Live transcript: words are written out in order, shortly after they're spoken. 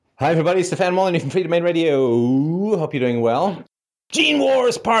Hi, everybody. Stefan Molyneux from Free Domain Radio. Hope you're doing well. Gene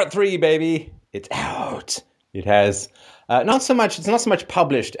Wars Part 3, baby. It's out. It has it's not so much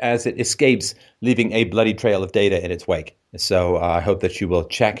published as it escapes, leaving a bloody trail of data in its wake. So I hope that you will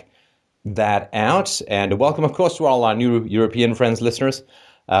check that out. And welcome, of course, to all our new European friends, listeners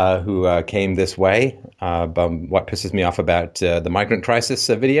who came this way. What pisses me off about the migrant crisis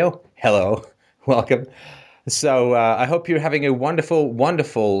video. Hello. Welcome. So I hope you're having a wonderful,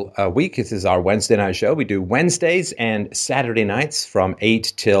 wonderful week. This is our Wednesday night show. We do Wednesdays and Saturday nights from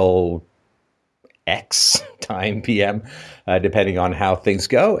 8 till X time p.m., depending on how things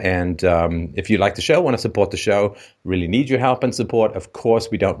go. And if you like the show, want to support the show, really need your help and support, of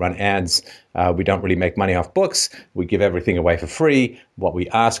course, we don't run ads. We don't really make money off books. We give everything away for free. What we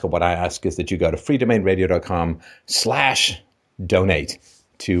ask, or what I ask, is that you go to freedomainradio.com/donate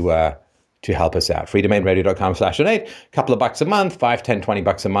to help us out. freedomainradio.com/donate. A couple of bucks a month, $5, $10,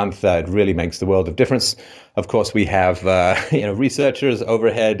 $20 a month. It really makes the world of difference. Of course, we have researchers,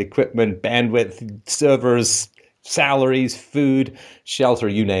 overhead, equipment, bandwidth, servers, salaries, food, shelter,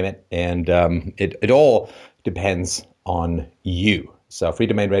 you name it. And it all depends on you. So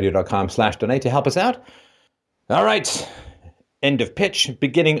freedomainradio.com/donate to help us out. All right. End of pitch.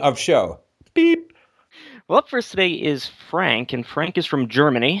 Beginning of show. Beep. Well, up first today is Frank, and Frank is from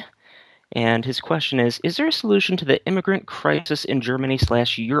Germany. And his question is there a solution to the immigrant crisis in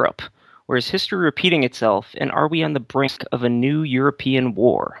Germany/Europe? Or is history repeating itself, and are we on the brink of a new European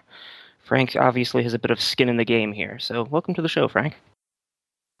war? Frank obviously has a bit of skin in the game here, so welcome to the show, Frank.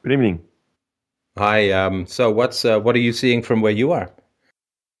 Good evening. Hi. So what are you seeing from where you are?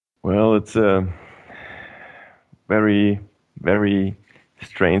 Well, it's a very, very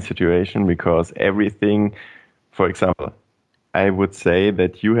strange situation because everything, for example, I would say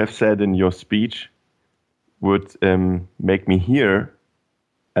that you have said in your speech would make me hear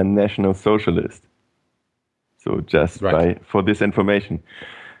a National Socialist. So just for this information.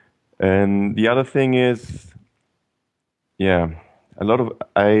 And the other thing is,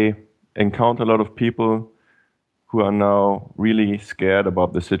 I encounter a lot of people who are now really scared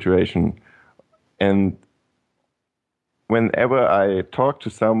about the situation. And whenever I talk to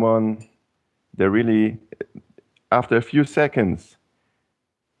someone, they're really, after a few seconds,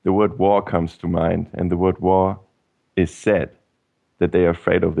 the word war comes to mind, and the word war is said, that they are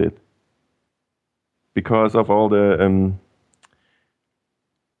afraid of it. Because of all the,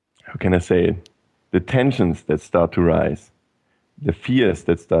 how can I say it, the tensions that start to rise, the fears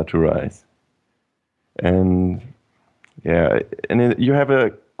that start to rise. And you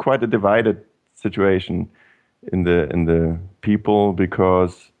have quite a divided situation in the people,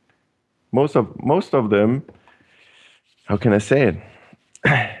 because most of them, how can I say it?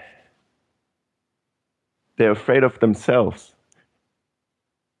 They're afraid of themselves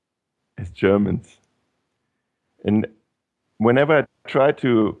as Germans. And whenever I try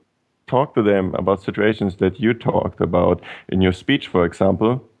to talk to them about situations that you talked about in your speech, for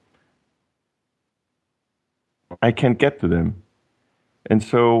example, I can't get to them. And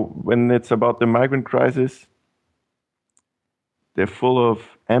so when it's about the migrant crisis, they're full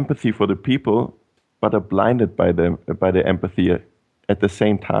of empathy for the people, but are blinded by the empathy at the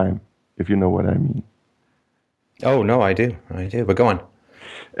same time, if you know what I mean. Oh, no, I do. But go on.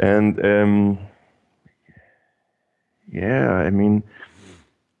 And, I mean,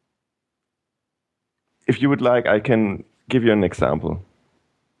 if you would like, I can give you an example.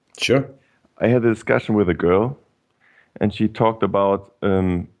 Sure. I had a discussion with a girl, and she talked about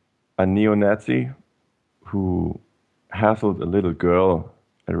a neo-Nazi who hassled a little girl,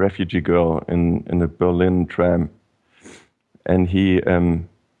 a refugee girl, in a Berlin tram. And he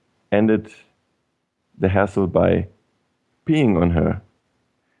ended the hassle by peeing on her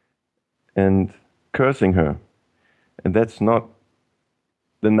and cursing her. And that's not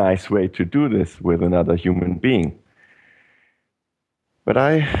the nice way to do this with another human being. But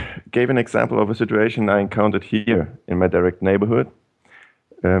I gave an example of a situation I encountered here in my direct neighborhood.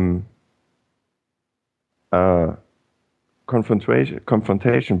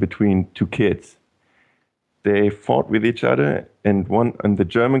 Confrontation between two kids. They fought with each other, and the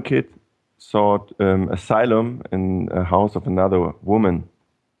German kid sought asylum in a house of another woman.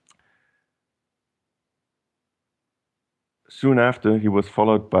 Soon after, he was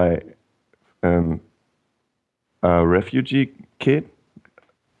followed by a refugee kid,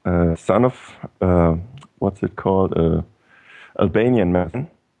 son of Albanian man.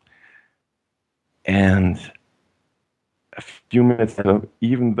 And a few minutes later,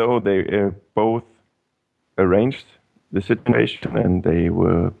 even though they both arranged the situation and they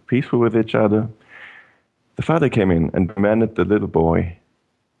were peaceful with each other, the father came in and demanded the little boy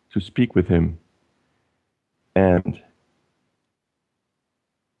to speak with him. And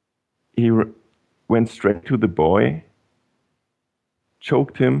he went straight to the boy,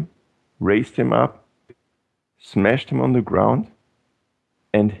 choked him, raised him up, smashed him on the ground,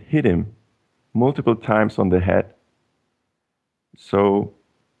 and hit him multiple times on the head, so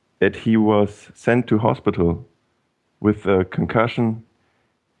that he was sent to hospital with a concussion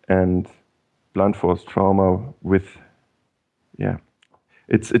and blunt force trauma with,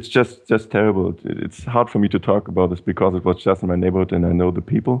 it's just terrible. It's hard for me to talk about this because it was just in my neighborhood and I know the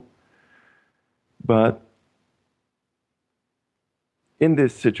people. But in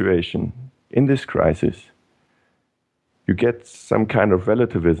this situation, in this crisis, you get some kind of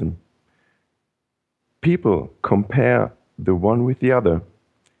relativism. People compare the one with the other.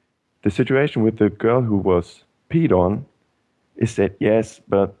 The situation with the girl who was peed on is that, yes,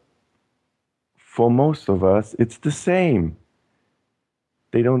 but for most of us, it's the same.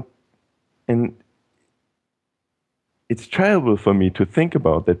 They don't, and it's terrible for me to think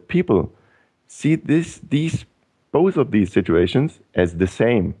about that people see both of these situations as the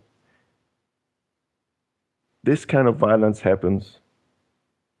same. This kind of violence happens,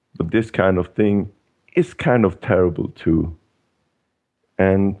 but this kind of thing is kind of terrible too.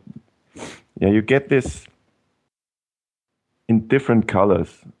 And you get this in different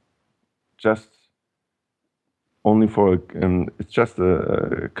colors, just only for it's just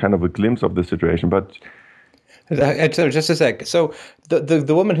a kind of a glimpse of the situation. But so just a sec. So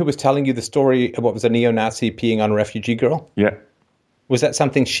the woman who was telling you the story of what was a neo-Nazi peeing on a refugee girl? Yeah. Was that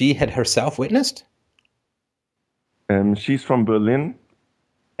something she had herself witnessed? She's from Berlin,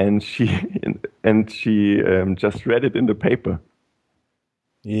 and she just read it in the paper.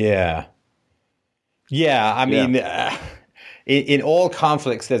 Yeah. I mean, in all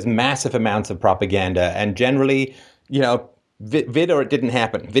conflicts, there's massive amounts of propaganda, and generally, video or it didn't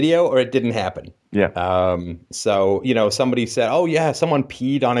happen. Yeah. So somebody said, "Oh yeah, someone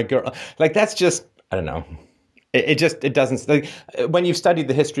peed on a girl." Like that's just, I don't know. It doesn't. Like, when you've studied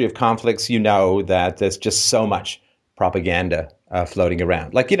the history of conflicts, you know that there's just so much propaganda floating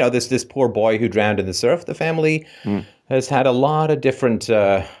around. Like, this poor boy who drowned in the surf. The family has had a lot of different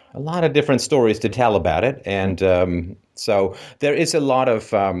stories to tell about it, and so there is a lot of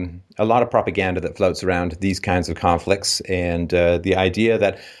propaganda that floats around these kinds of conflicts, and the idea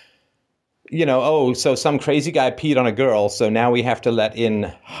that so some crazy guy peed on a girl, so now we have to let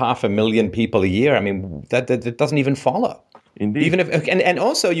in 500,000 people a year. I mean, that doesn't even follow. Indeed. Even if, and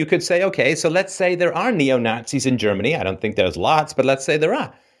also you could say, okay, so let's say there are neo-Nazis in Germany. I don't think there's lots, but let's say there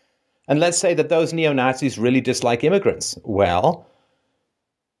are. And let's say that those neo-Nazis really dislike immigrants. Well,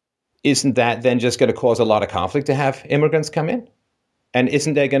 isn't that then just going to cause a lot of conflict to have immigrants come in? And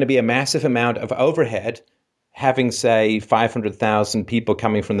isn't there going to be a massive amount of overhead having, say, 500,000 people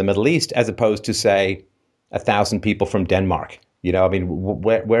coming from the Middle East as opposed to, say, 1,000 people from Denmark? I mean,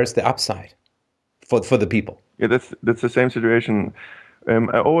 where's the upside for the people? Yeah, that's the same situation.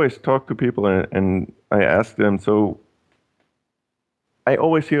 I always talk to people and I ask them, so I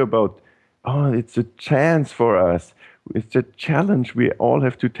always hear about, it's a chance for us. It's a challenge we all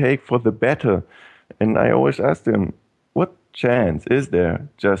have to take for the better. And I always ask them, what chance is there?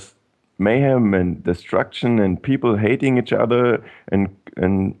 Just mayhem and destruction and people hating each other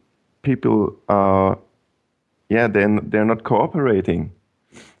and people are, they're not cooperating.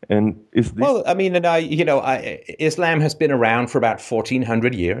 And is this... Well, I mean, Islam has been around for about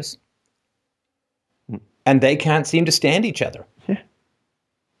 1,400 years, and they can't seem to stand each other. Yeah.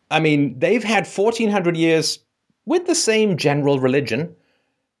 I mean, they've had 1,400 years with the same general religion,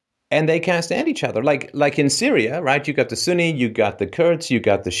 and they can't stand each other. Like in Syria, right? You got the Sunni, you got the Kurds, you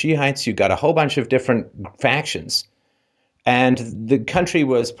got the Shiites, you got a whole bunch of different factions, and the country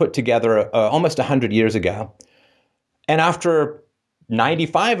was put together almost 100 years ago, and after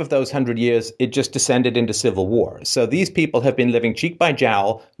 95 of those 100 years, it just descended into civil war. So these people have been living cheek by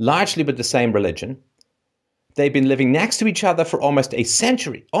jowl, largely with the same religion. They've been living next to each other for almost a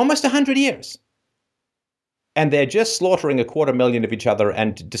century, almost 100 years. And they're just slaughtering 250,000 of each other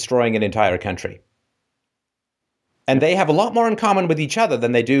and destroying an entire country. And they have a lot more in common with each other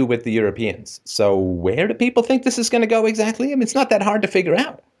than they do with the Europeans. So where do people think this is going to go exactly? I mean, it's not that hard to figure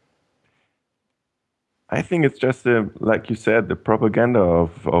out. I think it's just, like you said, the propaganda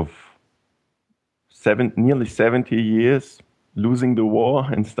of nearly 70 years, losing the war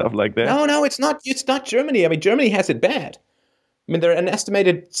and stuff like that. No, it's not. It's not Germany. I mean, Germany has it bad. I mean, there are an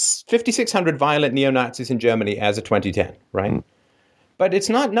estimated 5,600 violent neo-Nazis in Germany as of 2010, right? But it's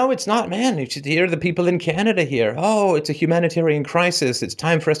not, no, it's not, man. You should hear the people in Canada here. Oh, it's a humanitarian crisis. It's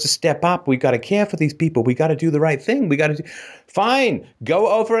time for us to step up. We got to care for these people. We got to do the right thing. We got to do... Fine, go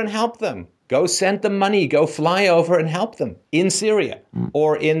over and help them. Go send them money. Go fly over and help them in Syria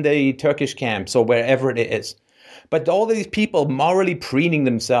or in the Turkish camps or wherever it is. But all these people morally preening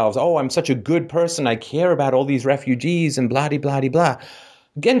themselves, oh, I'm such a good person. I care about all these refugees and blah, blah, blah, blah.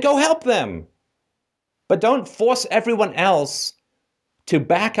 Again, go help them. But don't force everyone else to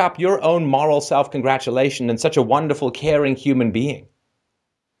back up your own moral self-congratulation and such a wonderful, caring human being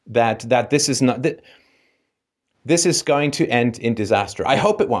that this is not... This is going to end in disaster. I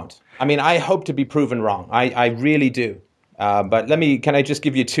hope it won't. I mean, I hope to be proven wrong. I really do. But can I just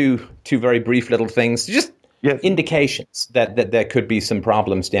give you two very brief little things? Just indications that there could be some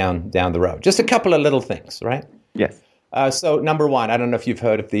problems down the road. Just a couple of little things, right? Yes. So number one, I don't know if you've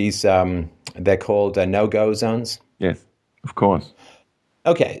heard of these. They're called no-go zones. Yes, of course.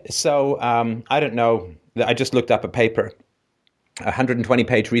 Okay, so I don't know. I just looked up a paper, a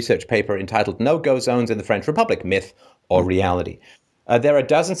 120-page research paper entitled No-Go Zones in the French Republic, Myth or Reality. There are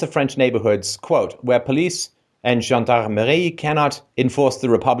dozens of French neighborhoods, quote, where police and gendarmerie cannot enforce the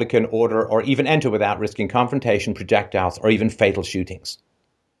Republican order or even enter without risking confrontation, projectiles, or even fatal shootings.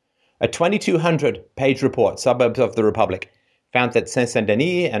 A 2,200-page report, Suburbs of the Republic, found that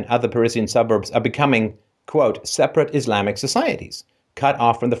Saint-Denis and other Parisian suburbs are becoming, quote, separate Islamic societies, cut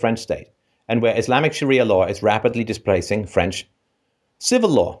off from the French state, and where Islamic Sharia law is rapidly displacing French civil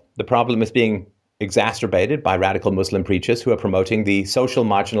law. The problem is being exacerbated by radical Muslim preachers who are promoting the social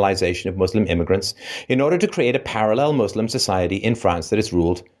marginalization of Muslim immigrants in order to create a parallel Muslim society in France that is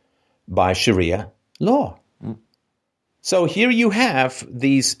ruled by Sharia law. So here you have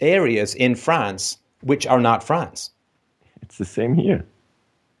these areas in France which are not France. It's the same here.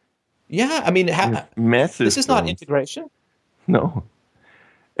 Yeah, I mean, massive. This is not integration. No.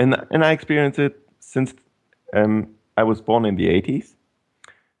 And I experienced it since I was born in the 80s.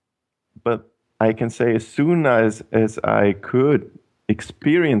 But I can say as soon as I could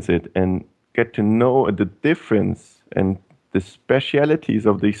experience it and get to know the difference and the specialities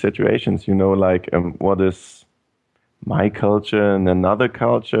of these situations, like what is my culture and another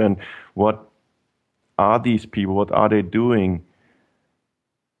culture and what are these people, what are they doing?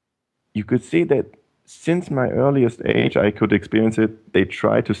 You could see that since my earliest age, I could experience it. They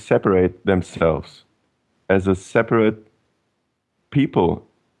try to separate themselves as a separate people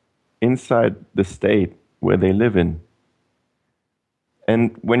inside the state where they live in.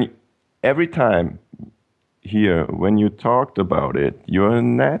 And every time here, when you talked about it, you're a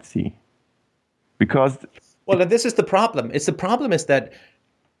Nazi. Because... Well, this is the problem. The problem is that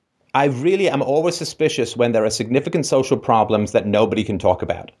I really am always suspicious when there are significant social problems that nobody can talk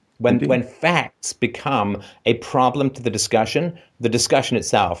about. When facts become a problem to the discussion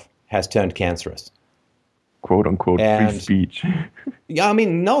itself has turned cancerous. Quote unquote free speech. Yeah, I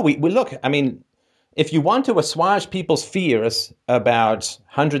mean, no, we look, I mean, if you want to assuage people's fears about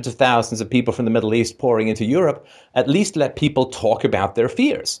hundreds of thousands of people from the Middle East pouring into Europe, at least let people talk about their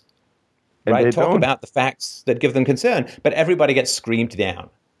fears. Right? Talk about the facts that give them concern. But everybody gets screamed down.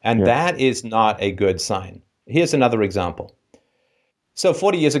 And that is not a good sign. Here's another example. So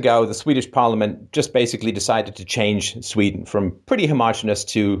 40 years ago, the Swedish parliament just basically decided to change Sweden from pretty homogenous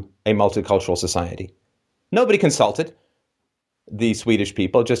to a multicultural society. Nobody consulted the Swedish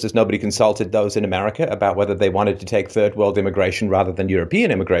people, just as nobody consulted those in America about whether they wanted to take third world immigration rather than European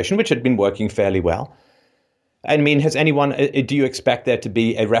immigration, which had been working fairly well. I mean, do you expect there to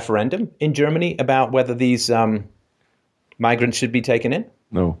be a referendum in Germany about whether these migrants should be taken in?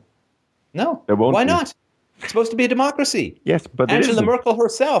 No. No. There won't Why be. not? It's supposed to be a democracy. Yes, but Angela Merkel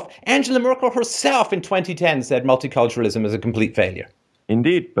herself in 2010 said multiculturalism is a complete failure.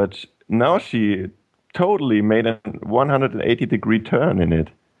 Indeed, but now she totally made a 180-degree turn in it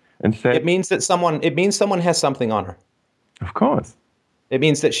and said it means someone has something on her. Of course. It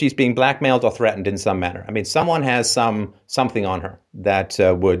means that she's being blackmailed or threatened in some manner. I mean, someone has something on her that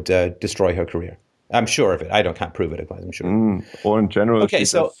would destroy her career. I'm sure of it. I can't prove it, I'm sure. Or in general, okay,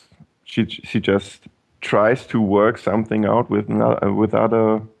 she just tries to work something out with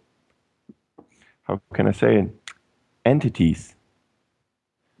other, how can I say it, entities.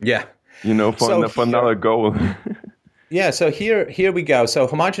 Yeah. For another goal. Yeah, so here we go. So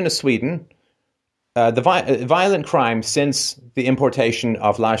homogenous Sweden, the violent crime since the importation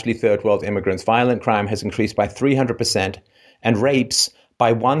of largely third world immigrants, violent crime has increased by 300% and rapes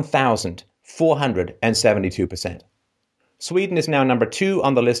by 1,472%. Sweden is now number 2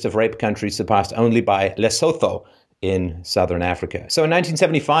 on the list of rape countries, surpassed only by Lesotho in southern Africa. So in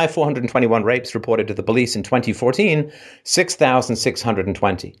 1975, 421 rapes reported to the police. In 2014,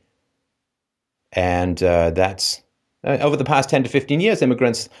 6,620. And that's over the past 10 to 15 years,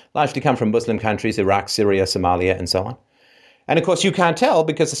 immigrants largely come from Muslim countries, Iraq, Syria, Somalia, and so on. And of course, you can't tell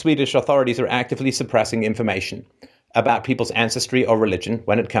because the Swedish authorities are actively suppressing information about people's ancestry or religion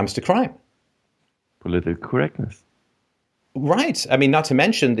when it comes to crime. Political correctness. Right. I mean, not to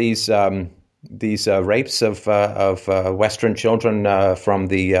mention these rapes of Western children from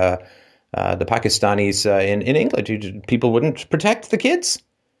the Pakistanis in England. People wouldn't protect the kids.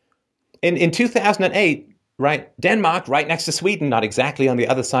 In 2008, right, Denmark, right next to Sweden, not exactly on the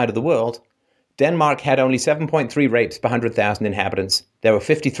other side of the world, Denmark had only 7.3 rapes per 100,000 inhabitants. There were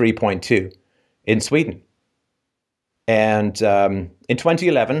 53.2 in Sweden. And in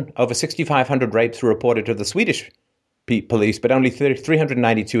 2011, over 6,500 rapes were reported to the Swedish police, but only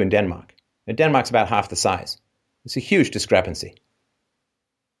 392 in Denmark. And Denmark's about half the size. It's a huge discrepancy.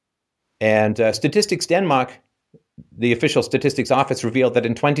 And Statistics Denmark, the official statistics office, revealed that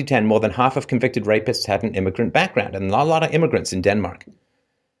in 2010, more than half of convicted rapists had an immigrant background, and a lot of immigrants in Denmark.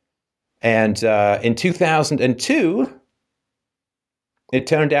 And in 2002, it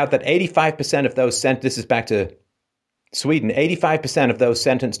turned out that 85% of those sent, this is back to Sweden, 85% of those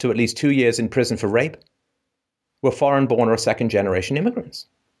sentenced to at least 2 years in prison for rape were foreign-born or second-generation immigrants.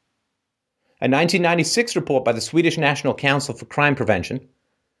 A 1996 report by the Swedish National Council for Crime Prevention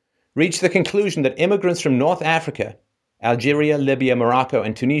reached the conclusion that immigrants from North Africa, Algeria, Libya, Morocco,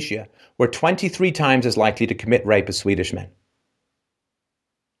 and Tunisia were 23 times as likely to commit rape as Swedish men.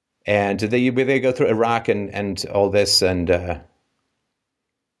 And they go through Iraq and all this, and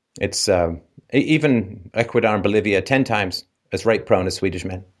it's even Ecuador and Bolivia 10 times as rape-prone as Swedish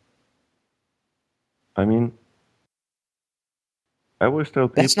men. I mean, I always tell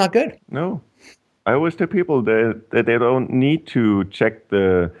people... That's not good. No. I always tell people that they don't need to check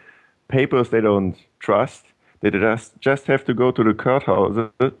the papers they don't trust. They just have to go to the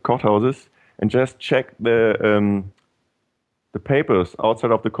courthouses and just check the papers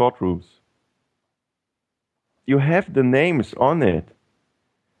outside of the courtrooms. You have the names on it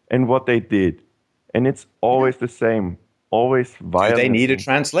and what they did, and it's always the same. Always violent. Do they need a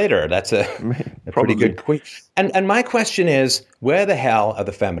translator? That's a pretty good question. And my question is, where the hell are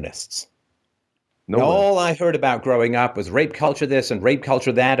the feminists? All I heard about growing up was rape culture this and rape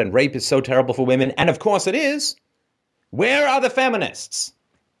culture that, and rape is so terrible for women. And of course it is. Where are the feminists?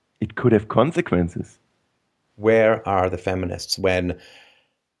 It could have consequences. Where are the feminists when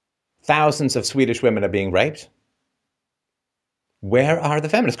thousands of Swedish women are being raped? Where are the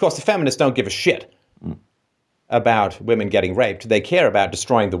feminists? Of course, the feminists don't give a shit about women getting raped. They care about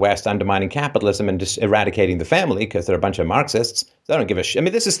destroying the West, undermining capitalism, and just eradicating the family because they're a bunch of Marxists. They don't give a shit. I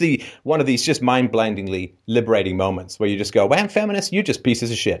mean, this is one of these just mind-blindingly liberating moments where you just go, "Well, feminists, you just pieces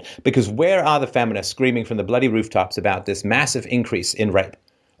of shit." Because where are the feminists screaming from the bloody rooftops about this massive increase in rape?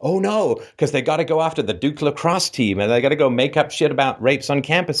 Oh, no, because they got to go after the Duke lacrosse team, and they got to go make up shit about rapes on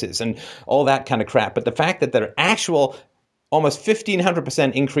campuses and all that kind of crap. But the fact that there are actual almost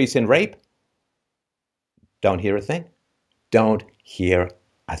 1,500% increase in rape, don't hear a thing. Don't hear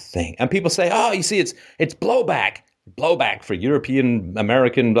a thing. And people say, "Oh, you see, it's blowback for European,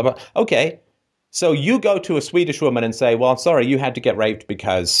 American, blah, blah." Okay, so you go to a Swedish woman and say, "Well, I'm sorry, you had to get raped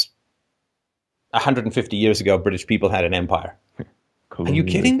because 150 years ago, British people had an empire." Are you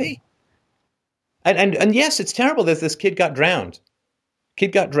kidding me? And yes, it's terrible that this kid got drowned.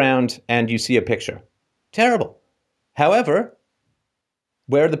 And you see a picture. Terrible. However,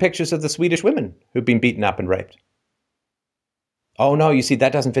 where are the pictures of the Swedish women who've been beaten up and raped? Oh, no, you see,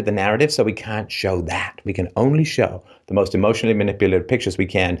 that doesn't fit the narrative, so we can't show that. We can only show the most emotionally manipulative pictures we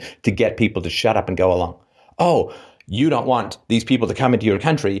can to get people to shut up and go along. Oh, you don't want these people to come into your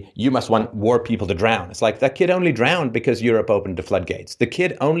country. You must want more people to drown. It's like that kid only drowned because Europe opened the floodgates. The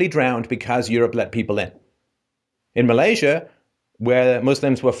kid only drowned because Europe let people in. In Malaysia, where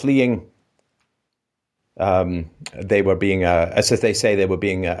Muslims were fleeing, they were being, as they say, they were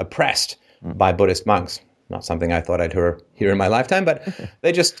being oppressed by Buddhist monks. Not something I thought I'd hear in my lifetime, but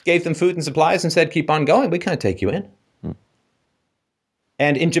they just gave them food and supplies and said, "Keep on going. We can't take you in."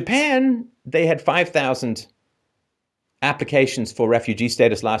 And in Japan, they had 5,000 applications for refugee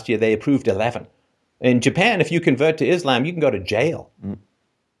status last year. They approved 11. In Japan, if you convert to Islam, you can go to jail.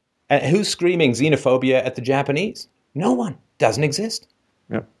 Who's screaming xenophobia at the Japanese? No one. Doesn't exist.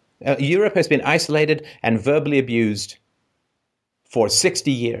 Yep. Europe has been isolated and verbally abused for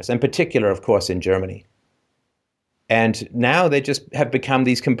 60 years, in particular, of course, in Germany. And now they just have become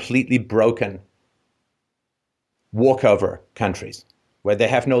these completely broken walkover countries. where they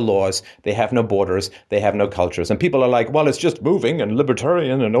have no laws, they have no borders, they have no cultures. And people are like, well, it's just moving and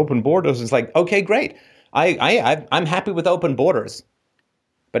libertarian and open borders. It's like, okay, great. I'm happy with open borders.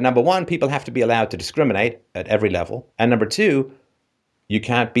 But number one, people have to be allowed to discriminate at every level. And number two, you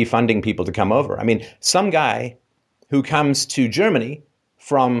can't be funding people to come over. I mean, some guy who comes to Germany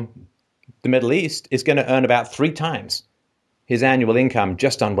from the Middle East is going to earn about 3 times his annual income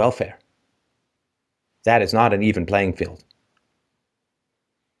just on welfare. That is not an even playing field.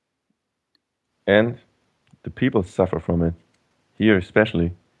 And the people suffer from it, here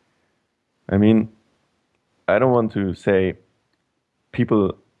especially. I mean, I don't want to say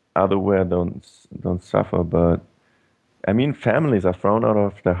people otherwhere don't suffer, but I mean, families are thrown out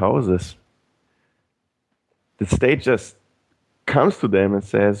of their houses. The state just comes to them and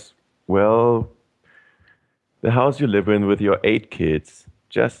says, well, the house you live in with your 8 kids,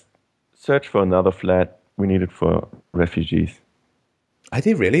 just search for another flat. We need it for refugees. Are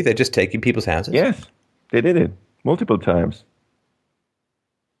they really? They're just taking people's houses? Yes, they did it multiple times.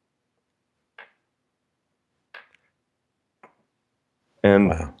 And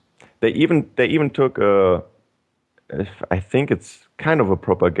wow. They even took I think it's kind of a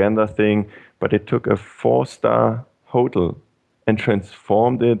propaganda thing, but they took a 4-star hotel and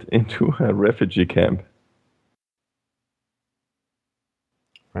transformed it into a refugee camp.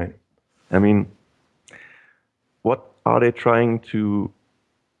 Right. I mean, what are they trying to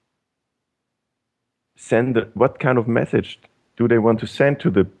send? What kind of message do they want to send to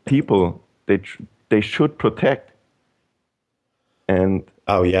the people they should protect? And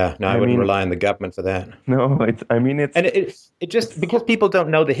oh yeah, no, I wouldn't rely on the government for that. No, it just because people don't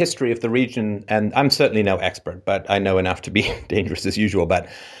know the history of the region, and I'm certainly no expert, but I know enough to be dangerous as usual. But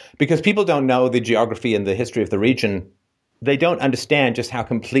because people don't know the geography and the history of the region, they don't understand just how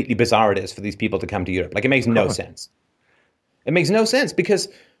completely bizarre it is for these people to come to Europe. Like, it makes no sense. It makes no sense because,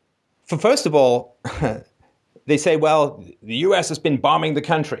 first of all, they say, well, the U.S. has been bombing the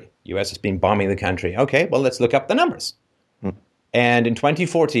country. U.S. has been bombing the country. Okay, well, let's look up the numbers. And in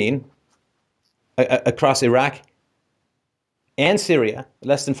 2014, across Iraq and Syria,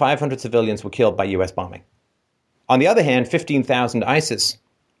 less than 500 civilians were killed by U.S. bombing. On the other hand, 15,000 ISIS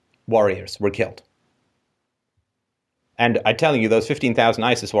warriors were killed. And I'm telling you, those 15,000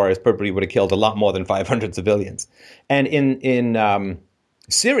 ISIS warriors probably would have killed a lot more than 500 civilians. And in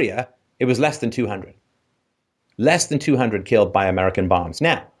Syria, it was less than 200. Less than 200 killed by American bombs.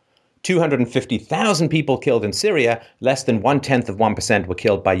 Now, 250,000 people killed in Syria, less than 0.1% were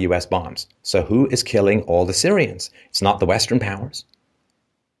killed by U.S. bombs. So who is killing all the Syrians? It's not the Western powers.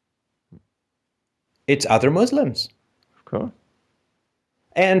 It's other Muslims. Of course.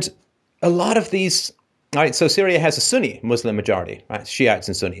 And a lot of these... All right, so Syria has a Sunni Muslim majority, right? Shiites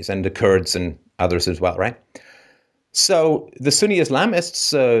and Sunnis, and the Kurds and others as well, right? So the Sunni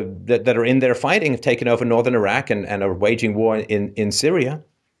Islamists that are in there fighting have taken over northern Iraq and are waging war in Syria.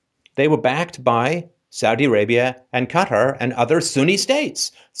 They were backed by Saudi Arabia and Qatar and other Sunni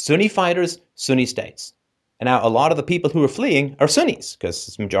states. Sunni fighters, Sunni states. And now a lot of the people who are fleeing are Sunnis because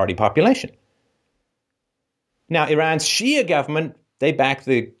it's majority population. Now Iran's Shia government, they back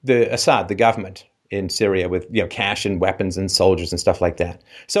the Assad, the government in Syria with cash and weapons and soldiers and stuff like that.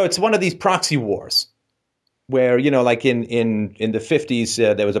 So it's one of these proxy wars where, like in the 50s,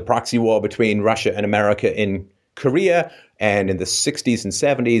 there was a proxy war between Russia and America in Korea, and in the 60s and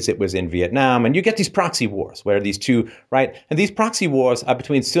 70s, it was in Vietnam. And you get these proxy wars where these two, right? And these proxy wars are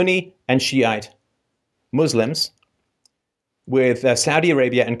between Sunni and Shiite Muslims with Saudi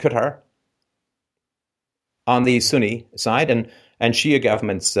Arabia and Qatar on the Sunni side and Shia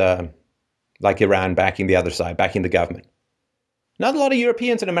governments like Iran backing the other side, backing the government. Not a lot of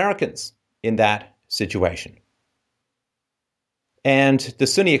Europeans and Americans in that situation. And the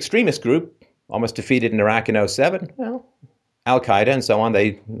Sunni extremist group, almost defeated in Iraq in 2007, well, Al-Qaeda and so on,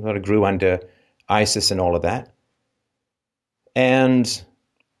 they sort of grew under ISIS and all of that. And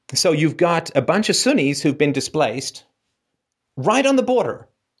so you've got a bunch of Sunnis who've been displaced right on the border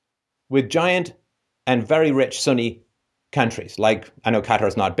with giant and very rich Sunni countries. Like, I know Qatar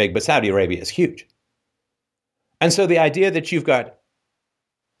is not big, but Saudi Arabia is huge. And so the idea that you've got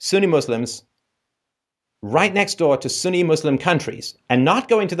Sunni Muslims right next door to Sunni Muslim countries and not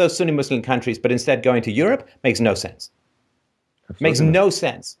going to those Sunni Muslim countries, but instead going to Europe makes no sense. Absolutely. Makes no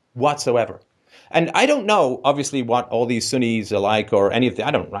sense whatsoever. And I don't know, obviously, what all these Sunnis are like or any of the,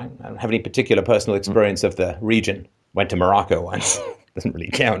 I don't have any particular personal experience of the region. Went to Morocco once. Doesn't really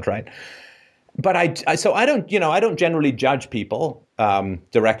count, right? But I don't generally judge people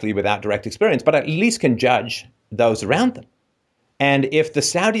directly without direct experience, but I at least can judge those around them. And if the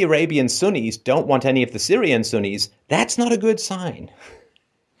Saudi Arabian Sunnis don't want any of the Syrian Sunnis, that's not a good sign.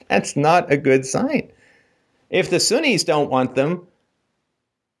 That's not a good sign. If the Sunnis don't want them,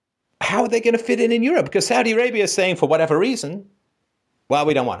 how are they going to fit in Europe? Because Saudi Arabia is saying, for whatever reason, well,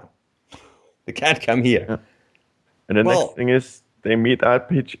 we don't want them. They can't come here. Yeah. And the next thing is they meet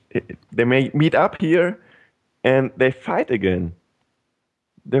up. They may meet up here, and they fight again.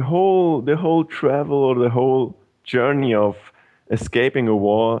 The whole travel or the whole journey of escaping a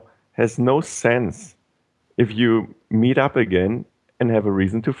war has no sense if you meet up again and have a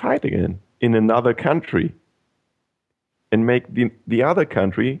reason to fight again in another country and make the other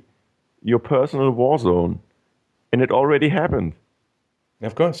country your personal war zone. And it already happened.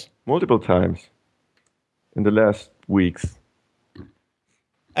 Of course. Multiple times in the last weeks.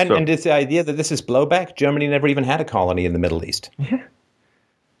 And it's the idea that this is blowback. Germany never even had a colony in the Middle East. Yeah.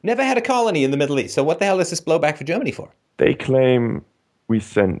 Never had a colony in the Middle East. So what the hell is this blowback for Germany for? They claim we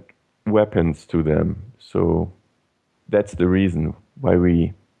sent weapons to them. So that's the reason why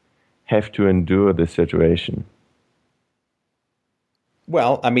we have to endure this situation.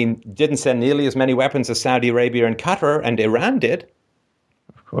 Well, I mean, didn't send nearly as many weapons as Saudi Arabia and Qatar and Iran did.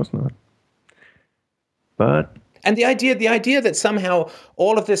 Of course not. But... And the idea that somehow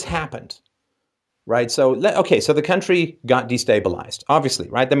all of this happened, right? So the country got destabilized, obviously,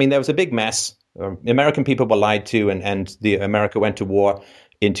 right? I mean, there was a big mess. American people were lied to, and America went to war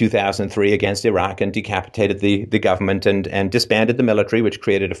in 2003 against Iraq and decapitated the government and disbanded the military, which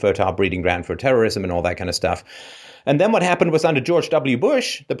created a fertile breeding ground for terrorism and all that kind of stuff. And then what happened was under George W.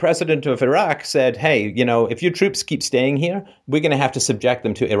 Bush, the president of Iraq said, hey, if your troops keep staying here, we're going to have to subject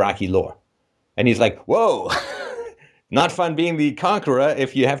them to Iraqi law. And he's like, whoa. Not fun being the conqueror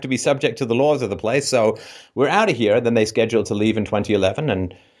if you have to be subject to the laws of the place. So we're out of here. Then they scheduled to leave in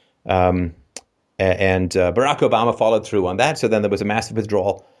 2011, and Barack Obama followed through on that. So then there was a massive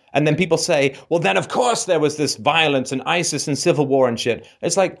withdrawal. And then people say, well, then, of course, there was this violence and ISIS and civil war and shit.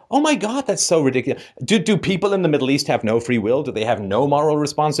 It's like, oh, my God, that's so ridiculous. Do people in the Middle East have no free will? Do they have no moral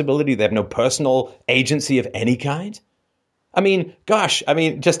responsibility? Do they have no personal agency of any kind? I mean,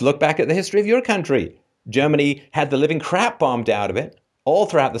 just look back at the history of your country. Germany had the living crap bombed out of it all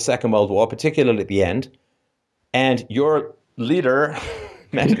throughout the Second World War, particularly at the end. And your leader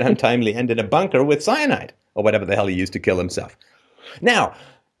met an untimely end in a bunker with cyanide or whatever the hell he used to kill himself. Now,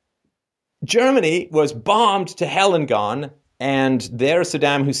 Germany was bombed to hell and gone, and their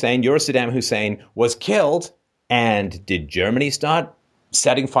Saddam Hussein, your Saddam Hussein, was killed. And did Germany start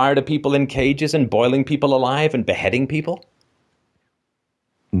setting fire to people in cages and boiling people alive and beheading people?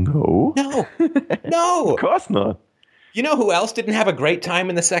 No. No. Of course not. You know who else didn't have a great time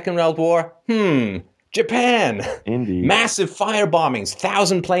in the Second World War? Japan. Indeed. Massive fire bombings,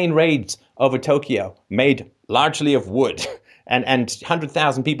 1,000 plane raids over Tokyo, made largely of wood, and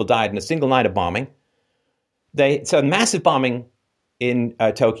 100,000 people died in a single night of bombing. So massive bombing in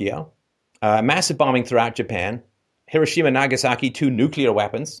Tokyo, massive bombing throughout Japan, Hiroshima and Nagasaki, 2 nuclear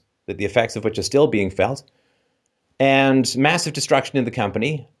weapons, the effects of which are still being felt, and massive destruction in the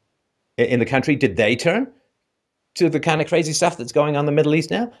country. Did they turn to the kind of crazy stuff that's going on in the Middle East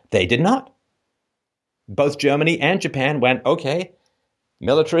now? They did not. Both Germany and Japan went, okay,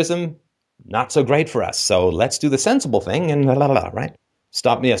 militarism, not so great for us. So let's do the sensible thing and right?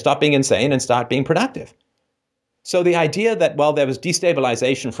 Stop being insane and start being productive. So the idea that, well, there was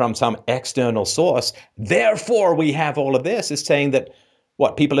destabilization from some external source, therefore we have all of this, is saying that,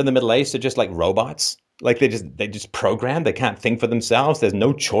 what, people in the Middle East are just like robots? Like they just program, they can't think for themselves, there's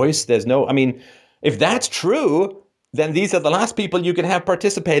no choice, if that's true, then these are the last people you can have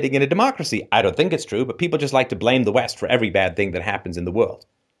participating in a democracy. I don't think it's true, but people just like to blame the West for every bad thing that happens in the world.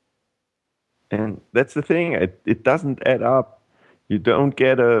 And that's the thing, it doesn't add up. You don't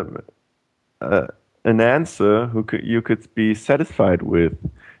get an answer you could be satisfied with.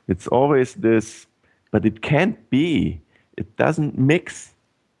 It's always this, but it can't be. It doesn't mix.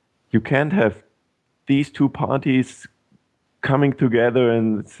 You can't have these two parties coming together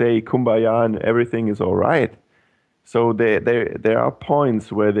and say kumbaya and everything is all right. So there are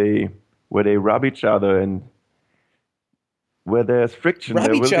points where they rub each other, and where there's friction,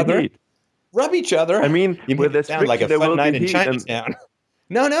 there will be heat. Rub each other? I mean, where there's friction, like a there fun will night be in heat. Chinatown.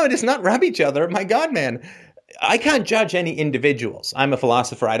 No, it is not rub each other. My God, man. I can't judge any individuals. I'm a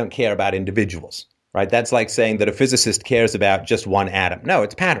philosopher. I don't care about individuals, right? That's like saying that a physicist cares about just one atom. No,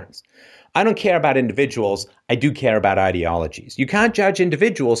 it's patterns. I don't care about individuals. I do care about ideologies. You can't judge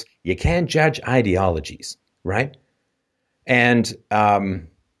individuals. You can judge ideologies, right? And,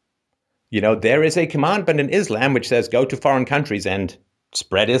 there is a commandment in Islam which says go to foreign countries and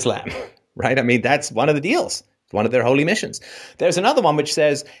spread Islam, right? I mean, that's one of the deals. one of their holy missions. There's another one which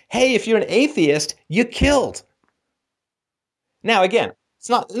says, hey, if you're an atheist, you're killed. Now, again, it's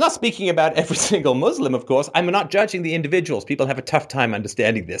not speaking about every single Muslim, of course. I'm not judging the individuals. People have a tough time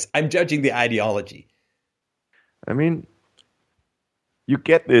understanding this. I'm judging the ideology. I mean, you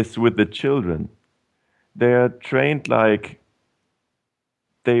get this with the children. They are trained like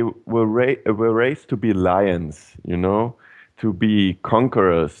they were raised to be lions, to be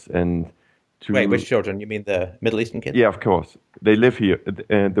conquerors and to... Wait, which children? You mean the Middle Eastern kids? Yeah, of course. They live here.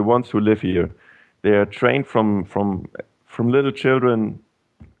 The ones who live here, they are trained from little children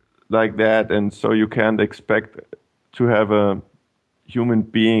like that, and so you can't expect to have a human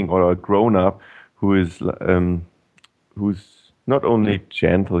being or a grown-up who's not only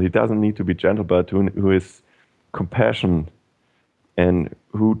gentle. He doesn't need to be gentle, but who is compassionate and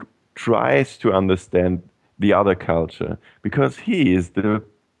who tries to understand the other culture, because he is the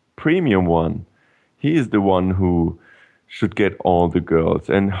premium one. He is the one who should get all the girls,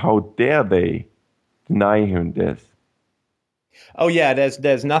 and how dare they deny him this? Oh yeah,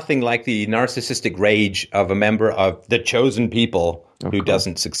 there's nothing like the narcissistic rage of a member of the chosen people who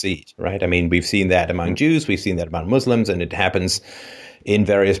doesn't succeed, right? I mean, we've seen that among Jews, we've seen that among Muslims, and it happens in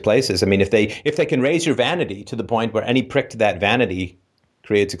various places. I mean, if they can raise your vanity to the point where any prick to that vanity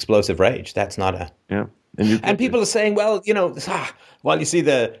creates explosive rage, that's not a... Yeah. And people are saying, well, you see,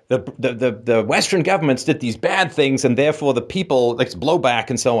 the Western governments did these bad things, and therefore the people, like, blowback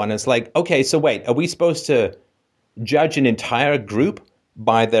and so on. And it's like, okay, so wait, are we supposed to judge an entire group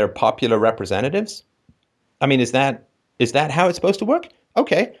by their popular representatives? I mean, is that how it's supposed to work?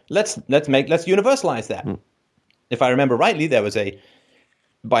 Okay, let's universalize that. If I remember rightly, there was a,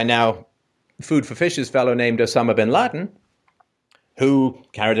 by now, food for fishes fellow named Osama bin Laden, who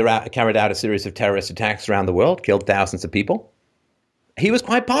carried out a series of terrorist attacks around the world, killed thousands of people. He was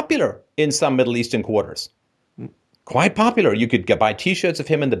quite popular in some Middle Eastern quarters. Quite popular. You could buy T-shirts of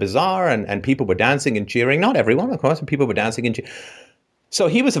him in the bazaar, and people were dancing and cheering. Not everyone, of course, but people were dancing and cheering. So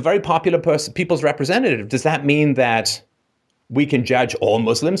he was a very popular person, people's representative. Does that mean that we can judge all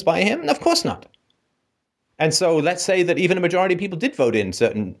Muslims by him? Of course not. And so let's say that even a majority of people did vote in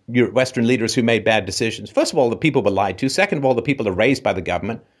certain Western leaders who made bad decisions. First of all, the people were lied to. Second of all, the people are raised by the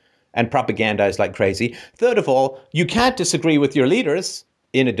government and propagandized like crazy. Third of all, you can't disagree with your leaders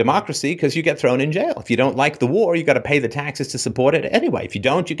in a democracy because you get thrown in jail. If you don't like the war, you got to pay the taxes to support it anyway. If you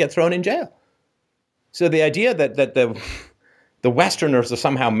don't, you get thrown in jail. So the idea that the Westerners are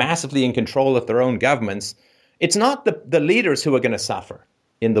somehow massively in control of their own governments, it's not the leaders who are going to suffer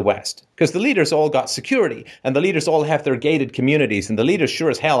in the West, because the leaders all got security, and the leaders all have their gated communities, and the leaders sure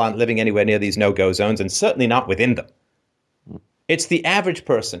as hell aren't living anywhere near these no-go zones, and certainly not within them. It's the average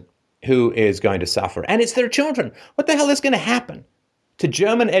person who is going to suffer, and it's their children. What the hell is going to happen to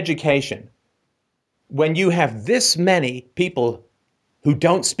German education when you have this many people who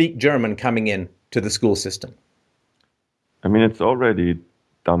don't speak German coming in to the school system? I mean, it's already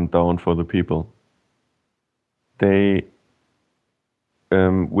dumbed down for the people.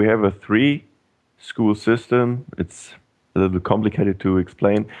 We have a 3-school system. It's a little complicated to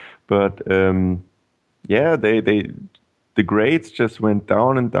explain, but the grades just went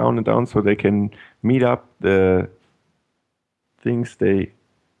down and down and down, so they can meet up the things they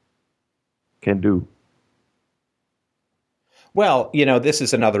can do. Well, this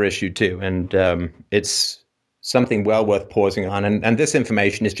is another issue too, and it's something well worth pausing on. And this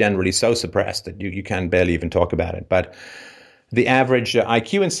information is generally so suppressed that you can barely even talk about it. But the average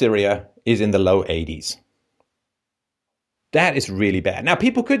IQ in Syria is in the low 80s. That is really bad. Now,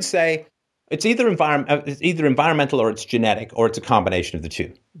 people could say it's either environmental or it's genetic or it's a combination of the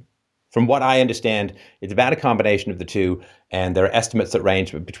two. From what I understand, it's about a combination of the two, and there are estimates that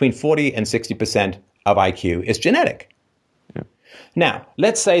range between 40 and 60% of IQ is genetic. Yeah. Now,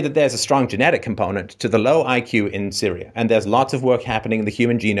 let's say that there's a strong genetic component to the low IQ in Syria, and there's lots of work happening in the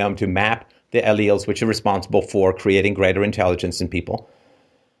human genome to map the alleles which are responsible for creating greater intelligence in people.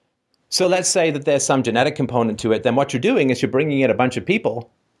 So let's say that there's some genetic component to it. Then what you're doing is you're bringing in a bunch of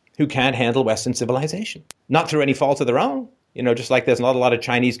people who can't handle Western civilization, not through any fault of their own. Just like there's not a lot of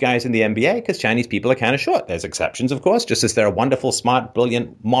Chinese guys in the NBA because Chinese people are kind of short. There's exceptions, of course, just as there are wonderful, smart,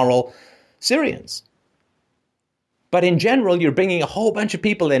 brilliant, moral Syrians. But in general, you're bringing a whole bunch of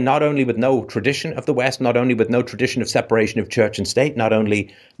people in, not only with no tradition of the West, not only with no tradition of separation of church and state, not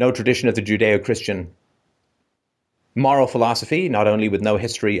only no tradition of the Judeo-Christian moral philosophy, not only with no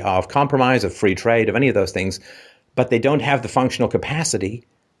history of compromise, of free trade, of any of those things, but they don't have the functional capacity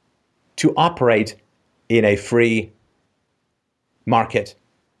to operate in a free market,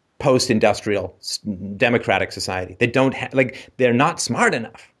 post-industrial, democratic society. They don't they're not smart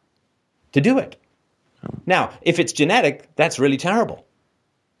enough to do it. Now, if it's genetic, that's really terrible,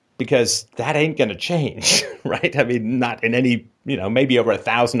 because that ain't going to change, right? I mean, not in any, maybe over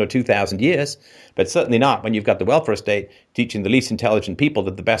 1,000 or 2,000 years, but certainly not when you've got the welfare state teaching the least intelligent people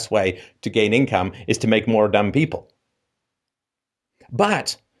that the best way to gain income is to make more dumb people.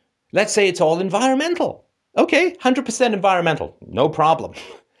 But let's say it's all environmental. Okay, 100% environmental, no problem.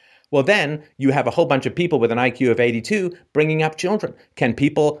 Well, then you have a whole bunch of people with an IQ of 82 bringing up children. Can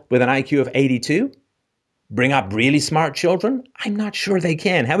people with an IQ of 82 bring up really smart children? I'm not sure they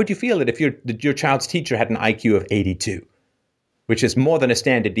can. How would you feel if your child's teacher had an IQ of 82, which is more than a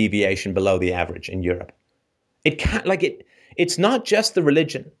standard deviation below the average in Europe? It can't, it's not just the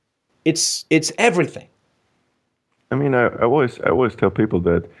religion. It's everything. I mean, I always tell people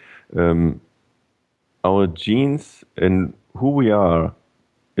that our genes and who we are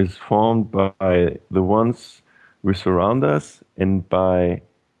is formed by the ones who surround us and by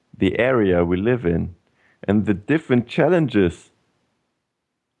the area we live in. And the different challenges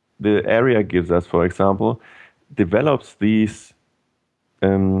the area gives us, for example, develops these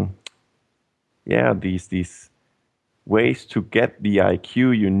ways to get the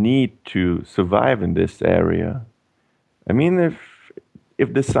IQ you need to survive in this area. I mean,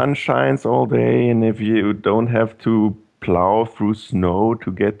 if the sun shines all day and if you don't have to plow through snow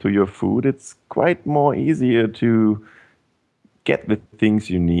to get to your food, it's quite more easier to get the things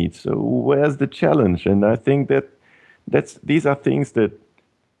you need. So where's the challenge? And I think these are things that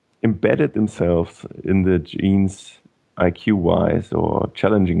embedded themselves in the genes IQ-wise or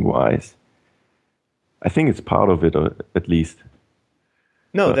challenging-wise. I think it's part of it, or at least.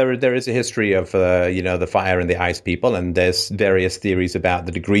 No, there is a history of the fire and the ice people, and there's various theories about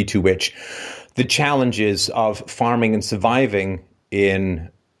the degree to which the challenges of farming and surviving in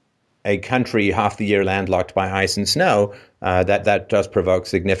a country half the year landlocked by ice and snow, that does provoke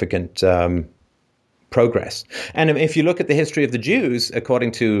significant progress. And if you look at the history of the Jews,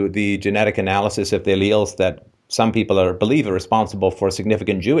 according to the genetic analysis of the alleles that some people believe are responsible for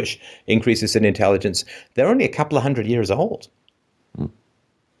significant Jewish increases in intelligence, they're only a couple of hundred years old.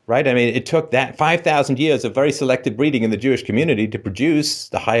 Right? I mean, it took that 5,000 years of very selective breeding in the Jewish community to produce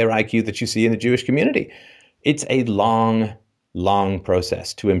the higher IQ that you see in the Jewish community. It's a long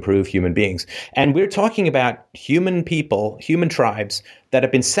process to improve human beings. And we're talking about human people, human tribes that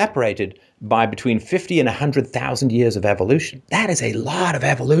have been separated by between 50 and 100,000 years of evolution. That is a lot of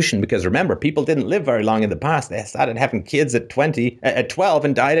evolution, because remember, people didn't live very long in the past. They started having kids at 12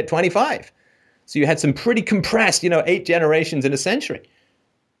 and died at 25. So you had some pretty compressed, 8 generations in a century.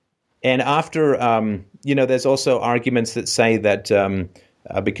 And after, there's also arguments that say that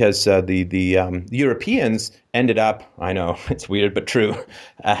because the Europeans ended up, I know it's weird but true,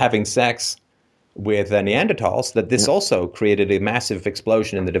 having sex with Neanderthals, that this also created a massive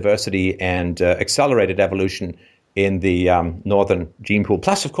explosion in the diversity and accelerated evolution in the northern gene pool.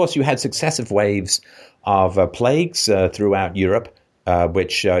 Plus, of course, you had successive waves of plagues throughout Europe,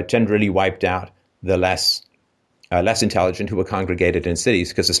 which generally wiped out the less intelligent who were congregated in cities,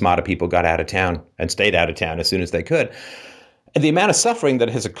 because the smarter people got out of town and stayed out of town as soon as they could. And the amount of suffering that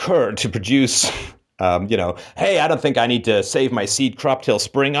has occurred to produce, hey, I don't think I need to save my seed crop till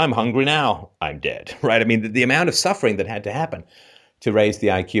spring. I'm hungry now. I'm dead, right? I mean, the amount of suffering that had to happen to raise the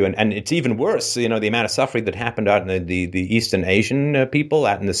IQ. And it's even worse, the amount of suffering that happened out in the Eastern Asian people,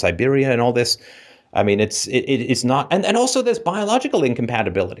 out in the Siberia and all this. I mean, it's not, and also there's biological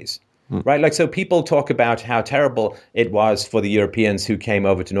incompatibilities. Right, like, so people talk about how terrible it was for the Europeans who came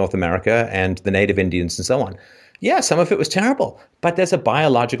over to North America and the native Indians and so on. Yeah, some of it was terrible, but there's a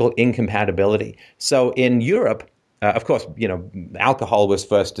biological incompatibility. So in Europe, of course, alcohol was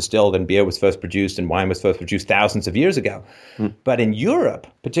first distilled and beer was first produced and wine was first produced thousands of years ago. But in Europe,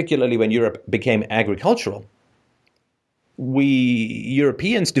 particularly when Europe became agricultural, we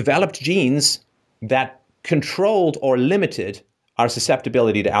Europeans developed genes that controlled or limited our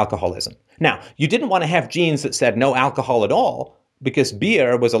susceptibility to alcoholism. Now, you didn't want to have genes that said no alcohol at all, because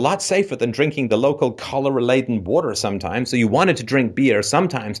beer was a lot safer than drinking the local cholera-laden water sometimes. So you wanted to drink beer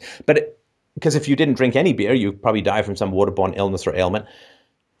sometimes, because if you didn't drink any beer, you'd probably die from some waterborne illness or ailment.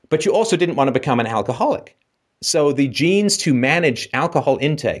 But you also didn't want to become an alcoholic. So the genes to manage alcohol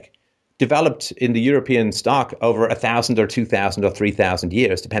intake developed in the European stock over 1,000 or 2,000 or 3,000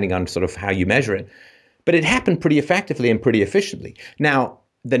 years, depending on sort of how you measure it. But it happened pretty effectively and pretty efficiently. Now,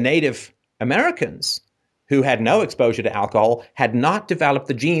 the Native Americans, who had no exposure to alcohol, had not developed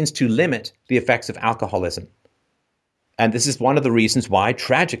the genes to limit the effects of alcoholism. And this is one of the reasons why,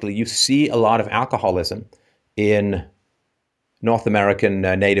 tragically, you see a lot of alcoholism in North American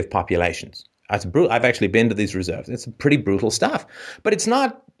native populations. I've actually been to these reserves. It's pretty brutal stuff. But it's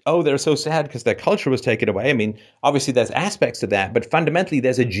not oh, they're so sad because their culture was taken away. I mean, obviously there's aspects to that, but fundamentally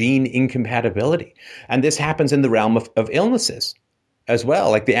there's a gene incompatibility. And this happens in the realm of illnesses as well.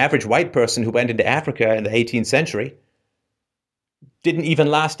 Like the average white person who went into Africa in the 18th century didn't even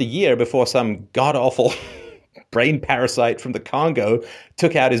last a year before some god-awful brain parasite from the Congo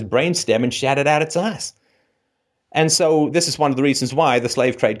took out his brainstem and shat it out its ass. And so this is one of the reasons why the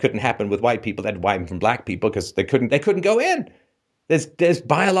slave trade couldn't happen with white people. They had to wipe them from black people because they couldn't go in. There's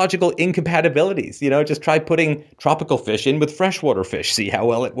biological incompatibilities. Just try putting tropical fish in with freshwater fish. See how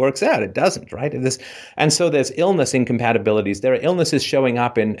well it works out. It doesn't, right? And so there's illness incompatibilities. There are illnesses showing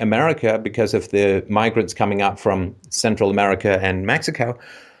up in America because of the migrants coming up from Central America and Mexico.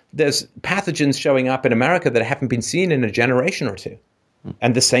 There's pathogens showing up in America that haven't been seen in a generation or two.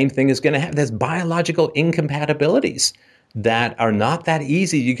 And the same thing is going to happen. There's biological incompatibilities that are not that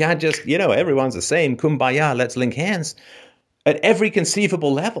easy. You can't just, everyone's the same. Kumbaya, let's link hands. At every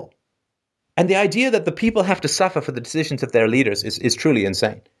conceivable level. And the idea that the people have to suffer for the decisions of their leaders is truly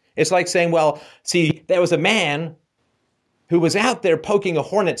insane. It's like saying, well, see, there was a man who was out there poking a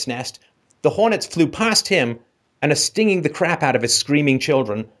hornet's nest. The hornets flew past him and are stinging the crap out of his screaming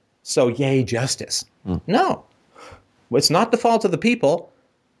children. So yay, justice. No, it's not the fault of the people.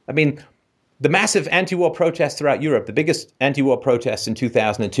 I mean, the massive anti-war protests throughout Europe, the biggest anti-war protests in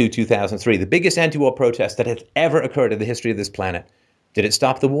 2002, 2003, the biggest anti-war protest that has ever occurred in the history of this planet. Did it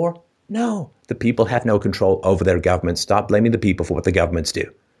stop the war? No. The people have no control over their governments. Stop blaming the people for what the governments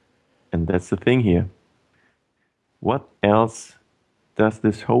do. And that's the thing here. What else does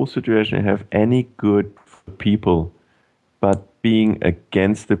this whole situation have any good for people but being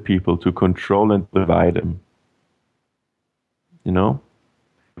against the people to control and divide them?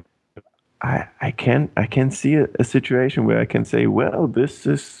 I can see a situation where I can say, well, this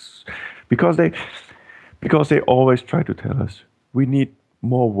is because they always try to tell us we need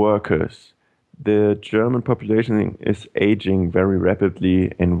more workers. The German population is aging very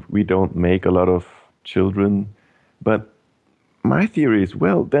rapidly and we don't make a lot of children. But my theory is,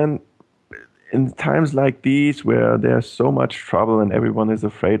 well, then in times like these where there's so much trouble and everyone is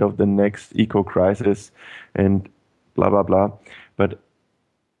afraid of the next eco-crisis and blah, blah, blah. But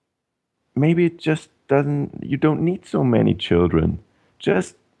maybe it just you don't need so many children.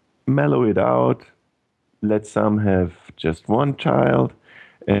 Just mellow it out. Let some have just one child.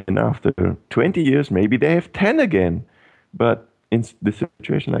 And after 20 years, maybe they have 10 again. But in the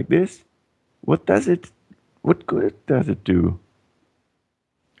situation like this, what good does it do?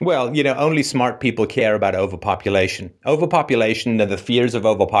 Well, only smart people care about overpopulation. Overpopulation and the fears of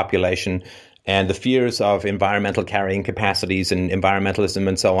overpopulation and the fears of environmental carrying capacities and environmentalism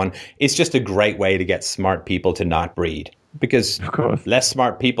and so on is just a great way to get smart people to not breed. Because less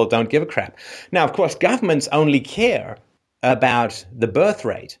smart people don't give a crap. Now, of course, governments only care about the birth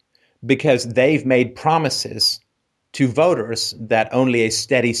rate because they've made promises to voters that only a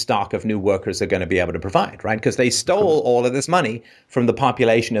steady stock of new workers are going to be able to provide, right? Because they stole all of this money from the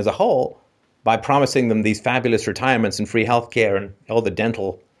population as a whole by promising them these fabulous retirements and free healthcare and all the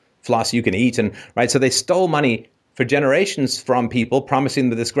dental floss you can eat. And right, so they stole money for generations from people, promising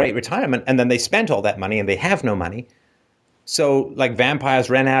them this great retirement, and then they spent all that money and they have no money. So like vampires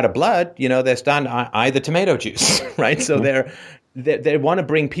ran out of blood, they're starting to eye the tomato juice, right? So they want to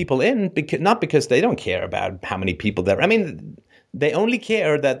bring people in, not because they don't care about how many people there. I mean, they only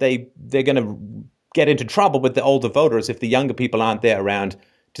care that they're going to get into trouble with the older voters if the younger people aren't there around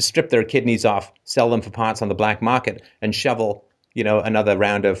to strip their kidneys off, sell them for parts on the black market, and shovel, another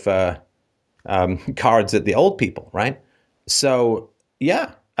round of cards at the old people, right? So,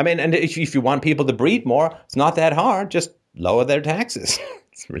 yeah. I mean, and if you want people to breed more, it's not that hard. Just lower their taxes.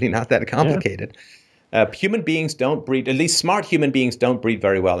 It's really not that complicated. Yeah. Human beings don't breed, at least smart human beings don't breed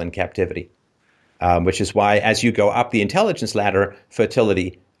very well in captivity, which is why as you go up the intelligence ladder,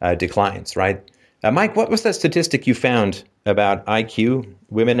 fertility declines, right? Mike, what was that statistic you found about IQ,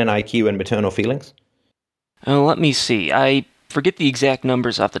 women and IQ and maternal feelings? Let me see. I forget the exact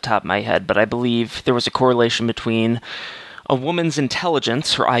numbers off the top of my head, but I believe there was a correlation between a woman's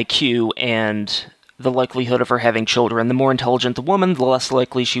intelligence, her IQ, and the likelihood of her having children. The more intelligent the woman, the less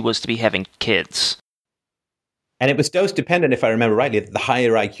likely she was to be having kids. And it was dose dependent, if I remember rightly. The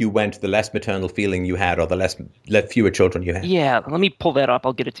higher IQ went, the less maternal feeling you had, or the fewer children you had. Yeah, let me pull that up.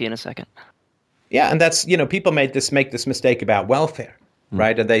 I'll get it to you in a second. Yeah, and that's, people make this mistake about welfare,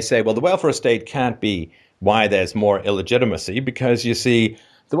 right? And they say, well, the welfare state can't be why there's more illegitimacy, because you see,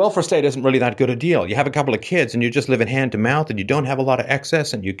 the welfare state isn't really that good a deal. You have a couple of kids and you're just living hand to mouth and you don't have a lot of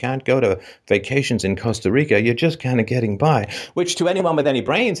excess and you can't go to vacations in Costa Rica. You're just kind of getting by, which to anyone with any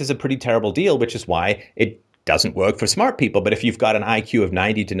brains is a pretty terrible deal, which is why it Doesn't work for smart people. But if you've got an IQ of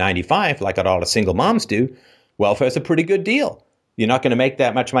 90 to 95, like a lot of single moms do, welfare is a pretty good deal. You're not going to make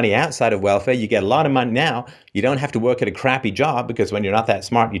that much money outside of welfare. You get a lot of money now. You don't have to work at a crappy job, because when you're not that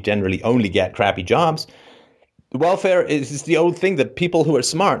smart, you generally only get crappy jobs. Welfare is the old thing that people who are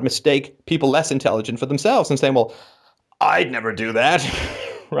smart mistake people less intelligent for themselves and say, well, I'd never do that,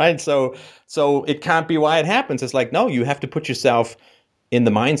 right? So it can't be why it happens. It's like, no, you have to put yourself in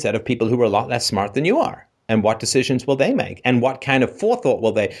the mindset of people who are a lot less smart than you are. And what decisions will they make? And what kind of forethought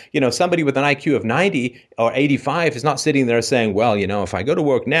will they? Somebody with an IQ of 90 or 85 is not sitting there saying, well, if I go to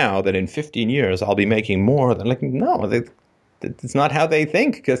work now, then in 15 years, I'll be making more than no, it's not how they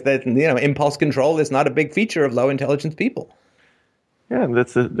think, because impulse control is not a big feature of low intelligence people. Yeah,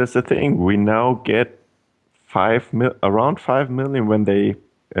 that's the thing. We now get around 5 million when they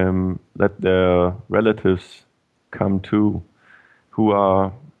let their relatives come too, who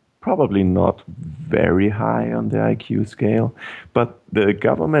are probably not very high on the IQ scale. But the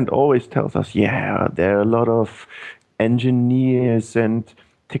government always tells us, yeah, there are a lot of engineers and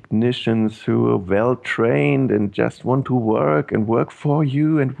technicians who are well trained and just want to work for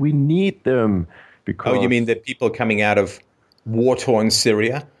you, and we need them. Because you mean that people coming out of war-torn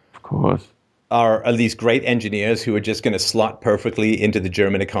Syria, of course, are these great engineers who are just going to slot perfectly into the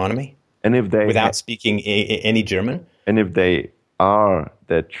German economy, and if they without speaking any German? And if they are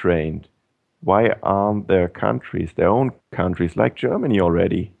that trained, why aren't their own countries like Germany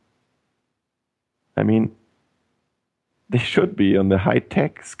already? I mean, they should be on the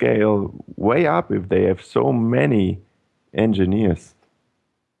high-tech scale way up if they have so many engineers.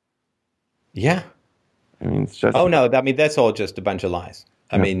 Yeah. I mean, it's just... Oh, no, that's all just a bunch of lies.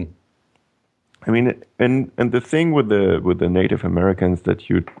 I mean, and the thing with the Native Americans that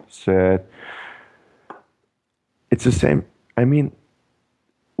you said, it's the same. I mean,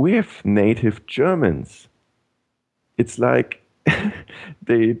 we have native Germans. It's like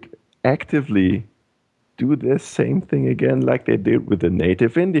they actively do the same thing again like they did with the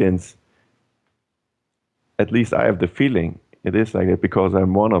native Indians. At least I have the feeling it is like that, because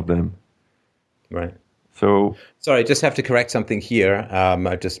I'm one of them. Right. So, sorry, I just have to correct something here.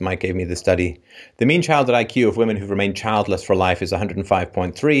 Mike gave me the study. The mean childhood IQ of women who've remained childless for life is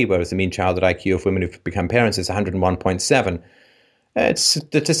 105.3, whereas the mean childhood IQ of women who've become parents is 101.7. It's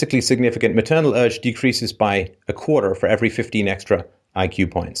statistically significant. Maternal urge decreases by a quarter for every 15 extra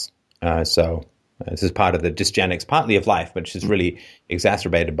IQ points. So this is part of the dysgenics, partly of life, which is really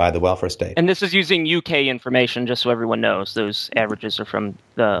exacerbated by the welfare state. And this is using UK information, just so everyone knows. Those averages are from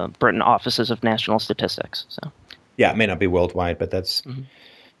the Britain Offices of National Statistics. So, yeah, it may not be worldwide, but that's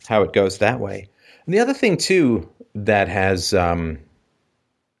how it goes that way. And the other thing, too, that has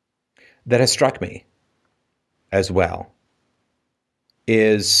struck me as well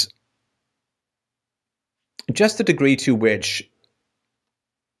is just the degree to which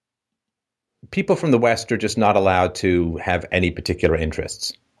people from the West are just not allowed to have any particular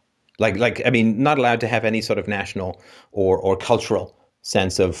interests. Not allowed to have any sort of national or cultural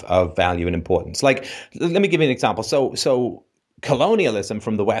sense of value and importance. Like, let me give you an example. So colonialism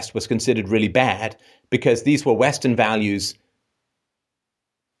from the West was considered really bad because these were Western values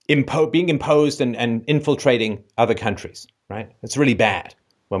being imposed and infiltrating other countries, right? It's really bad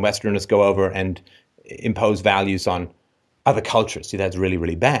when Westerners go over and impose values on other cultures. See, that's really,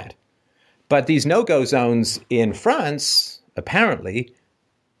 really bad. But these no-go zones in France, apparently,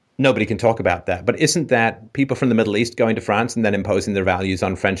 nobody can talk about that. But isn't that people from the Middle East going to France and then imposing their values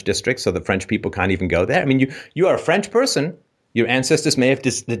on French districts so that French people can't even go there? I mean, you are a French person. Your ancestors may have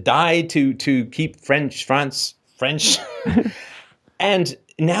died to keep France French. And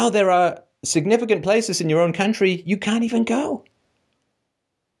now there are significant places in your own country you can't even go.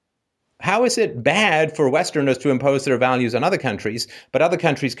 How is it bad for Westerners to impose their values on other countries, but other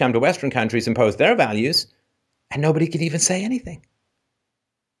countries come to Western countries, impose their values, and nobody can even say anything?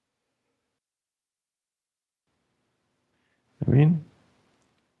 I mean,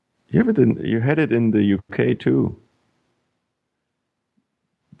 you had it in the UK too.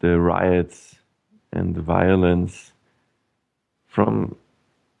 The riots and the violence from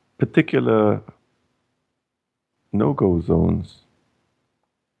particular no-go zones.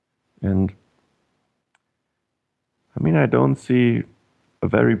 And I mean, I don't see a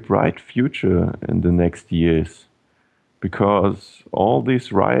very bright future in the next years, because all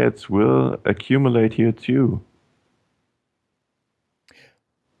these riots will accumulate here too.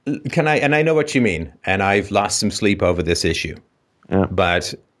 And I know what you mean, and I've lost some sleep over this issue. Yeah.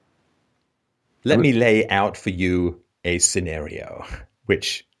 But let me lay out for you a scenario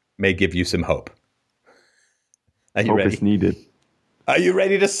which may give you some hope. Are you hope ready? is needed. Are you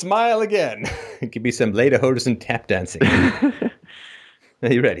ready to smile again? Give me some Lederhosen tap dancing.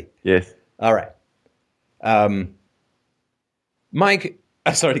 Are you ready? Yes. All right. Mike,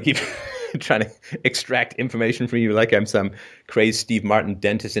 I'm sorry to keep trying to extract information from you like I'm some crazed Steve Martin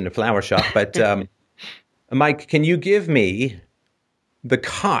dentist in a flower shop. But Mike, can you give me the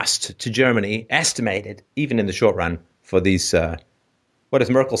cost to Germany, estimated, even in the short run, for these, what has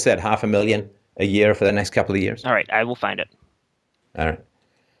Merkel said, 500,000 a year for the next couple of years? All right, I will find it. All right.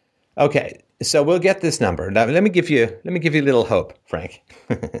 Okay, so we'll get this number. Now, let me give you a little hope, Frank.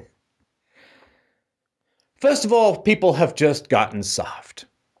 First of all, people have just gotten soft.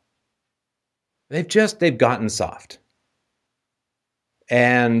 They've gotten soft.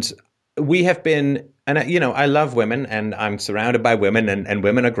 And we have been, and I love women, and I'm surrounded by women, and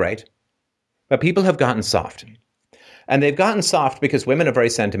women are great. But people have gotten soft. And they've gotten soft because women are very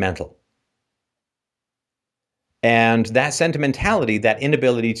sentimental. And that sentimentality, that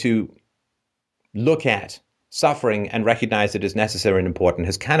inability to look at suffering and recognize it as necessary and important,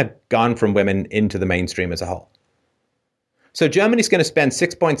 has kind of gone from women into the mainstream as a whole. So Germany's going to spend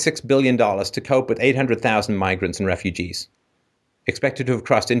 $6.6 billion to cope with 800,000 migrants and refugees, expected to have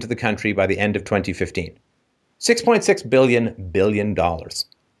crossed into the country by the end of 2015. $6.6 billion.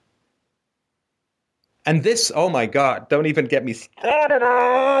 And this, oh my God, don't even get me started.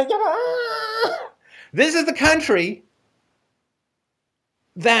 This is the country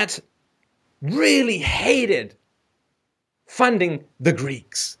that really hated funding the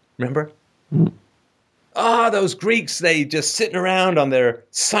Greeks. Remember? Those Greeks, they just sitting around on their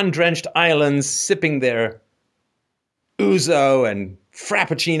sun-drenched islands, sipping their ouzo and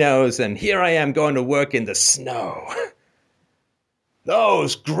frappuccinos, and here I am going to work in the snow.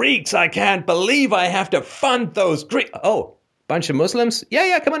 Those Greeks, I can't believe I have to fund those Greeks. Oh, bunch of Muslims?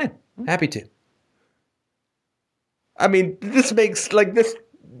 Yeah, come on in. Happy to. I mean, this makes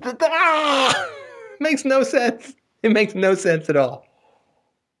makes no sense. It makes no sense at all.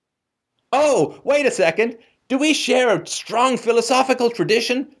 Oh, wait a second. Do we share a strong philosophical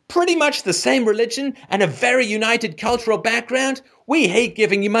tradition, pretty much the same religion, and a very united cultural background? We hate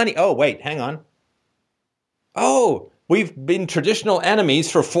giving you money. Oh, wait, hang on. Oh, we've been traditional enemies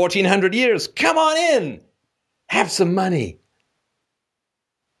for 1,400 years. Come on in. Have some money.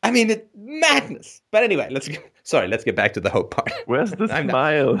 I mean, it's madness. But anyway, let's get back to the hope part. Where's the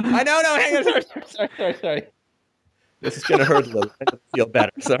smile? I know, hang on. Sorry. This is going to hurt a little. I don't feel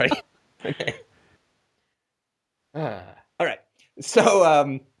better. Sorry. Okay. All right.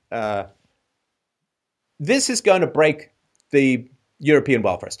 So this is going to break the European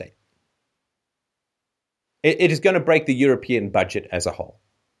welfare state. It is going to break the European budget as a whole.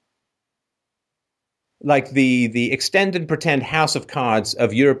 Like the extend and pretend house of cards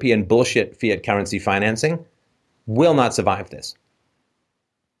of European bullshit fiat currency financing will not survive this.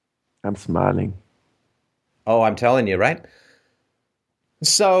 I'm smiling. Oh, I'm telling you, right?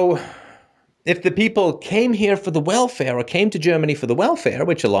 So if the people came here for the welfare or came to Germany for the welfare,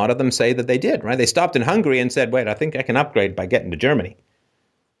 which a lot of them say that they did, right? They stopped in Hungary and said, wait, I think I can upgrade by getting to Germany.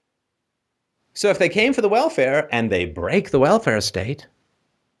 So if they came for the welfare and they break the welfare state,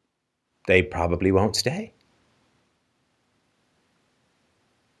 they probably won't stay.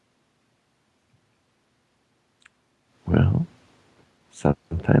 Well,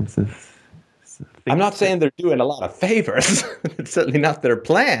 sometimes it's I'm not saying they're doing a lot of favors. It's certainly not their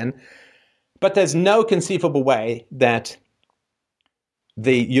plan. But there's no conceivable way that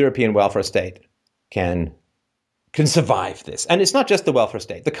the European welfare state can survive this. And it's not just the welfare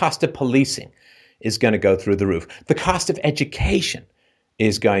state. The cost of policing is going to go through the roof. The cost of education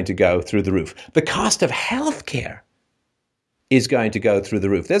is going to go through the roof. The cost of healthcare is going to go through the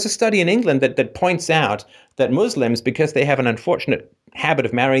roof. There's a study in England that points out that Muslims, because they have an unfortunate habit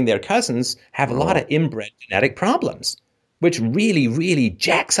of marrying their cousins, have a lot of inbred genetic problems, which really, really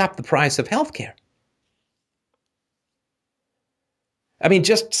jacks up the price of healthcare. I mean,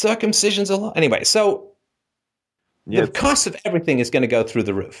 just circumcisions alone. Anyway, so the cost of everything is going to go through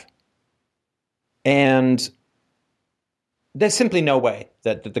the roof. And there's simply no way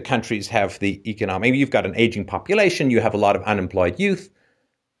that the countries have the economic. You've got an aging population. You have a lot of unemployed youth.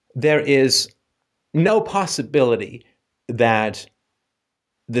 There is no possibility that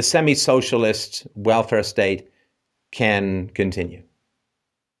the semi-socialist welfare state can continue.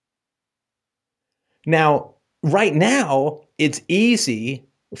 Now, right now, it's easy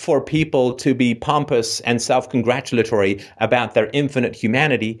for people to be pompous and self-congratulatory about their infinite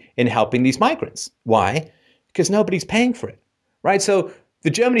humanity in helping these migrants. Why? Because nobody's paying for it, right? So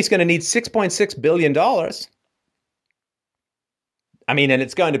Germany's going to need $6.6 billion. I mean, and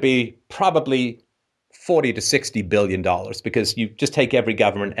it's going to be probably $40 to $60 billion because you just take every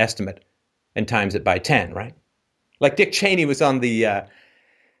government estimate and times it by 10, right? Like Dick Cheney was on the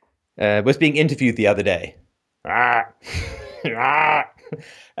was being interviewed the other day,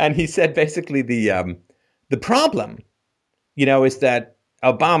 and he said basically the problem, is that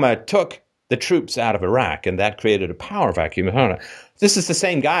Obama took the troops out of Iraq, and that created a power vacuum. This is the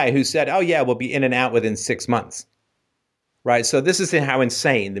same guy who said, "Oh yeah, we'll be in and out within 6 months." Right, so this is how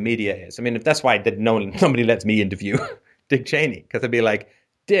insane the media is. I mean, that's why nobody lets me interview Dick Cheney, because I'd be like,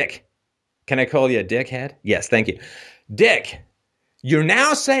 Dick, can I call you a dickhead? Yes, thank you. Dick, you're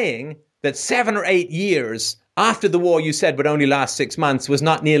now saying that 7 or 8 years after the war you said would only last 6 months was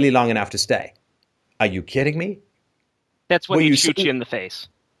not nearly long enough to stay. Are you kidding me? That's when you shoot you in the face,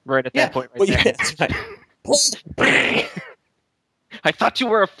 right at that point. Right there. Yeah, that's right. I thought you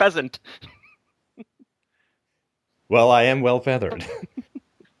were a pheasant. Well, I am well feathered,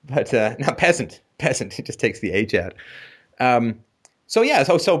 but not peasant. Peasant. It just takes the H out.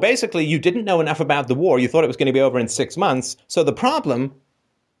 So basically, you didn't know enough about the war. You thought it was going to be over in 6 months. So the problem,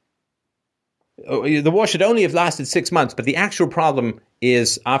 the war should only have lasted 6 months, but the actual problem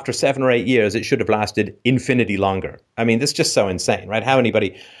is after 7 or 8 years, it should have lasted infinity longer. I mean, this is just so insane, right? How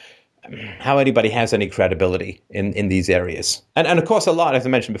anybody has any credibility in these areas. And of course, a lot, as I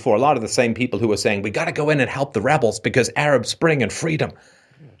mentioned before, a lot of the same people who are saying, we got to go in and help the rebels because Arab Spring and freedom.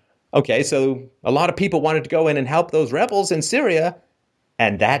 Okay, so a lot of people wanted to go in and help those rebels in Syria,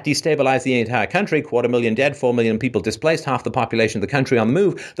 and that destabilized the entire country. 250,000 dead, 4 million people displaced, half the population of the country on the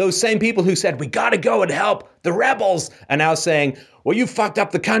move. Those same people who said, we got to go and help the rebels, are now saying, well, you fucked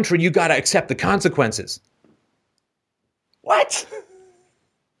up the country, you got to accept the consequences. What?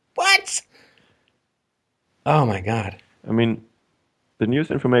 What? Oh, my God. I mean, the news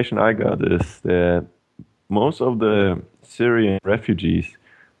information I got is that most of the Syrian refugees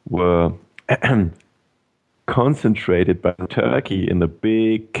were concentrated by Turkey in a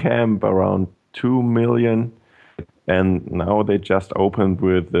big camp around 2 million. And now they just opened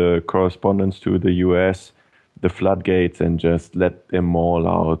with the correspondence to the US, the floodgates, and just let them all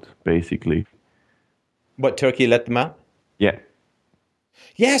out, basically. What, Turkey let them out? Yeah.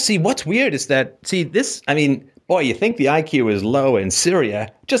 Yeah, see, what's weird is that, boy, you think the IQ is low in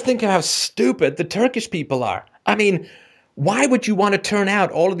Syria. Just think of how stupid the Turkish people are. I mean, why would you want to turn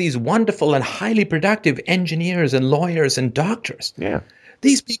out all of these wonderful and highly productive engineers and lawyers and doctors? Yeah.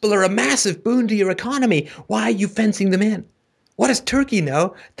 These people are a massive boon to your economy. Why are you fencing them in? What does Turkey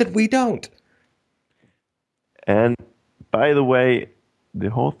know that we don't? And by the way, the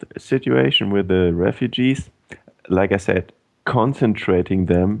whole situation with the refugees, like I said, concentrating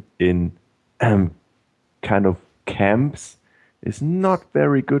them in kind of camps is not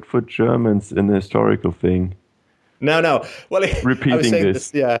very good for Germans in a historical thing. No. Well, repeating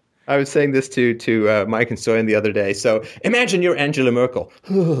this. Yeah, I was saying this to Mike and Soyan the other day. So imagine you're Angela Merkel.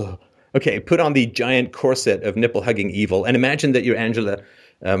 Okay, put on the giant corset of nipple-hugging evil, and imagine that you're Angela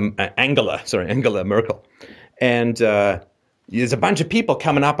Merkel. And there's a bunch of people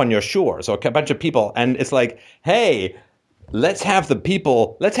coming up on your shores, or a bunch of people, and it's like, hey, let's have the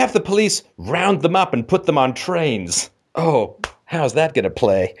police round them up and put them on trains. Oh, how's that going to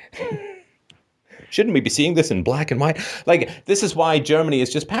play? Shouldn't we be seeing this in black and white? Like, this is why Germany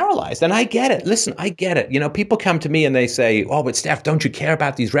is just paralyzed. And I get it. Listen, I get it. People come to me and they say, oh, but Steph, don't you care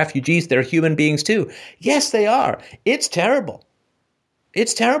about these refugees? They're human beings too. Yes, they are. It's terrible.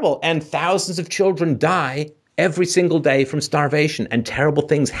 It's terrible. And thousands of children die every single day from starvation, and terrible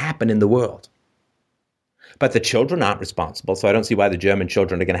things happen in the world. But the children aren't responsible, so I don't see why the German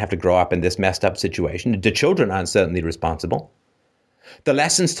children are going to have to grow up in this messed up situation. The children aren't certainly responsible. The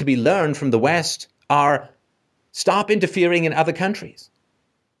lessons to be learned from the West are stop interfering in other countries.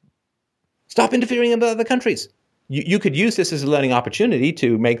 Stop interfering in other countries. You could use this as a learning opportunity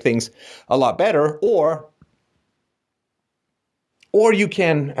to make things a lot better, or you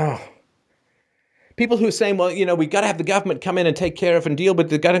can... people who are saying, well, we've got to have the government come in and take care of and deal with,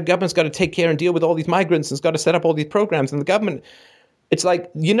 the government's got to take care and deal with all these migrants and it's got to set up all these programs. And the government, it's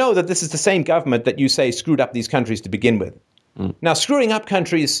like, that this is the same government that you say screwed up these countries to begin with. Mm. Now, screwing up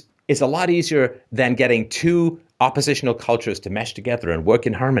countries is a lot easier than getting two oppositional cultures to mesh together and work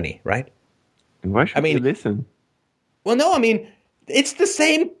in harmony, right? And why should you listen? Well, no, it's the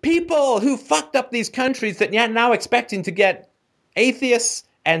same people who fucked up these countries that you're now expecting to get atheists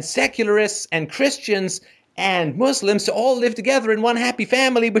and secularists and Christians and Muslims to all live together in one happy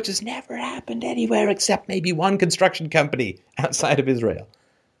family, which has never happened anywhere except maybe one construction company outside of Israel.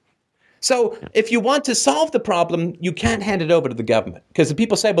 So if you want to solve the problem, you can't hand it over to the government. Because the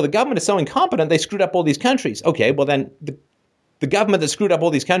people say, well, the government is so incompetent, they screwed up all these countries. Okay, well then the government that screwed up all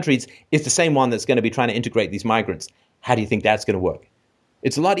these countries is the same one that's going to be trying to integrate these migrants. How do you think that's going to work?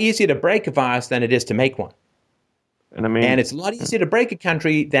 It's a lot easier to break a virus than it is to make one. And it's a lot easier to break a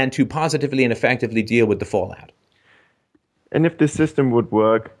country than to positively and effectively deal with the fallout. And if this system would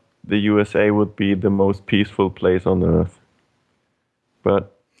work, the USA would be the most peaceful place on earth.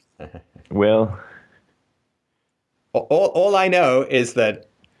 But, well... All I know is that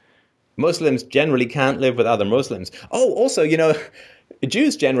Muslims generally can't live with other Muslims. Oh, also,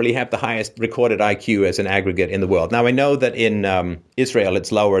 Jews generally have the highest recorded IQ as an aggregate in the world. Now, I know that in Israel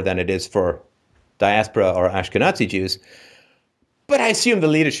it's lower than it is for diaspora or Ashkenazi Jews, but I assume the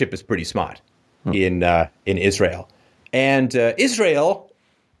leadership is pretty smart in Israel. And Israel,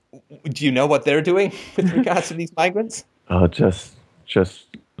 do you know what they're doing with regards to these migrants? Just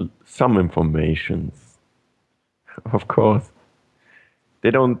some information. Of course.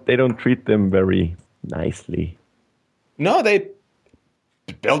 They don't treat them very nicely. No, they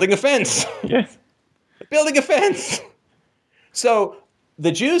building a fence. Yes. Building a fence. So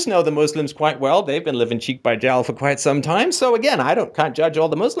the Jews know the Muslims quite well. They've been living cheek by jowl for quite some time. So again, can't judge all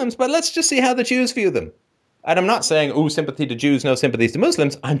the Muslims, but let's just see how the Jews view them. And I'm not saying, sympathy to Jews, no sympathies to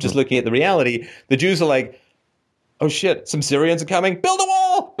Muslims. I'm just looking at the reality. The Jews are like, oh shit, some Syrians are coming. Build a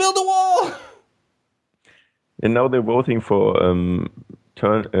wall! Build a wall! And now they're voting for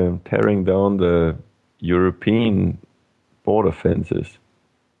tearing down the European border fences.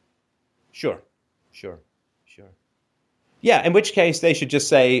 Sure. Yeah, in which case they should just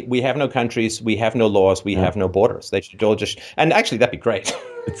say, we have no countries, we have no laws, we have no borders. They should all just... And actually, that'd be great.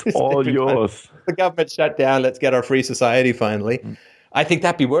 It's all yours. The government shut down, let's get our free society finally. I think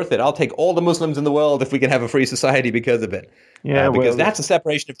that'd be worth it. I'll take all the Muslims in the world if we can have a free society because of it. Yeah, because that's a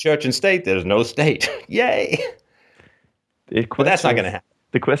separation of church and state. There's no state. Yay! But that's not going to happen.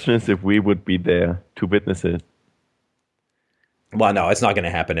 The question is if we would be there to witness it. Well, no, it's not going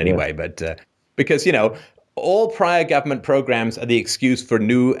to happen anyway. Yeah. But because, all prior government programs are the excuse for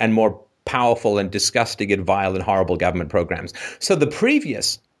new and more powerful and disgusting and vile and horrible government programs. So the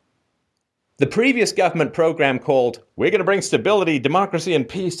previous government program called, we're going to bring stability, democracy, and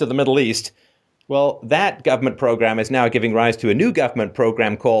peace to the Middle East. Well, that government program is now giving rise to a new government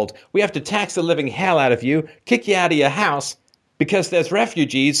program called, we have to tax the living hell out of you, kick you out of your house, because there's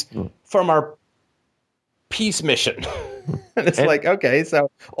refugees from our peace mission. And it's like, okay,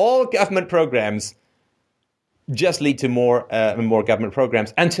 so all government programs just lead to more and more government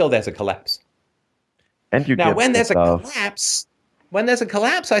programs until there's a collapse. And when there's a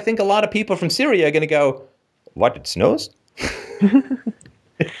collapse, I think a lot of people from Syria are going to go, what, it snows?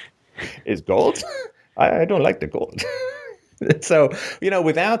 Is gold? I don't like the gold. So,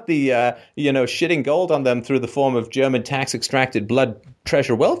 without the, shitting gold on them through the form of German tax-extracted blood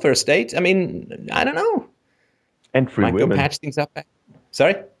treasure welfare state, I mean, I don't know. And free women. Might go patch things up.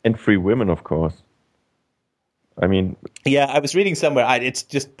 Sorry? And free women, of course. I mean... Yeah, I was reading somewhere, it's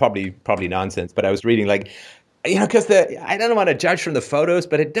just probably nonsense, but I was reading because I don't want to judge from the photos,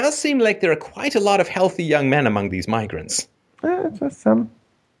 but it does seem like there are quite a lot of healthy young men among these migrants. Just some.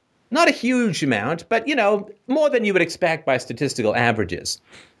 Not a huge amount, but, more than you would expect by statistical averages.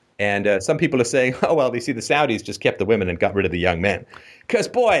 And some people are saying, oh, well, they see the Saudis just kept the women and got rid of the young men. Because,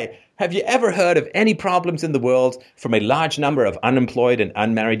 boy, have you ever heard of any problems in the world from a large number of unemployed and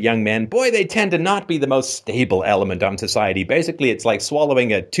unmarried young men? Boy, they tend to not be the most stable element on society. Basically, it's like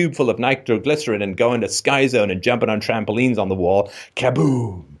swallowing a tube full of nitroglycerin and going to Sky Zone and jumping on trampolines on the wall.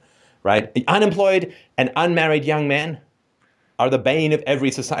 Kaboom! Right? The unemployed and unmarried young men are the bane of every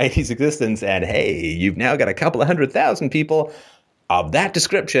society's existence. And hey, you've now got a couple of 100,000 people of that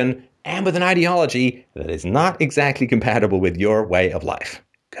description and with an ideology that is not exactly compatible with your way of life.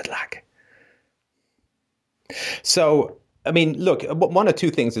 Good luck. So, I mean, look, one or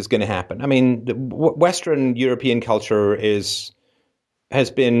two things is going to happen. I mean, Western European culture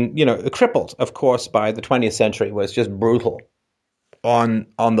has been, crippled, of course, by the 20th century, was just brutal on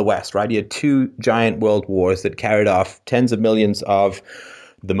the West, right? You had two giant world wars that carried off tens of millions of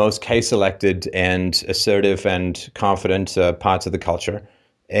the most case-selected and assertive and confident parts of the culture.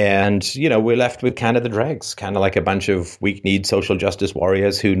 And, we're left with kind of the dregs, kind of like a bunch of weak-kneed social justice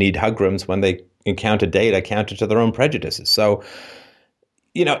warriors who need hug rooms when they encounter data counter to their own prejudices. So,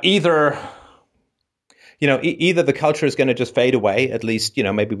 either the culture is going to just fade away. At least,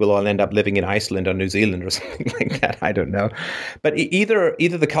 maybe we'll all end up living in Iceland or New Zealand or something like that. I don't know. But either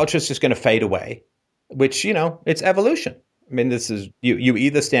the culture is just going to fade away, which, it's evolution. I mean, this is you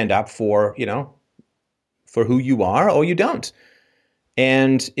either stand up for who you are or you don't.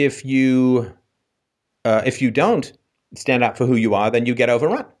 And if you don't stand up for who you are, then you get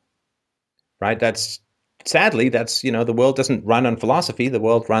overrun. Right? That's sadly, that's, the world doesn't run on philosophy. The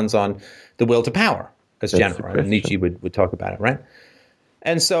world runs on the will to power, as general. And Nietzsche would talk about it, right?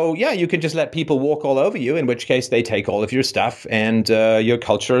 And so, yeah, you can just let people walk all over you, in which case they take all of your stuff and your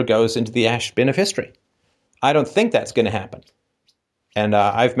culture goes into the ash bin of history. I don't think that's going to happen. And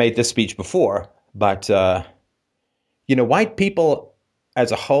I've made this speech before, but, white people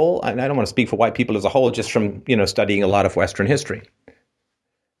as a whole, and I don't want to speak for white people as a whole just from, studying a lot of Western history.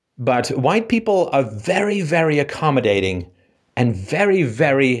 But white people are very, very accommodating and very,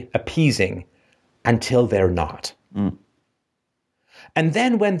 very appeasing until they're not. Mm. And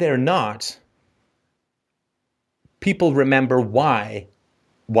then when they're not, people remember why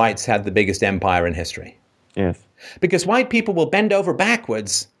whites had the biggest empire in history. Yes. Because white people will bend over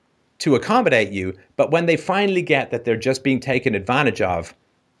backwards to accommodate you, but when they finally get that they're just being taken advantage of,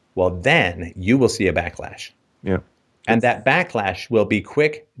 well, then you will see a backlash. Yeah. And that backlash will be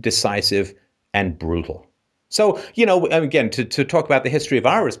quick, decisive, and brutal. So, again, to talk about the history of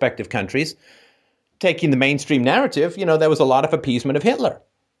our respective countries, taking the mainstream narrative, there was a lot of appeasement of Hitler.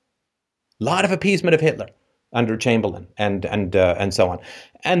 A lot of appeasement of Hitler under Chamberlain and so on.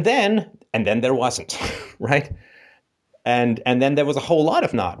 And then there wasn't, right? And then there was a whole lot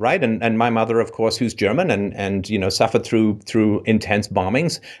of not, right? And my mother, of course, who's German and suffered through intense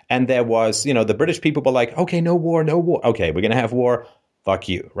bombings. And there was, the British people were like, okay, no war. Okay, we're going to have war. Fuck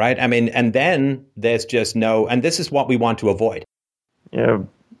you, right? I mean, and then there's just and this is what we want to avoid. Yeah,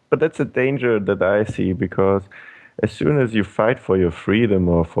 but that's a danger that I see, because as soon as you fight for your freedom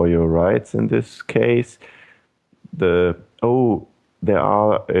or for your rights in this case, here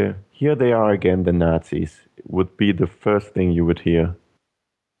they are again, the Nazis, would be the first thing you would hear.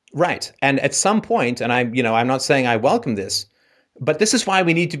 Right. And at some point, and I'm not saying I welcome this, but this is why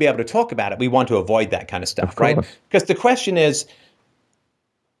we need to be able to talk about it. We want to avoid that kind of stuff, right? Because the question is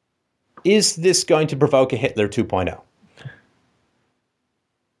this going to provoke a Hitler 2.0?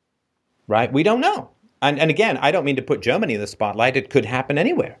 Right? We don't know. And again, I don't mean to put Germany in the spotlight. It could happen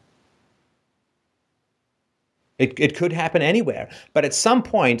anywhere. It could happen anywhere. But at some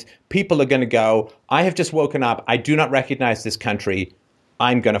point, people are going to go, I have just woken up. I do not recognize this country.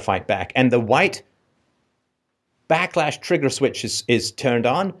 I'm going to fight back. And the white backlash trigger switch is turned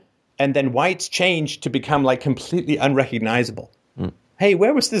on. And then whites change to become like completely unrecognizable. Mm. Hey,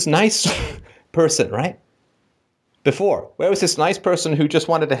 where was this nice person, right? Before, where was this nice person who just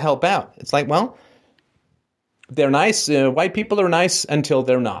wanted to help out? It's like, well, they're nice. White people are nice until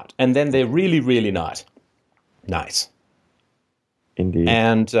they're not. And then they're really, really not nice. Indeed.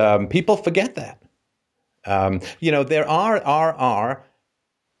 And people forget that. There are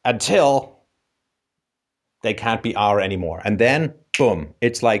until they can't be R anymore. And then, boom,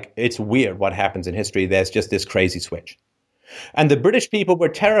 it's weird what happens in history. There's just this crazy switch. And the British people were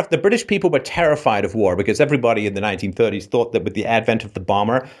terrified of war, because everybody in the 1930s thought that with the advent of the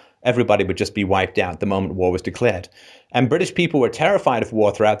bomber, everybody would just be wiped out the moment war was declared. And British people were terrified of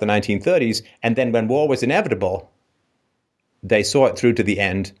war throughout the 1930s. And then when war was inevitable, they saw it through to the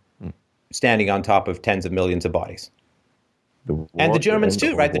end, standing on top of tens of millions of bodies. And the Germans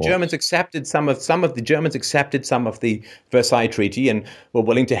too, right? The Germans accepted some of the Versailles Treaty and were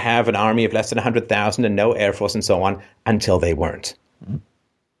willing to have an army of less than 100,000 and no air force and so on until they weren't. Mm-hmm.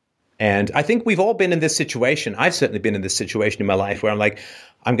 And I think we've all been in this situation. I've certainly been in this situation in my life where I'm like,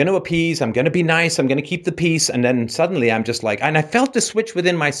 I'm going to appease, I'm going to be nice, I'm going to keep the peace. And then suddenly I'm just like, and I felt the switch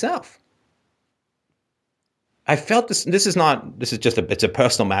within myself. I felt this is just it's a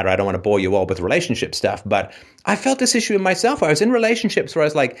personal matter. I don't want to bore you all with relationship stuff, but I felt this issue in myself. I was in relationships where I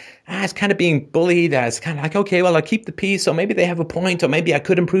was like, I was kind of being bullied. I was kind of like, okay, well, I'll keep the peace, or maybe they have a point, or maybe I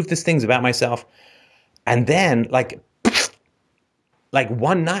could improve these things about myself. And then like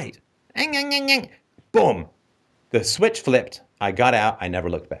one night, boom, the switch flipped. I got out. I never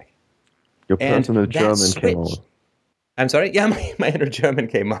looked back. Your personal German came on. I'm sorry? Yeah, my inner German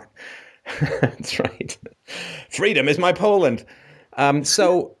came on. That's right. Freedom is my Poland.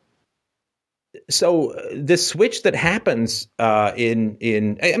 So the switch that happens in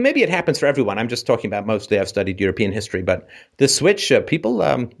maybe it happens for everyone. I'm just talking about mostly I've studied European history, but the switch people,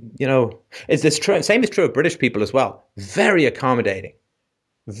 is this true? Same is true of British people as well. Very accommodating,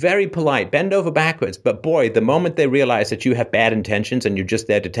 very polite, bend over backwards. But boy, the moment they realize that you have bad intentions and you're just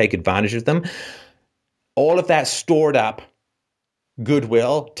there to take advantage of them, all of that stored up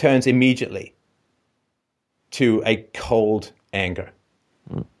goodwill turns immediately to a cold anger.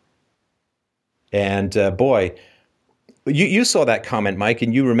 Mm. And boy, you saw that comment, Mike,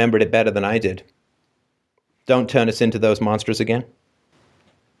 and you remembered it better than I did. Don't turn us into those monsters again.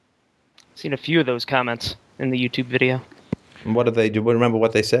 Seen a few of those comments in the YouTube video. And what did they do? Remember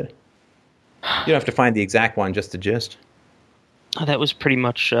what they said? You don't have to find the exact one, just the gist. That was pretty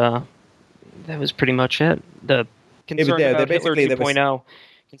much it. The concern about Hitler 2.0.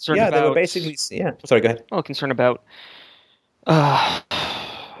 Concern about, they were basically, Sorry, go ahead. Well, concern about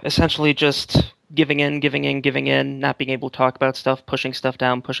essentially just giving in, not being able to talk about stuff, pushing stuff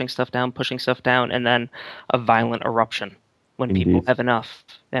down, and then a violent eruption when people have enough.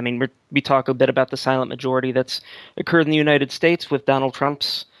 I mean, we talk a bit about the silent majority that's occurred in the United States with Donald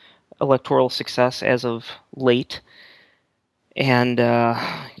Trump's electoral success as of late. And,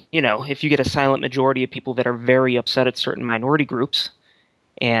 if you get a silent majority of people that are very upset at certain minority groups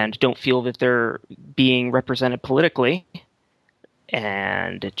and don't feel that they're being represented politically,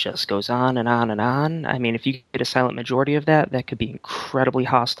 and it just goes on and on and on. I mean, if you get a silent majority of that, that could be incredibly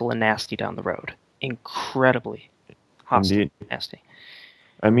hostile and nasty down the road. Incredibly hostile and nasty.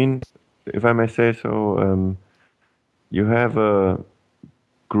 I mean, if I may say so, you have a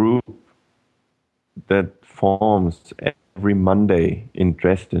group that forms every Monday in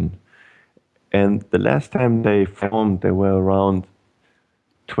Dresden. And the last time they formed, there were around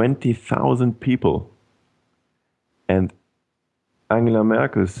 20,000 people. And Angela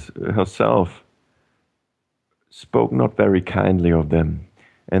Merkel herself spoke not very kindly of them.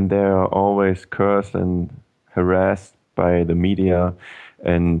 And they are always cursed and harassed by the media.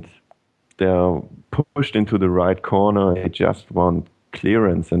 And they're pushed into the right corner. They just want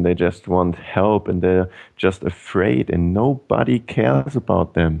clearance and they just want help and they're just afraid and nobody cares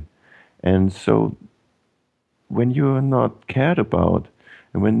about them. And so when you're not cared about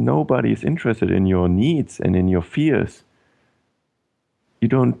and when nobody is interested in your needs and in your fears, you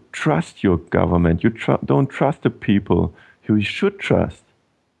don't trust your government. You don't trust the people who you should trust.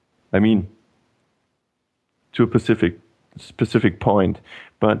 I mean, to a specific point.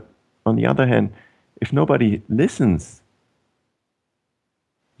 But on the other hand, if nobody listens,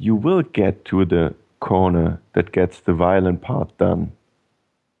 you will get to the corner that gets the violent part done.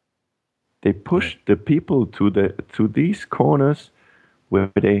 They push the people to these corners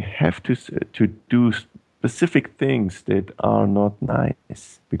where they have to do specific things that are not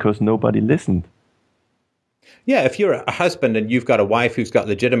nice because nobody listened. Yeah, if you're a husband and you've got a wife who's got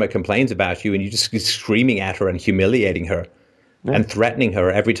legitimate complaints about you and you're just screaming at her and humiliating her and threatening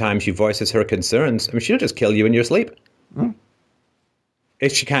her every time she voices her concerns, I mean, she'll just kill you in your sleep.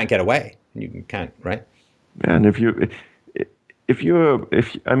 If she can't get away, you can't, right? And if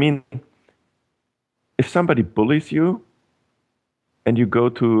somebody bullies you and you go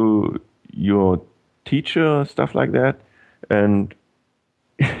to your teacher, stuff like that, and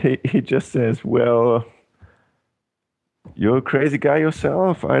he just says, well, you're a crazy guy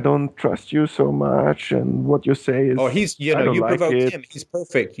yourself. I don't trust you so much. And what you say is, you provoked him. He's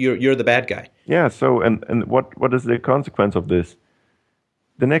perfect. You're the bad guy. Yeah. So, and what is the consequence of this?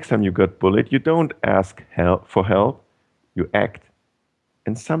 The next time you got bullied, you don't ask for help. You act.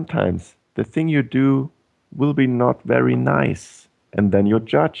 And sometimes the thing you do will be not very nice. And then you're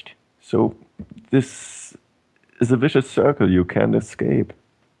judged. So this is a vicious circle you can't escape.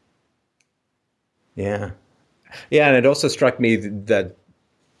 Yeah. Yeah, and it also struck me that,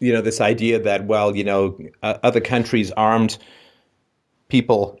 this idea that, other countries armed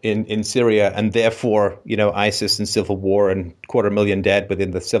people in Syria and therefore, ISIS and civil war and 250,000 dead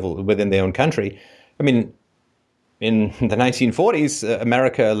within their own country. I mean, in the 1940s,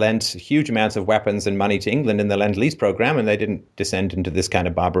 America lent huge amounts of weapons and money to England in the Lend-Lease program, and they didn't descend into this kind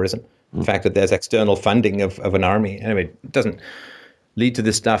of barbarism. The fact that there's external funding of an army, anyway, it doesn't lead to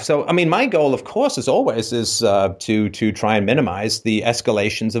this stuff. So, I mean, my goal, of course, as always, is to try and minimize the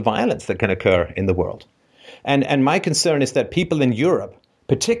escalations of violence that can occur in the world. And my concern is that people in Europe,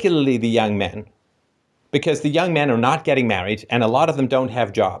 particularly the young men, because the young men are not getting married and a lot of them don't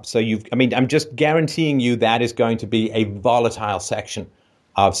have jobs. So I'm just guaranteeing you that is going to be a volatile section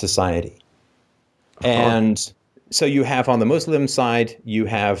of society. And so you have on the Muslim side, you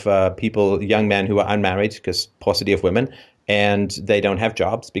have young men who are unmarried because paucity of women, and they don't have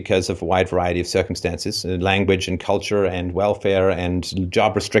jobs because of a wide variety of circumstances, language and culture and welfare and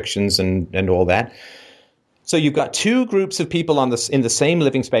job restrictions and all that. So you've got two groups of people in the same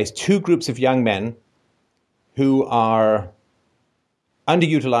living space, two groups of young men who are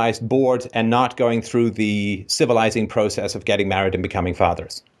underutilized, bored, and not going through the civilizing process of getting married and becoming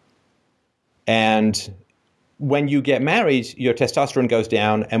fathers. And when you get married, your testosterone goes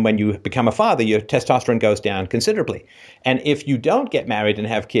down, and when you become a father, your testosterone goes down considerably. And if you don't get married and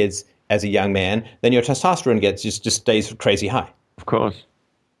have kids as a young man, then your testosterone just stays crazy high. Of course.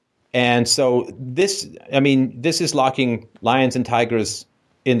 And so this is locking lions and tigers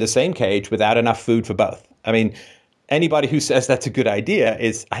in the same cage without enough food for both. I mean, anybody who says that's a good idea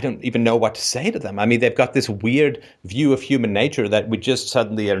I don't even know what to say to them. I mean, they've got this weird view of human nature that we just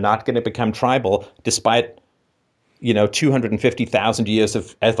suddenly are not going to become tribal despite, 250,000 years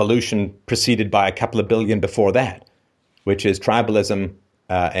of evolution preceded by a couple of billion before that, which is tribalism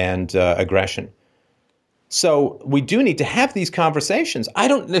and aggression. So we do need to have these conversations.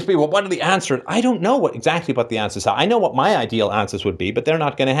 What are the answers? I don't know exactly what the answers are. I know what my ideal answers would be, but they're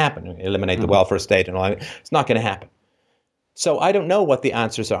not going to happen. Eliminate the welfare state and all that. It's not going to happen. So I don't know what the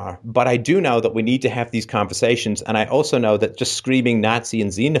answers are, but I do know that we need to have these conversations. And I also know that just screaming Nazi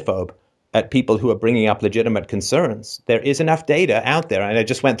and xenophobe at people who are bringing up legitimate concerns, there is enough data out there. And I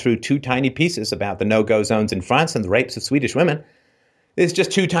just went through 2 tiny pieces about the no-go zones in France and the rapes of Swedish women. There's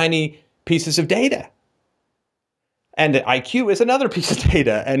just 2 tiny pieces of data. And IQ is another piece of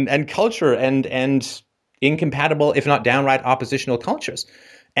data, and culture and incompatible, if not downright oppositional cultures,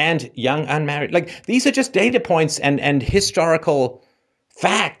 and young unmarried. Like, these are just data points and historical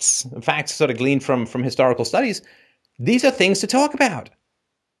facts sort of gleaned from historical studies. These are things to talk about.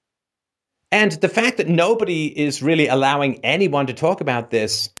 And the fact that nobody is really allowing anyone to talk about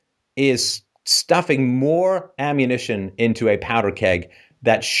this is stuffing more ammunition into a powder keg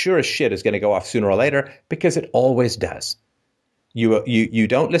that sure as shit is going to go off sooner or later, because it always does. You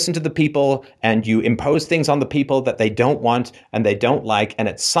don't listen to the people, and you impose things on the people that they don't want and they don't like. And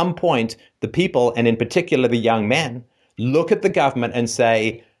at some point, the people, and in particular the young men, look at the government and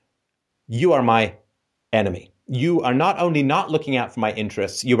say, you are my enemy. You are not only not looking out for my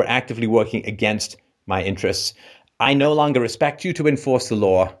interests, you are actively working against my interests. I no longer respect you to enforce the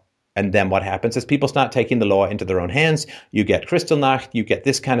law. And then what happens is people start taking the law into their own hands. You get Kristallnacht, you get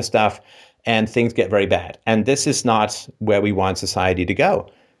this kind of stuff, and things get very bad. And this is not where we want society to go.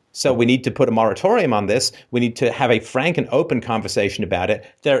 So we need to put a moratorium on this. We need to have a frank and open conversation about it.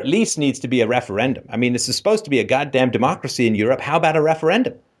 There at least needs to be a referendum. I mean, this is supposed to be a goddamn democracy in Europe. How about a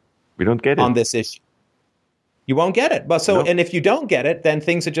referendum? We don't get it. On this issue. You won't get it. No. And if you don't get it, then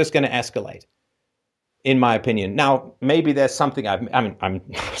things are just going to escalate, in my opinion. Now, maybe there's something I'm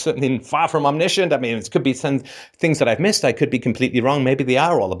certainly far from omniscient. I mean, it could be some things that I've missed. I could be completely wrong. Maybe they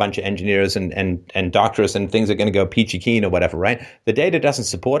are all a bunch of engineers and doctors, and things are going to go peachy keen or whatever, right? The data doesn't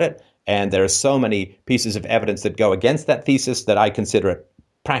support it. And there are so many pieces of evidence that go against that thesis that I consider it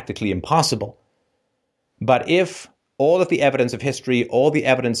practically impossible. But if all of the evidence of history, all the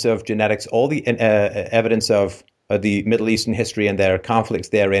evidence of genetics, all the evidence of the Middle Eastern history and their conflicts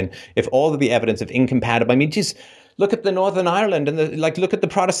therein, if all of the evidence of incompatible, I mean, just look at the Northern Ireland and look at the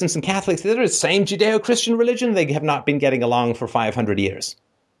Protestants and Catholics. They're the same Judeo-Christian religion. They have not been getting along for 500 years.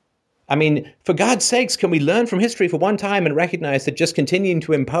 I mean, for God's sakes, can we learn from history for one time and recognize that just continuing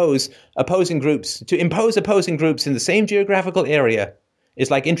to impose opposing groups in the same geographical area is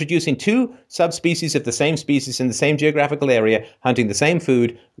like introducing 2 subspecies of the same species in the same geographical area, hunting the same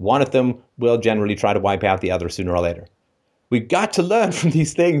food. One of them will generally try to wipe out the other sooner or later. We've got to learn from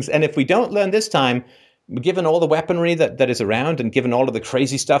these things. And if we don't learn this time, given all the weaponry that is around and given all of the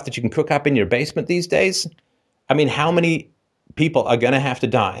crazy stuff that you can cook up in your basement these days, I mean, how many people are going to have to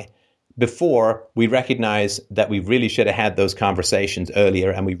die before we recognize that we really should have had those conversations earlier,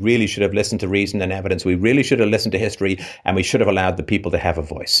 and we really should have listened to reason and evidence. We really should have listened to history, and we should have allowed the people to have a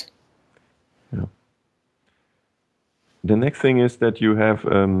voice. Yeah. The next thing is that you have,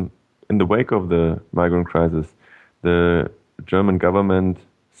 in the wake of the migrant crisis, the German government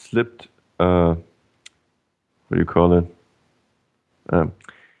slipped, what do you call it?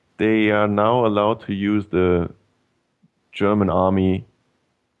 They are now allowed to use the German army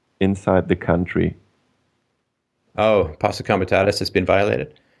inside the country. Oh, Pax Comitatus has been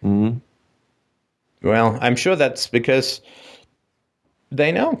violated? Mm-hmm. Well, I'm sure that's because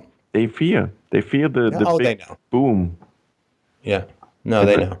they know. They fear. They fear the big boom. Yeah. No,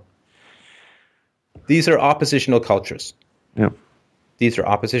 they know. These are oppositional cultures. Yeah. These are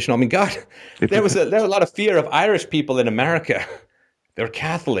oppositional. I mean, God, there was a lot of fear of Irish people in America. They're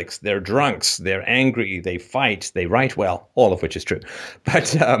Catholics, they're drunks, they're angry, they fight, they write well, all of which is true. But,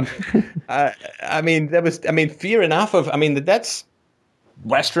 fear enough of, that's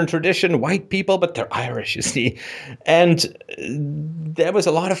Western tradition, white people, but they're Irish, you see. And there was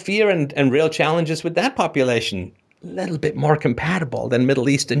a lot of fear and real challenges with that population, a little bit more compatible than Middle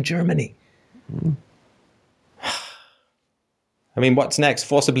East and Germany. Mm. I mean, what's next?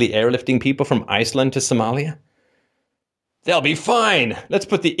 Forcibly airlifting people from Iceland to Somalia? They'll be fine. Let's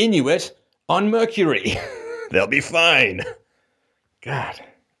put the Inuit on Mercury. They'll be fine. God.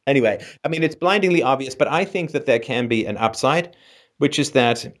 Anyway, I mean, it's blindingly obvious, but I think that there can be an upside, which is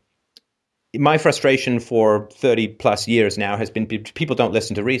that my frustration for 30 plus years now has been people don't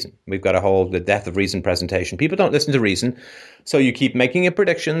listen to reason. We've got the death of reason presentation. People don't listen to reason. So you keep making your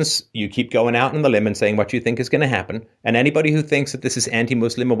predictions. You keep going out on the limb and saying what you think is going to happen. And anybody who thinks that this is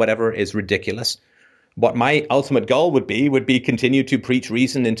anti-Muslim or whatever is ridiculous. What my ultimate goal would be continue to preach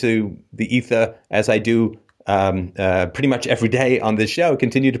reason into the ether as I do pretty much every day on this show,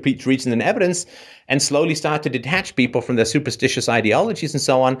 continue to preach reason and evidence, and slowly start to detach people from their superstitious ideologies and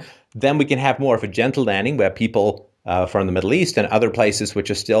so on. Then we can have more of a gentle landing where people from the Middle East and other places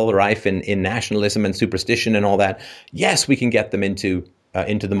which are still rife in nationalism and superstition and all that, yes, we can get them into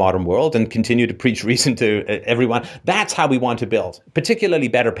the modern world and continue to preach reason to everyone. That's how we want to build, particularly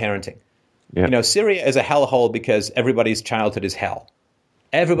better parenting. Yeah. Syria is a hellhole because everybody's childhood is hell.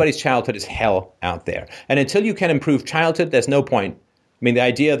 Everybody's childhood is hell out there. And until you can improve childhood, there's no point. I mean, the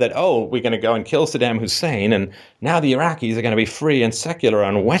idea that, we're going to go and kill Saddam Hussein and now the Iraqis are going to be free and secular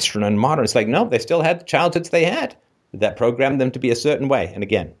and Western and modern. It's like, no, they still had the childhoods they had that programmed them to be a certain way. And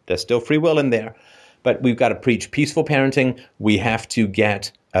again, there's still free will in there. But we've got to preach peaceful parenting. We have to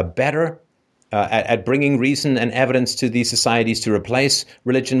get a better at bringing reason and evidence to these societies to replace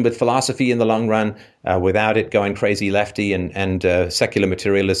religion with philosophy in the long run, without it going crazy lefty and secular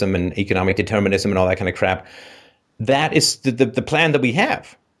materialism and economic determinism and all that kind of crap. That is the plan that we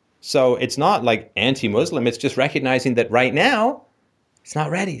have. So it's not like anti-Muslim. It's just recognizing that right now it's not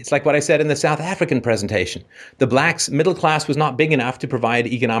ready. It's like what I said in the South African presentation. The blacks' middle class was not big enough to provide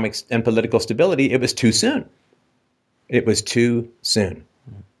economic and political stability. It was too soon. It was too soon.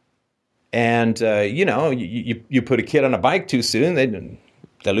 And, you put a kid on a bike too soon,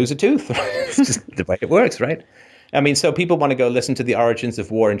 they'll lose a tooth. It's just the way it works, right? I mean, so people want to go listen to The Origins of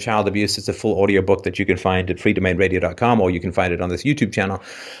War and Child Abuse. It's a full audiobook that you can find at freedomainradio.com, or you can find it on this YouTube channel.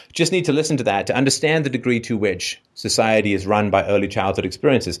 Just need to listen to that to understand the degree to which society is run by early childhood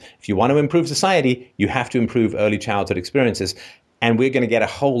experiences. If you want to improve society, you have to improve early childhood experiences. And we're going to get a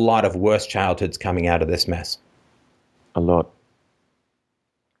whole lot of worse childhoods coming out of this mess. A lot.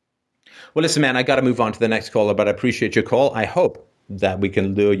 Well, listen, man, I got to move on to the next caller, but I appreciate your call. I hope that we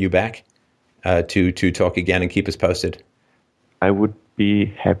can lure you back to talk again and keep us posted. I would be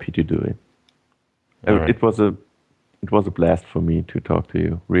happy to do it. Right. It was a blast for me to talk to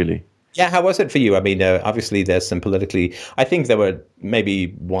you, really. Yeah, how was it for you? I mean, obviously there's some I think there were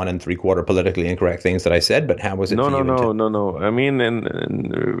maybe 1 3/4 politically incorrect things that I said, but how was it for you? No. I mean,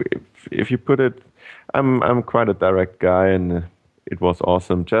 and if you put it, I'm quite a direct guy, and it was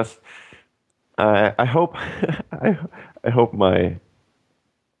awesome. Just I hope I hope my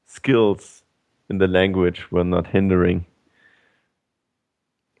skills in the language were not hindering.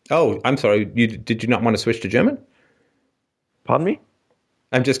 Oh, I'm sorry. Did you not want to switch to German? Pardon me?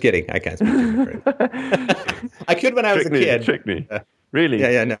 I'm just kidding. I can't speak German. I could when I was a kid. Trick me. Really?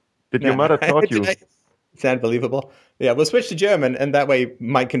 Yeah, no. Did your mother taught you? It's unbelievable. Yeah, we'll switch to German, and that way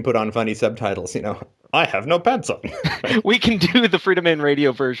Mike can put on funny subtitles. I have no pants on. We can do the Free Domain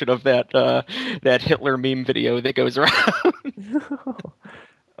Radio version of that Hitler meme video that goes around.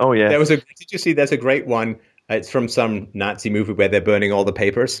 Oh yeah. Did you see? There's a great one. It's from some Nazi movie where they're burning all the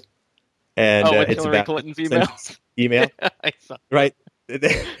papers, and it's Hillary about Clinton's email. I saw. Right.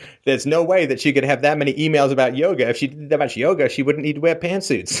 There's no way that she could have that many emails about yoga. If she did that much yoga, she wouldn't need to wear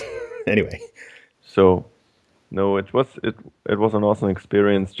pantsuits. Anyway. So, no, it was an awesome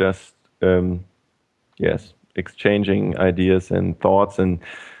experience. Just exchanging ideas and thoughts and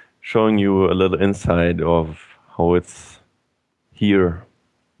showing you a little insight of how it's here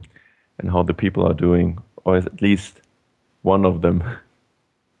and how the people are doing, or at least one of them.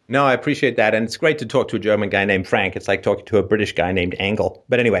 No, I appreciate that. And it's great to talk to a German guy named Frank. It's like talking to a British guy named Engel.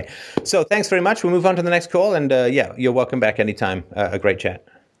 But anyway, so thanks very much. We'll move on to the next call. And you're welcome back anytime. A great chat.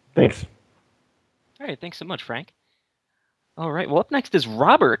 Thanks. All right. Thanks so much, Frank. All right. Well, up next is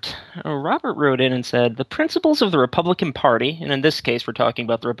Robert. Robert wrote in and said, the principles of the Republican Party, and in this case we're talking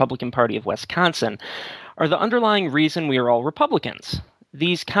about the Republican Party of Wisconsin, are the underlying reason we are all Republicans.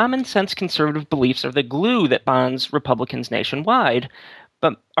 These common sense conservative beliefs are the glue that bonds Republicans nationwide.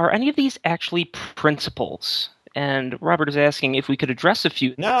 But are any of these actually principles? And Robert is asking if we could address a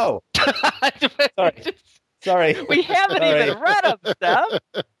few. No. Sorry. We haven't even read them, Steph.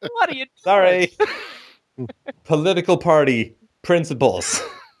 What are you doing? Sorry. Political party principles.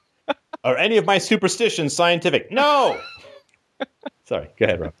 Are any of my superstitions scientific? No. Sorry. Go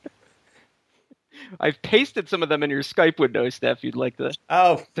ahead, Rob. I've pasted some of them in your Skype window, Steph. You'd like to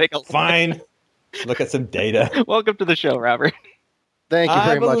take a look. Fine. Look at some data. Welcome to the show, Robert. Thank you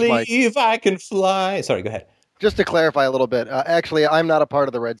very much, Mike. I believe I can fly. Sorry, go ahead. Just to clarify a little bit, actually, I'm not a part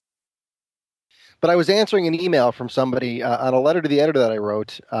of the Red. But I was answering an email from somebody on a letter to the editor that I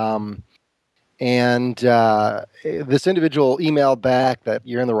wrote. And this individual emailed back that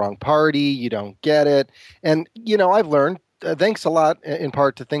you're in the wrong party, you don't get it. And, I've learned, thanks a lot in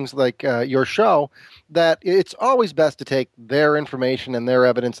part to things like your show, that it's always best to take their information and their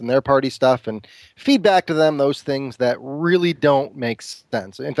evidence and their party stuff and feed back to them those things that really don't make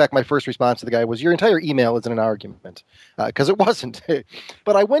sense. In fact, my first response to the guy was, your entire email isn't an argument, because it wasn't.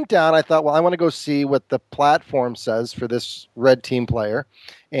 But I went down, I thought, well, I want to go see what the platform says for this red team player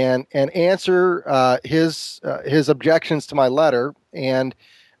and answer his objections to my letter. And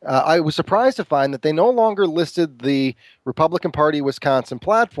I was surprised to find that they no longer listed the Republican Party Wisconsin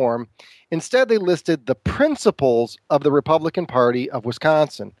platform. Instead, they listed the principles of the Republican Party of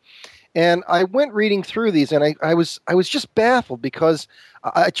Wisconsin. And I went reading through these, and I was just baffled because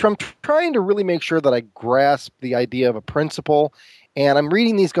I'm trying to really make sure that I grasp the idea of a principle. And I'm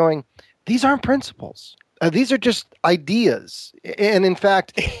reading these going, these aren't principles. These are just ideas. And in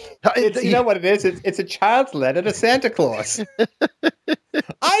fact, you know what it is? It's a child's letter to Santa Claus.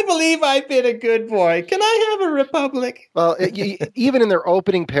 I believe I've been a good boy. Can I have a republic? Well, even in their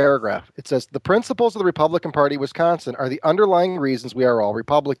opening paragraph, it says, the principles of the Republican Party of Wisconsin are the underlying reasons we are all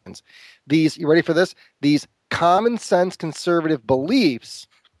Republicans. These, you ready for this? These common sense conservative beliefs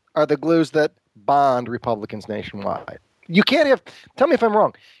are the glues that bond Republicans nationwide. You can't have, tell me if I'm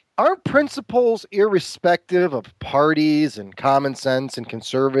wrong. Aren't principles irrespective of parties and common sense and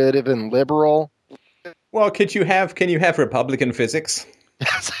conservative and liberal? Well, can you have Republican physics?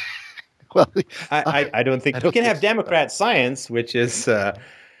 Well, I don't think you can have Democrat science, which is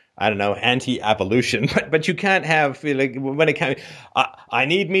anti-evolution, but you can't have when it comes. I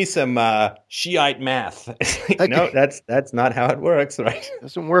need me some Shiite math. No, that's not how it works, right? It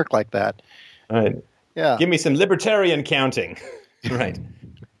doesn't work like that. Right. Yeah. Give me some libertarian counting. Right.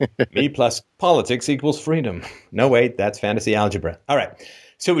 Me plus politics equals freedom. No, wait, that's fantasy algebra. All right.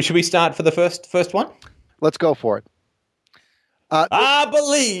 So should we start for the first one? Let's go for it. I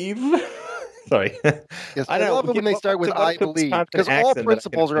believe. Sorry. Yes, I love it when they start with "I believe," because all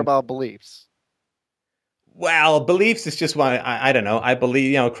principles are about beliefs. Well, beliefs is just one. I don't know. I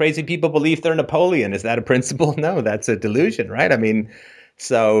believe, crazy people believe they're Napoleon. Is that a principle? No, that's a delusion, right? I mean,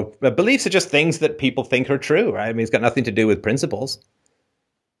 so beliefs are just things that people think are true, right? I mean, it's got nothing to do with principles.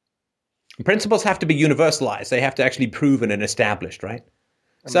 Principles have to be universalized. They have to actually be proven and established, right?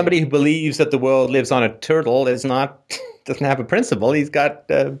 Somebody who believes that the world lives on a turtle doesn't have a principle. He's got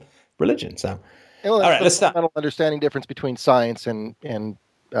religion. So, all right, let's start. Fundamental understanding difference between science and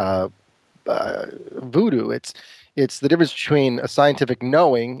voodoo. It's the difference between a scientific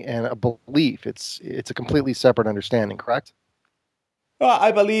knowing and a belief. It's a completely separate understanding. Correct? Well,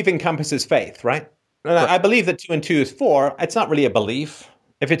 I believe encompasses faith, right? Correct. I believe that 2 and 2 is 4. It's not really a belief.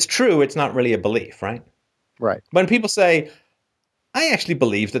 If it's true, it's not really a belief, right? Right. When people say, I actually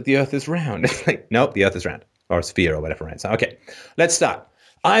believe that the earth is round. It's like, nope, the earth is round. Or a sphere or whatever, right? So, okay, let's start.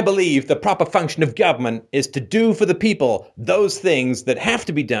 I believe the proper function of government is to do for the people those things that have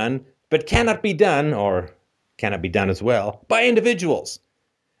to be done, but cannot be done, or cannot be done as well, by individuals.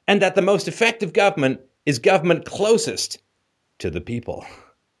 And that the most effective government is government closest to the people.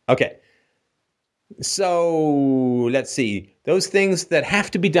 Okay. So let's see, those things that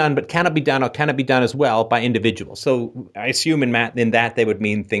have to be done but cannot be done or cannot be done as well by individuals. So I assume in that they would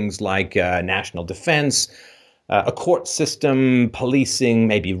mean things like national defense, a court system, policing,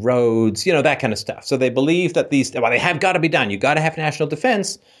 maybe roads, that kind of stuff. So they believe that they have got to be done. You've got to have national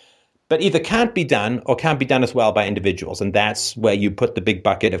defense, but either can't be done or can't be done as well by individuals. And that's where you put the big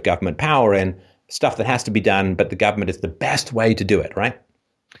bucket of government power in, stuff that has to be done, but the government is the best way to do it, right?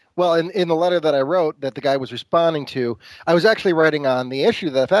 Well, in the letter that I wrote that the guy was responding to, I was actually writing on the issue,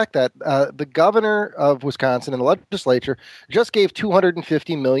 the fact that the governor of Wisconsin and the legislature just gave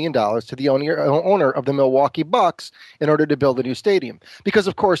 $250 million to the owner of the Milwaukee Bucks in order to build a new stadium. Because,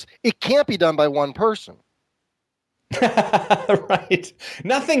 of course, it can't be done by one person. Right.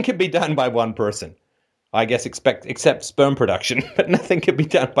 Nothing can be done by one person. I guess except sperm production, but nothing can be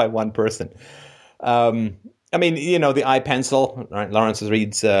done by one person. I mean, the iPencil, right? Lawrence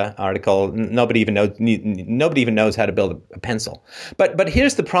Reed's article. Nobody even knows how to build a pencil. But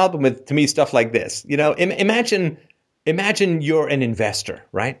here's the problem with, to me, stuff like this. Imagine you're an investor,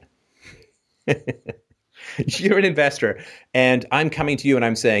 right? You're an investor, and I'm coming to you and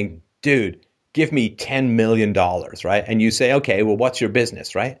I'm saying, dude, give me $10 million, right? And you say, okay, well, what's your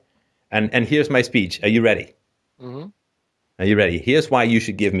business, right? And here's my speech. Are you ready? Mm-hmm. Are you ready? Here's why you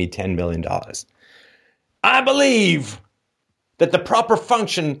should give me $10 million. I believe that the proper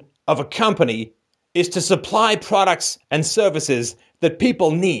function of a company is to supply products and services that people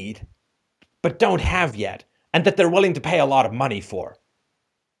need but don't have yet, and that they're willing to pay a lot of money for.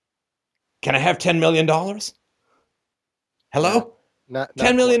 Can I have $10 million? Hello? Not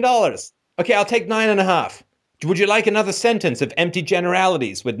 $10 million. Okay, I'll take 9.5. Would you like another sentence of empty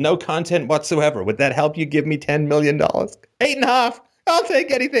generalities with no content whatsoever? Would that help you give me $10 million? 8.5. I'll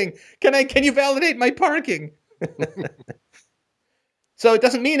take anything. Can you validate my parking? So it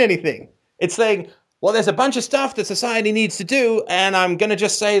doesn't mean anything. It's saying, well, there's a bunch of stuff that society needs to do, and I'm going to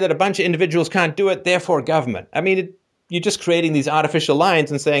just say that a bunch of individuals can't do it, therefore government. I mean, you're just creating these artificial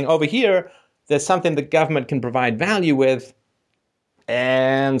lines and saying, over here, there's something that government can provide value with,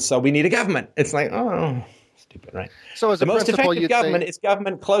 and so we need a government. It's like, oh, stupid, right? So as the a most principle, effective government is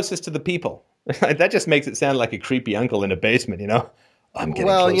government closest to the people. That just makes it sound like a creepy uncle in a basement, you know?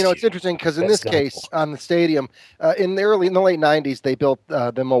 Well, it's interesting because in this case, on the stadium, in the late 90s, they built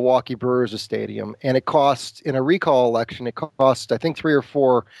the Milwaukee Brewers stadium, and it cost, in a recall election, it cost, I think, 3 or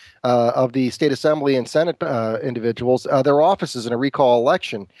 4 of the state assembly and Senate individuals their offices in a recall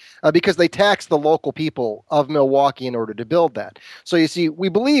election because they taxed the local people of Milwaukee in order to build that. So you see, we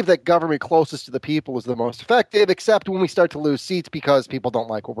believe that government closest to the people is the most effective, except when we start to lose seats because people don't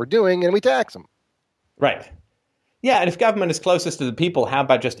like what we're doing and we tax them. Right. Yeah, and if government is closest to the people, how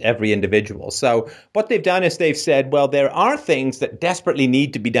about just every individual? So what they've done is they've said, well, there are things that desperately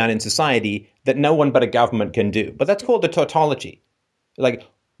need to be done in society that no one but a government can do. But that's called a tautology. Like,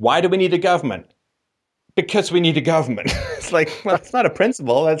 why do we need a government? Because we need a government. It's like, well, it's not a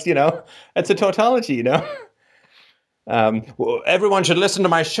principle. That's, it's a tautology, Well, everyone should listen to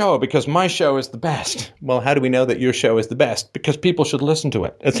my show because my show is the best. Well, how do we know that your show is the best? Because people should listen to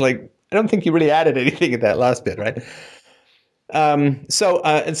it. It's like, I don't think you really added anything in that last bit, right? And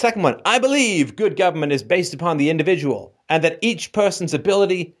the second one, I believe good government is based upon the individual and that each person's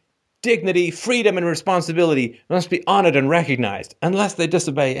ability, dignity, freedom, and responsibility must be honored and recognized unless they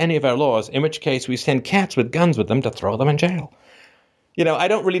disobey any of our laws, in which case we send cats with guns with them to throw them in jail. I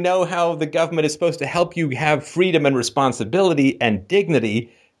don't really know how the government is supposed to help you have freedom and responsibility and dignity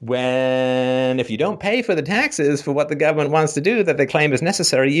when, if you don't pay for the taxes for what the government wants to do that they claim is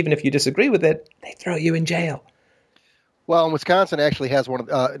necessary, even if you disagree with it, they throw you in jail. Well, and Wisconsin actually has one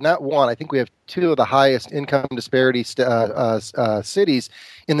of, not one, I think we have 2 of the highest income disparity cities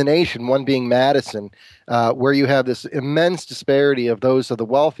in the nation, one being Madison, where you have this immense disparity of those of the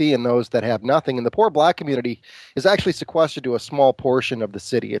wealthy and those that have nothing. And the poor black community is actually sequestered to a small portion of the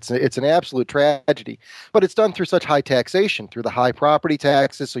city. It's an absolute tragedy. But it's done through such high taxation, through the high property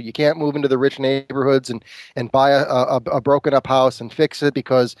taxes, so you can't move into the rich neighborhoods and buy a broken up house and fix it,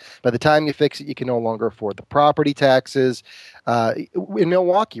 because by the time you fix it, you can no longer afford the property taxes. In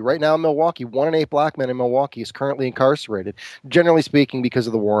Milwaukee, right now in Milwaukee, 1 in 8 black men in Milwaukee is currently incarcerated, generally speaking, because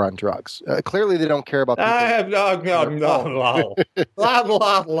of the war on drugs. Clearly, they don't care about people.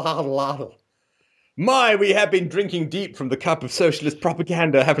 My, we have been drinking deep from the cup of socialist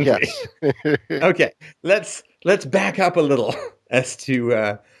propaganda, haven't we? Okay, let's back up a little as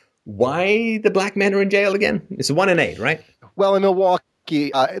to why the black men are in jail again. It's 1 in 8, right? Well, in Milwaukee,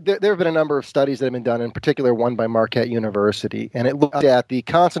 there have been a number of studies that have been done, in particular one by Marquette University, and it looked at the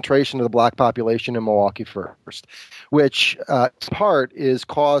concentration of the black population in Milwaukee first, which part is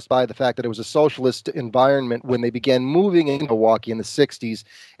caused by the fact that it was a socialist environment when they began moving in Milwaukee in the 60s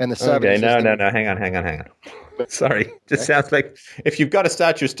and the 70s. Okay, no, hang on. Sorry, just sounds like if you've got to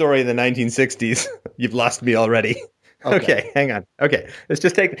start your story in the 1960s, you've lost me already. Okay, hang on. Okay, let's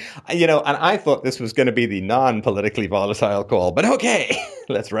just take, and I thought this was going to be the non-politically volatile call, but okay,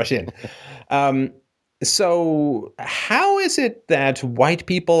 let's rush in. So how is it that white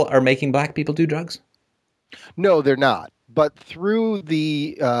people are making black people do drugs? No, they're not. But through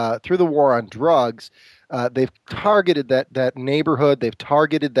the war on drugs, they've targeted that neighborhood. They've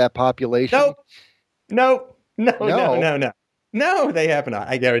targeted that population. No, they have not.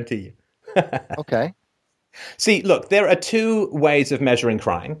 I guarantee you. Okay. See, look, there are 2 ways of measuring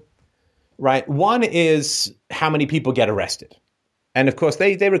crime, right? One is how many people get arrested. And of course,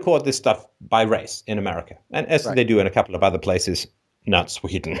 they record this stuff by race in America, and as they do in a couple of other places, not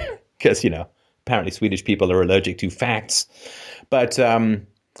Sweden, because, apparently Swedish people are allergic to facts. But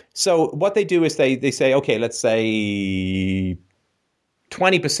so what they do is they say, okay, let's say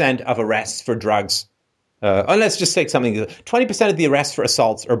 20% of arrests for drugs, or let's just say something, 20% of the arrests for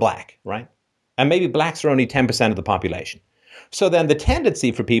assaults are black, right? And maybe blacks are only 10% of the population. So then the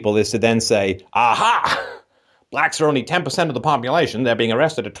tendency for people is to then say, aha, blacks are only 10% of the population. They're being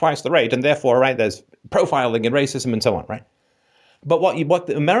arrested at twice the rate. And therefore, right, there's profiling and racism and so on, right? But what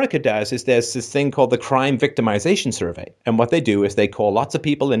America does is there's this thing called the Crime Victimization Survey. And what they do is they call lots of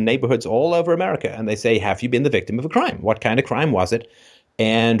people in neighborhoods all over America. And they say, have you been the victim of a crime? What kind of crime was it?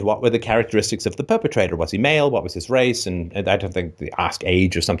 and what were the characteristics of the perpetrator? Was he male? What was his race? And I don't think they ask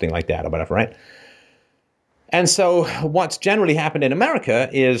age or something like that or whatever, right? And so what's generally happened in America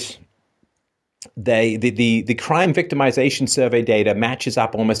is the crime victimization survey data matches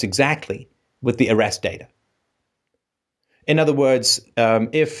up almost exactly with the arrest data. In other words,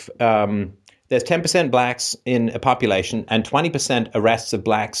 if there's 10% blacks in a population and 20% arrests of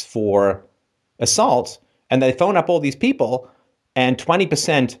blacks for assault, and they phone up all these people, and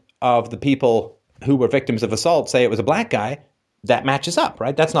 20% of the people who were victims of assault say it was a black guy, that matches up,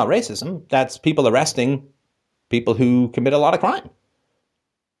 right? That's not racism. That's people arresting people who commit a lot of crime.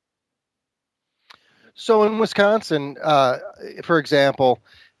 So in Wisconsin, for example,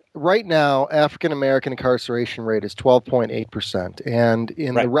 right now, African-American incarceration rate is 12.8%. And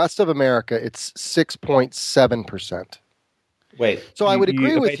in the rest of America, it's 6.7%. Wait. So I would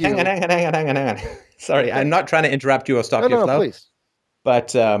agree with you. Hang on. Sorry, I'm not trying to interrupt you or stop your flow. No, please.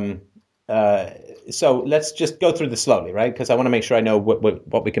 But so let's just go through this slowly, right? Because I want to make sure I know what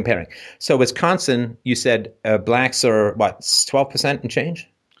we're comparing. So Wisconsin, you said blacks are, 12% and change?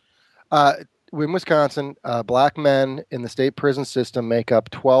 In Wisconsin, black men in the state prison system make up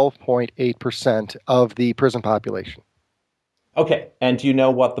 12.8% of the prison population. Okay. And do you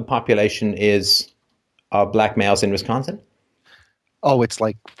know what the population is of black males in Wisconsin? Oh, it's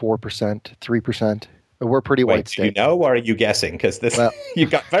like 4%, 3%. We're pretty white state. Do you know, or are you guessing? Because you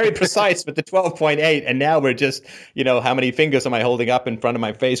got very precise with the 12.8, and now we're just, how many fingers am I holding up in front of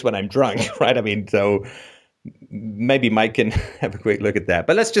my face when I'm drunk, right? I mean, so maybe Mike can have a quick look at that.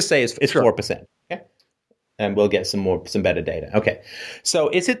 But let's just say it's sure. 4%, okay? And we'll get some better data. Okay. So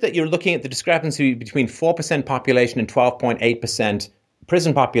is it that you're looking at the discrepancy between 4% population and 12.8%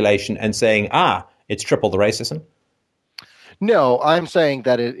 prison population and saying, it's triple the racism? No, I'm saying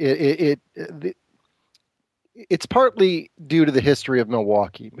that it's partly due to the history of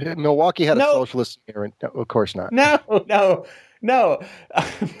Milwaukee. Milwaukee had a socialist era. No, of course not. No.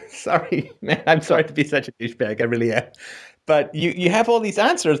 Sorry, man. I'm sorry to be such a douchebag. I really am. But you have all these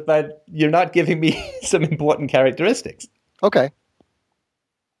answers, but you're not giving me some important characteristics. Okay.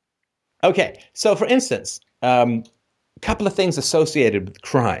 So, for instance, a couple of things associated with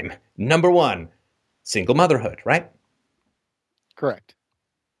crime. Number one, single motherhood, right? Correct.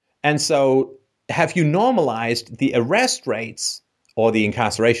 And so have you normalized the arrest rates or the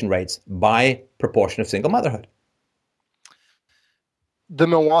incarceration rates by proportion of single motherhood? The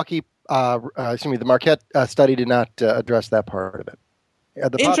the Marquette study did not address that part of it.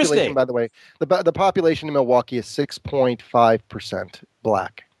 The population, by the way, the population in Milwaukee is 6.5%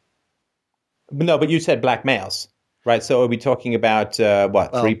 black. No, but you said black males, right? So are we talking about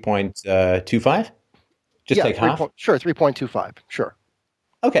 3.25? Take half? Sure, 3.25, sure.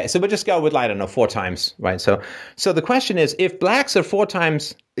 Okay, so we'll just go with, 4 times, right? So the question is, if blacks are 4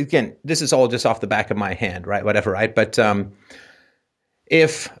 times, again, this is all just off the back of my hand, right? Whatever, right? But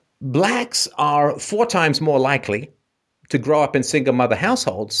if blacks are 4 times more likely to grow up in single mother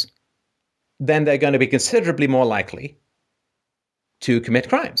households, then they're going to be considerably more likely to commit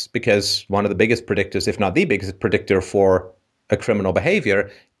crimes, because one of the biggest predictors, if not the biggest predictor for a criminal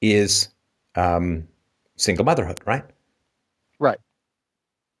behavior is single motherhood, right? Right.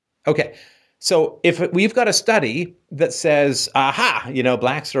 Okay. So if we've got a study that says,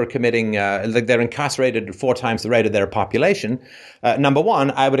 blacks are committing, they're incarcerated at 4 times the rate of their population, number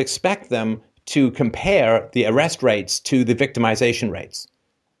one, I would expect them to compare the arrest rates to the victimization rates.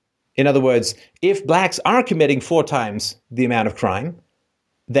 In other words, if blacks are committing 4 times the amount of crime,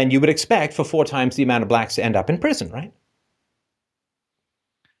 then you would expect for 4 times the amount of blacks to end up in prison, right?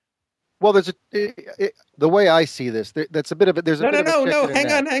 Well, the way I see this, that's a bit of it. There's a bit of a no.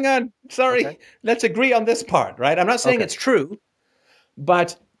 Hang on. Sorry. Okay. Let's agree on this part, right? I'm not saying it's true,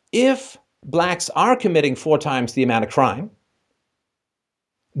 but if blacks are committing 4 times the amount of crime,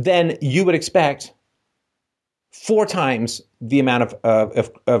 then you would expect 4 times the amount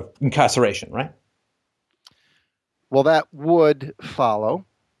of incarceration, right? Well, that would follow.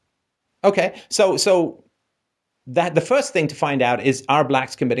 Okay, so that the first thing to find out is, are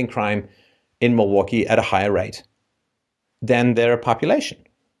blacks committing crime in Milwaukee at a higher rate than their population?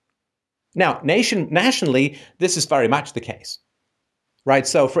 Now, nationally, this is very much the case, right?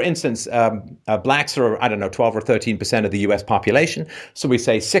 So, for instance, blacks are, 12 or 13% of the U.S. population. So we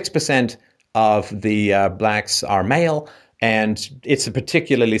say 6% of the blacks are male, and it's a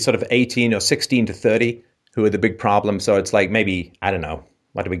particularly sort of 18 or 16 to 30 who are the big problem. So it's like maybe,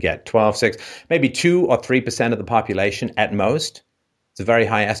 what do we get? 12, 6, maybe 2 or 3% of the population at most. It's a very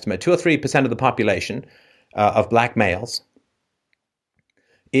high estimate. 2 or 3% of the population of black males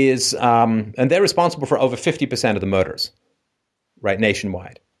is, and they're responsible for over 50% of the murders. right,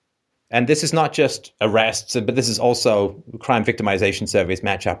 nationwide. And this is not just arrests, but this is also crime victimization surveys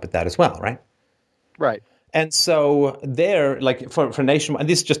match up with that as well, right? Right. And so there, like for nationwide, and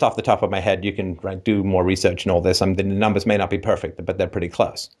this is just off the top of my head, you can do more research and all this. The numbers may not be perfect, but they're pretty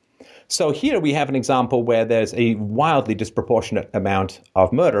close. So here we have an example where there's a wildly disproportionate amount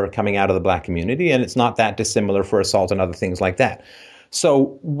of murder coming out of the black community, and it's not that dissimilar for assault and other things like that.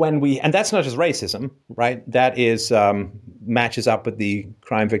 So and that's not just racism, right? That is matches up with the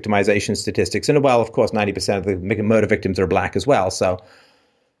crime victimization statistics. And well, of course, 90% of the murder victims are black as well.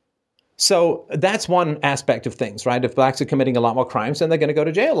 So that's one aspect of things, right? If blacks are committing a lot more crimes, then they're going to go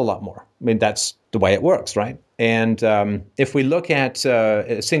to jail a lot more. I mean, that's the way it works, right? And if we look at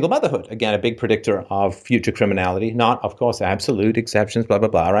single motherhood, again, a big predictor of future criminality, not, of course, absolute exceptions, blah, blah,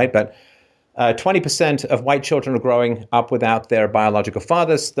 blah, right? But 20% of white children are growing up without their biological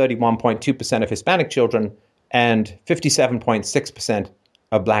fathers, 31.2% of Hispanic children, and 57.6%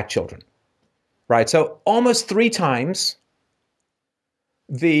 of black children, right? So almost 3 times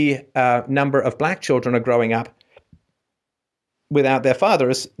the number of black children are growing up without their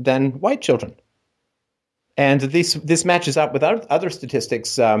fathers than white children. And this matches up with other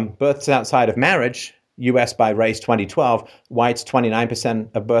statistics. Births outside of marriage, U.S. by race 2012, whites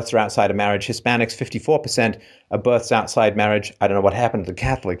 29% of births are outside of marriage, Hispanics 54% of births outside marriage. I don't know what happened to the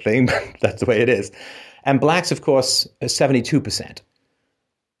Catholic thing, but that's the way it is. And blacks, of course, 72%.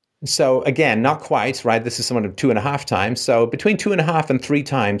 So again, not quite, right? This is somewhat of 2.5 times. So between 2.5 and 3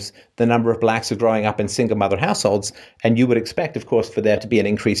 times the number of blacks are growing up in single mother households. And you would expect, of course, for there to be an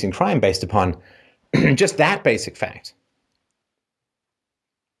increase in crime based upon just that basic fact.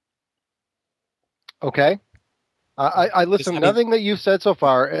 Okay. I listen. Nothing that you've said so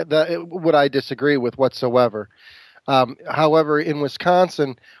far would I disagree with whatsoever. However, in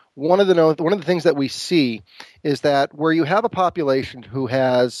Wisconsin, one of the things that we see is that where you have a population who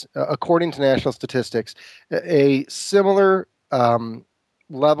has, according to national statistics, a similar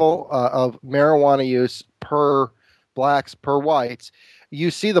level of marijuana use per blacks per whites, you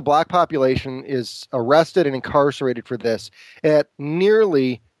see the black population is arrested and incarcerated for this at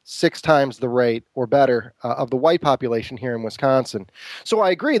nearly 6 times the rate or better of the white population here in Wisconsin. So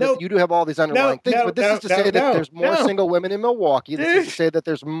I agree that you do have all these underlying things, but this is to say that there's more single women in Milwaukee. This is to say that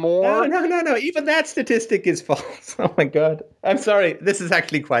there's more... No. Even that statistic is false. Oh, my God. I'm sorry. This is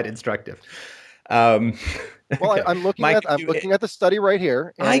actually quite instructive. Well, I'm looking at the study right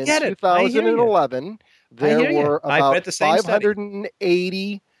here. And I get it. 2011, there were about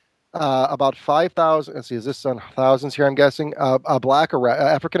 580... about 5,000, let's see, is this on thousands here, I'm guessing, black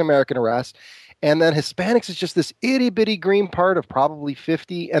African-American arrests. And then Hispanics is just this itty-bitty green part of probably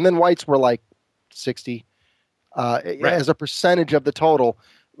 50. And then whites were like 60 as a percentage of the total.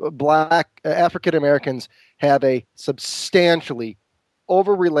 Black African-Americans have a substantially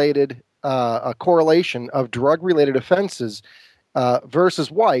over-related correlation of drug-related offenses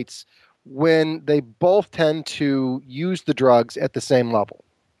versus whites when they both tend to use the drugs at the same level.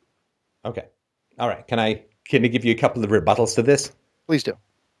 Okay. All right. Can I give you a couple of rebuttals to this? Please do.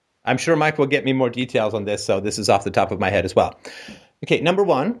 I'm sure Mike will get me more details on this, so this is off the top of my head as well. Okay, number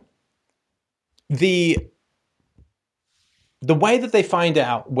one, the way that they find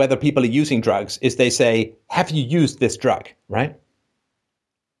out whether people are using drugs is they say, have you used this drug, right?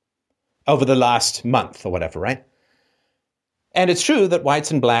 Over the last month or whatever, right? And it's true that whites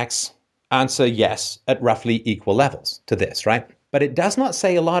and blacks answer yes at roughly equal levels to this, right? But it does not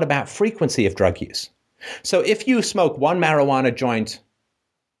say a lot about frequency of drug use. So if you smoke 1 marijuana joint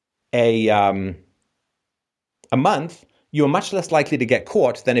a month, you are much less likely to get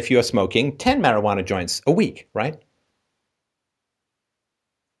caught than if you are smoking 10 marijuana joints a week, right?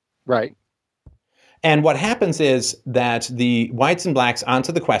 Right. And what happens is that the whites and blacks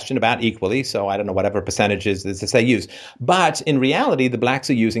answer the question about equally, so I don't know whatever percentages this they use. But in reality, the blacks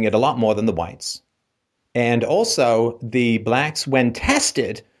are using it a lot more than the whites. And also, the blacks, when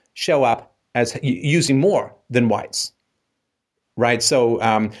tested, show up as using more than whites, right? So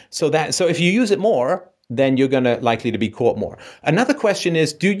if you use it more, then you're going to likely to be caught more. Another question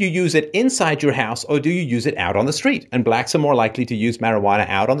is, do you use it inside your house or do you use it out on the street? And blacks are more likely to use marijuana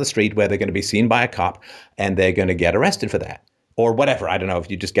out on the street where they're going to be seen by a cop and they're going to get arrested for that or whatever. I don't know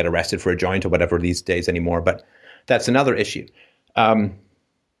if you just get arrested for a joint or whatever these days anymore, but that's another issue.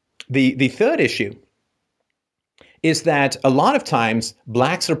 The third issue is that a lot of times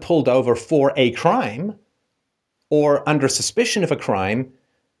blacks are pulled over for a crime or under suspicion of a crime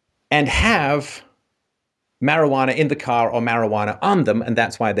and have marijuana in the car or marijuana on them, and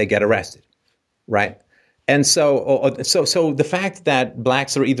that's why they get arrested, right? And so the fact that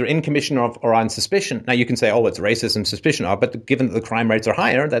blacks are either in commission or on suspicion, now you can say, oh, it's racism, suspicion of, but given that the crime rates are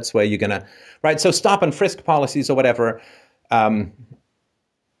higher, that's where you're going to, right? So stop and frisk policies or whatever,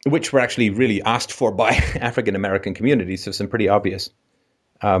 which were actually really asked for by African-American communities, so some pretty obvious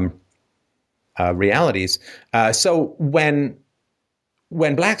realities. So when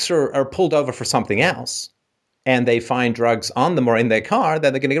blacks are pulled over for something else, and they find drugs on them or in their car,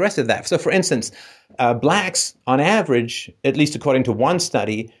 then they're going to get arrested for that. So, for instance, blacks, on average, at least according to one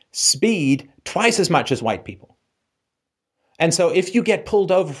study, speed twice as much as white people. And so if you get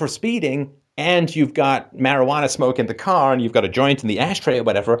pulled over for speeding and you've got marijuana smoke in the car and you've got a joint in the ashtray or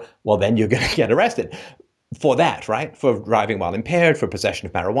whatever, well, then you're going to get arrested for that, right? For driving while impaired, for possession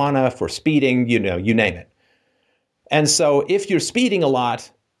of marijuana, for speeding, you name it. And so if you're speeding a lot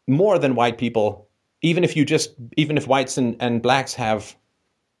more than white people, even if whites and blacks have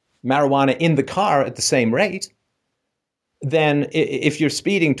marijuana in the car at the same rate, then if you're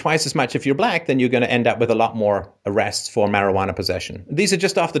speeding twice as much if you're black, then you're going to end up with a lot more arrests for marijuana possession. These are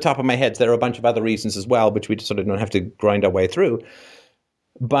just off the top of my head. There are a bunch of other reasons as well, which we sort of don't have to grind our way through.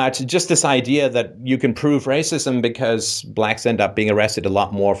 But just this idea that you can prove racism because blacks end up being arrested a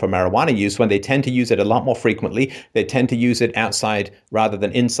lot more for marijuana use when they tend to use it a lot more frequently. They tend to use it outside rather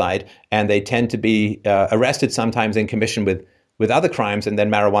than inside, and they tend to be arrested sometimes in commission with other crimes, and then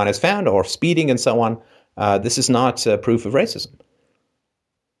marijuana is found, or speeding and so on. This is not proof of racism.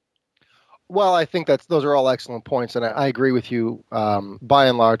 Well, I think those are all excellent points, and I agree with you by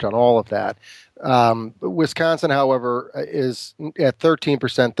and large on all of that. Wisconsin, however, is at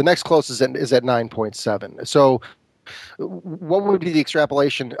 13%. The next closest is at 9.7. So, what would be the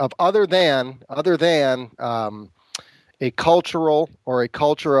extrapolation of other than a cultural or a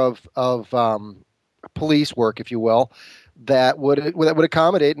culture of police work, if you will, that would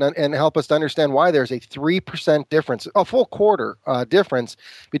accommodate and help us to understand why there's a 3% difference, a full quarter difference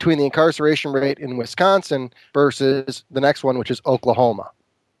between the incarceration rate in Wisconsin versus the next one, which is Oklahoma.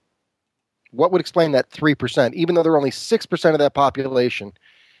 What would explain that 3%, even though there are only 6% of that population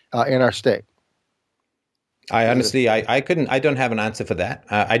in our state? I honestly, I don't have an answer for that.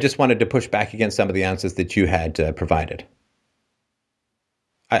 I just wanted to push back against some of the answers that you had provided.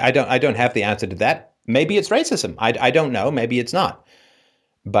 I don't have the answer to that. Maybe it's racism. I don't know. Maybe it's not.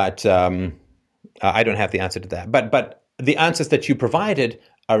 But I don't have the answer to that. But the answers that you provided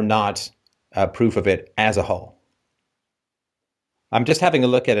are not proof of it as a whole. I'm just having a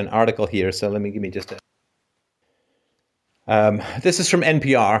look at an article here, so give me just a... this is from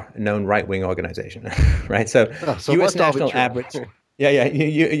NPR, a known right-wing organization, right? So U.S. national average...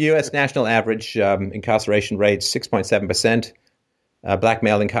 U.S. national average incarceration rate, 6.7%. Black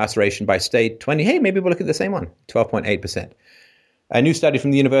male incarceration by state, 20. Hey, maybe we'll look at the same one, 12.8%. A new study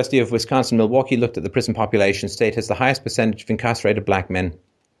from the University of Wisconsin-Milwaukee looked at the prison population. State has the highest percentage of incarcerated black men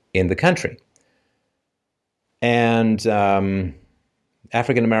in the country. And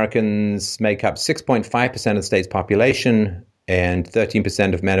African Americans make up 6.5% of the state's population, and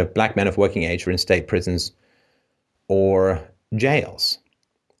 13% of black men of working age are in state prisons or jails.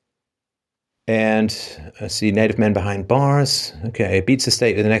 And let's see, Native men behind bars. Okay, it beats the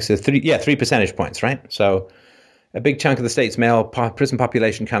state with an extra 3 percentage points, right? So a big chunk of the state's male prison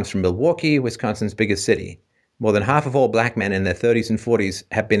population comes from Milwaukee, Wisconsin's biggest city. More than half of all black men in their 30s and 40s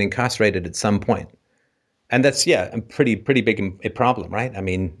have been incarcerated at some point. And that's, a pretty big problem, right? I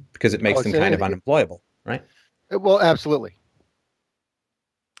mean, because it makes them kind of unemployable, right? Well, absolutely.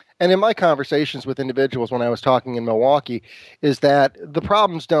 And in my conversations with individuals when I was talking in Milwaukee, is that the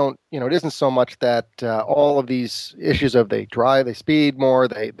problems don't, it isn't so much that all of these issues of they drive, they speed more,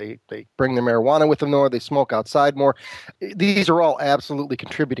 they bring their marijuana with them more, they smoke outside more. These are all absolutely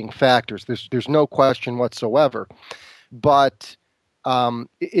contributing factors. There's no question whatsoever. But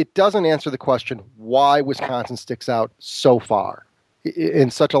it doesn't answer the question why Wisconsin sticks out so far in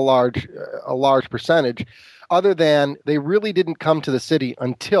such a large percentage, other than they really didn't come to the city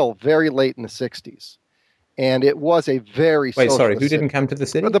until very late in the 60s. And it was a very Wait, sorry, who city. didn't come to the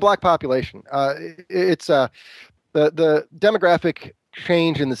city? The black population. It's the demographic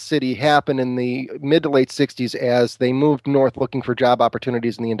change in the city happened in the mid to late 60s as they moved north looking for job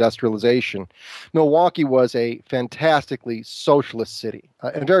opportunities in the industrialization. Milwaukee was a fantastically socialist city,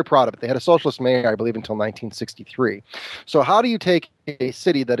 and very proud of it. They had a socialist mayor, I believe, until 1963. So how do you take a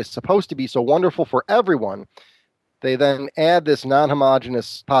city that is supposed to be so wonderful for everyone, they then add this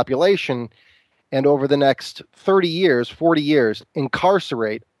non-homogeneous population, and over the next 30 years, 40 years,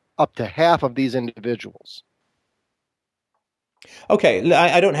 incarcerate up to half of these individuals? Okay,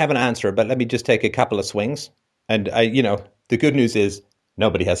 I don't have an answer, but let me just take a couple of swings. And the good news is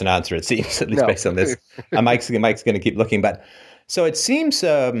Nobody has an answer, it seems, at least No. based on this. Mike's going to keep looking. But so it seems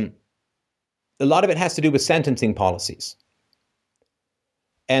a lot of it has to do with sentencing policies.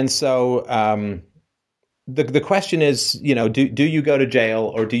 And so the question is, do you go to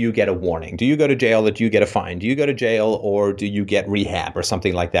jail or do you get a warning? Do you go to jail or do you get a fine? Do you go to jail or do you get rehab or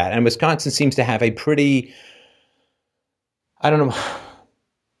something like that? And Wisconsin seems to have a pretty, I don't know,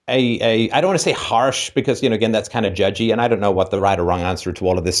 I don't want to say harsh because, again, that's kind of judgy. And I don't know what the right or wrong answer to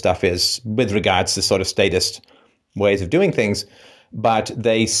all of this stuff is with regards to sort of statist ways of doing things. But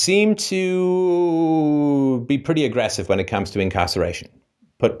they seem to be pretty aggressive when it comes to incarceration,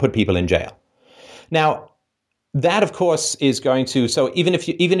 put people in jail. Now, that, of course, is going to, so even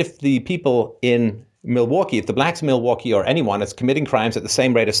if the people in Milwaukee, if the blacks in Milwaukee or anyone is committing crimes at the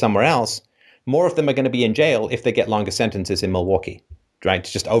same rate as somewhere else, more of them are going to be in jail if they get longer sentences in Milwaukee, right?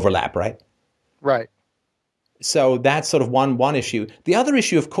 To just overlap, right? Right. So that's sort of one issue. The other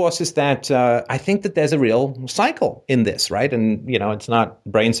issue, of course, is that I think that there's a real cycle in this, right? And, it's not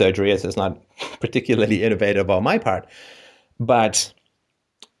brain surgery, it's not particularly innovative on my part. But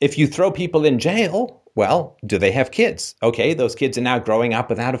if you throw people in jail, well, do they have kids? Okay, those kids are now growing up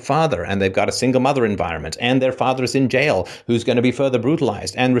without a father, and they've got a single mother environment, and their father's in jail, who's going to be further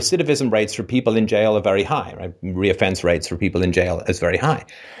brutalized. And recidivism rates for people in jail are very high, right? Reoffense rates for people in jail is very high.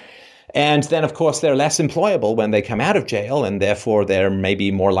 And then, of course, they're less employable when they come out of jail, and therefore they're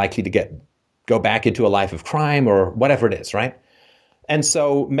maybe more likely to go back into a life of crime or whatever it is, right? And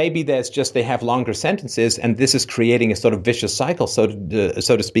so maybe they have longer sentences, and this is creating a sort of vicious cycle, so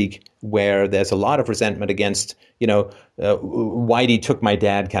to speak, where there's a lot of resentment against, Whitey took my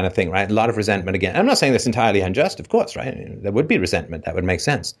dad kind of thing, right? A lot of resentment again. I'm not saying that's entirely unjust, of course, right? There would be resentment. That would make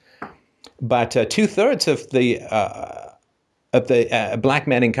sense. But 2/3 of the black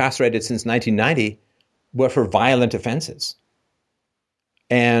men incarcerated since 1990 were for violent offenses.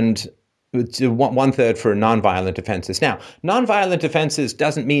 And 1/3 for nonviolent offenses. Now, nonviolent offenses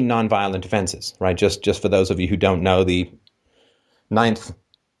doesn't mean nonviolent offenses, right? Just for those of you who don't know the ninth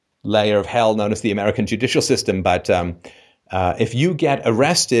layer of hell known as the American judicial system. But if you get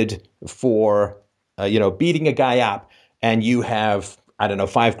arrested for, beating a guy up and you have,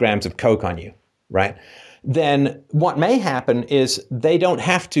 5 grams of coke on you, right? Then what may happen is they don't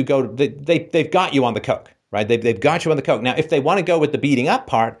have to go, they've got you on the coke, right? They've got you on the coke. Now, if they want to go with the beating up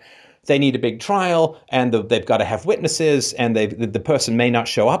part, they need a big trial, and they've got to have witnesses, and the person may not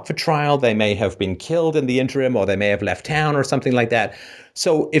show up for trial. They may have been killed in the interim, or they may have left town or something like that.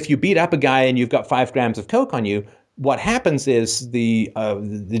 So if you beat up a guy and you've got 5 grams of coke on you, what happens is the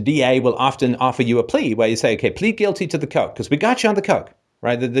DA will often offer you a plea where you say, okay, plead guilty to the coke, because we got you on the coke,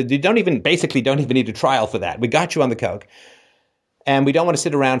 right? You don't even need a trial for that. We got you on the coke. And we don't want to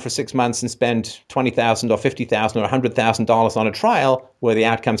sit around for 6 months and spend $20,000 or $50,000 or $100,000 on a trial where the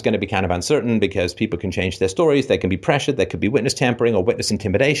outcome's going to be kind of uncertain because people can change their stories. They can be pressured. There could be witness tampering or witness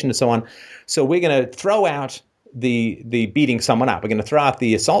intimidation and so on. So we're going to throw out the beating someone up. We're going to throw out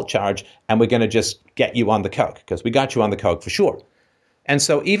the assault charge, and we're going to just get you on the coke because we got you on the coke for sure. And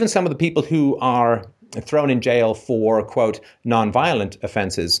so even some of the people who are thrown in jail for, quote, nonviolent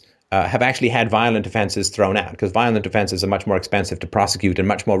offenses have actually had violent offenses thrown out because violent offenses are much more expensive to prosecute and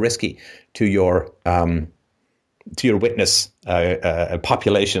much more risky to your witness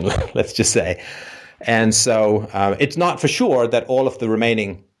population, let's just say. And so it's not for sure that all of the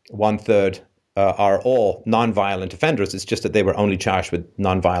remaining 1/3 are all nonviolent offenders. It's just that they were only charged with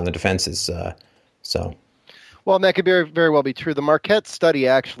nonviolent offenses. Well, and that could very, very well be true. The Marquette study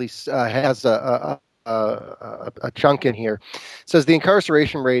actually has a chunk in here. It says the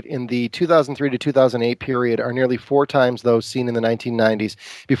incarceration rate in the 2003 to 2008 period are nearly 4 times those seen in the 1990s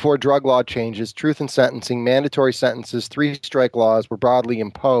before drug law changes, truth in sentencing, mandatory sentences, 3-strike laws were broadly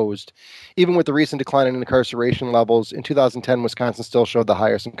imposed. Even with the recent decline in incarceration levels, in 2010, Wisconsin still showed the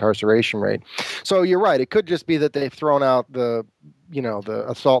highest incarceration rate. So you're right. It could just be that they've thrown out the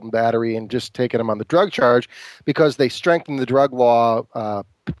assault and battery and just taken them on the drug charge because they strengthened the drug law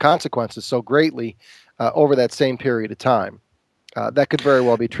consequences so greatly over that same period of time. That could very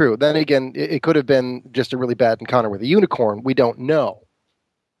well be true. Then again, it could have been just a really bad encounter with a unicorn. We don't know.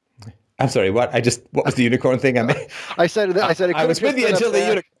 I'm sorry. What was the unicorn thing? I said it. I was with you until the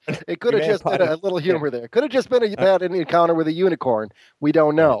unicorn. It could have just been a little humor there. It could have just been a bad encounter with a unicorn. We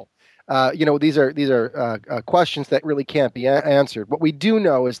don't know. These are questions that really can't be answered. What we do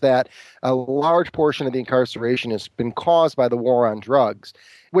know is that a large portion of the incarceration has been caused by the war on drugs,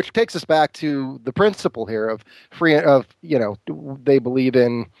 which takes us back to the principle here of they believe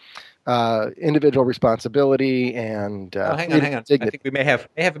in individual responsibility and hang on. I think we may have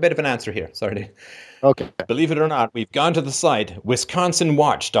a bit of an answer here. Sorry. Okay. Believe it or not, we've gone to the site,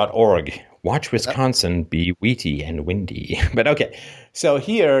 wisconsinwatch.org. Watch Wisconsin be wheaty and windy. But okay, so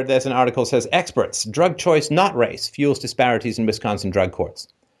here there's an article that says, experts, drug choice not race, fuels disparities in Wisconsin drug courts.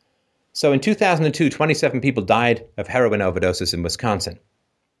 So in 2002, 27 people died of heroin overdoses in Wisconsin.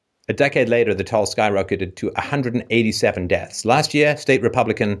 A decade later, the toll skyrocketed to 187 deaths. Last year, State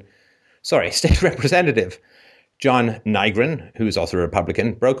Representative John Nygren, who is also a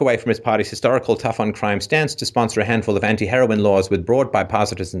Republican, broke away from his party's historical tough-on-crime stance to sponsor a handful of anti-heroin laws with broad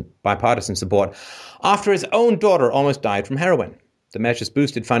bipartisan support after his own daughter almost died from heroin. The measures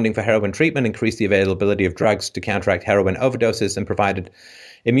boosted funding for heroin treatment, increased the availability of drugs to counteract heroin overdoses, and provided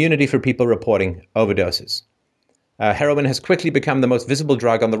immunity for people reporting overdoses. Heroin has quickly become the most visible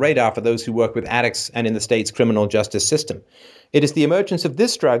drug on the radar for those who work with addicts and in the state's criminal justice system. It is the emergence of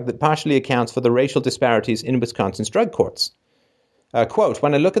this drug that partially accounts for the racial disparities in Wisconsin's drug courts. Quote,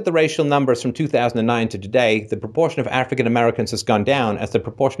 when I look at the racial numbers from 2009 to today, the proportion of African Americans has gone down as the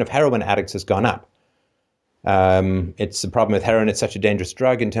proportion of heroin addicts has gone up. It's a problem with heroin. It's such a dangerous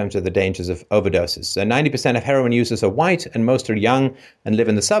drug in terms of the dangers of overdoses. 90% of heroin users are white, and most are young and live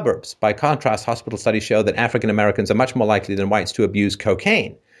in the suburbs. By contrast, hospital studies show that African Americans are much more likely than whites to abuse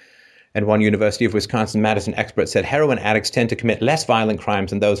cocaine. And one University of Wisconsin-Madison expert said heroin addicts tend to commit less violent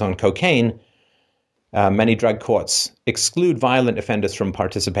crimes than those on cocaine. Many drug courts exclude violent offenders from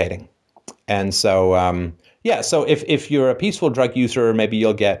participating. And so, so if you're a peaceful drug user, maybe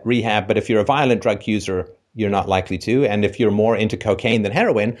you'll get rehab. But if you're a violent drug user, you're not likely to. And if you're more into cocaine than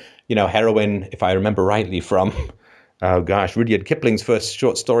heroin, heroin, if I remember rightly from, Rudyard Kipling's first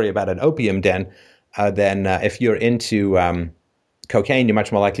short story about an opium den, then if you're into cocaine, you're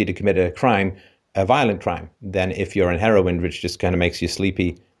much more likely to commit a violent crime, than if you're on heroin, which just kind of makes you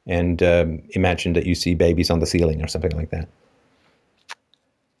sleepy and imagine that you see babies on the ceiling or something like that.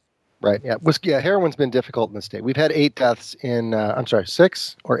 Right. Yeah. Heroin's been difficult in the state. We've had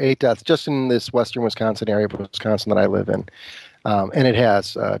 6 or 8 deaths just in this western Wisconsin area of Wisconsin that I live in. And it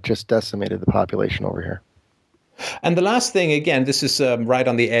has just decimated the population over here. And the last thing, again, this is right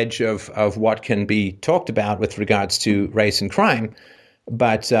on the edge of what can be talked about with regards to race and crime.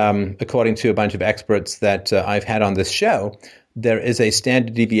 But according to a bunch of experts that I've had on this show, there is a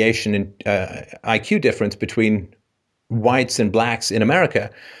standard deviation in IQ difference between whites and blacks in America.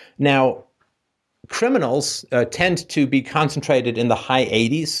 Now, criminals tend to be concentrated in the high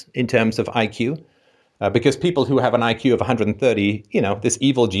 80s in terms of IQ, because people who have an IQ of 130, this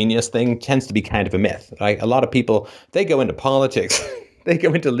evil genius thing tends to be kind of a myth. Like a lot of people, they go into politics, they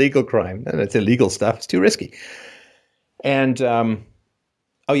go into legal crime, and it's illegal stuff. It's too risky. And, and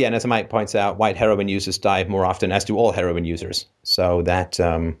as Mike points out, white heroin users die more often, as do all heroin users. So that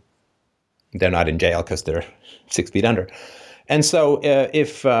they're not in jail because they're 6 feet under. And so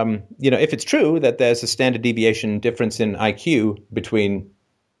if it's true that there's a standard deviation difference in IQ between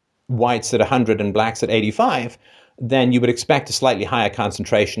whites at 100 and blacks at 85, then you would expect a slightly higher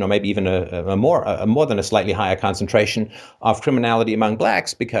concentration, or maybe even a more than a slightly higher concentration of criminality among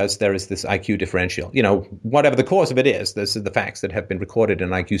blacks, because there is this IQ differential. Whatever the cause of it is, this is the facts that have been recorded in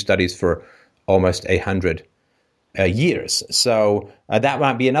IQ studies for almost 100 years. So that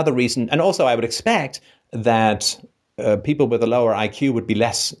might be another reason. And also I would expect that people with a lower IQ would be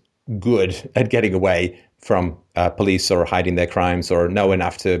less good at getting away from police or hiding their crimes, or know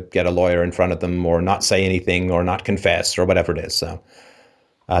enough to get a lawyer in front of them, or not say anything, or not confess, or whatever it is. So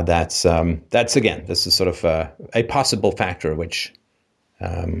that's again, this is sort of a possible factor, which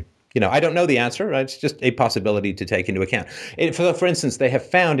I don't know the answer. Right? It's just a possibility to take into account. For instance, they have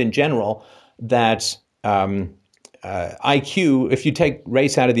found in general that IQ, if you take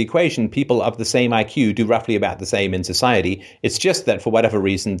race out of the equation, people of the same IQ do roughly about the same in society. It's just that for whatever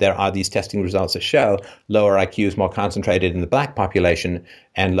reason, there are these testing results that show lower IQs more concentrated in the black population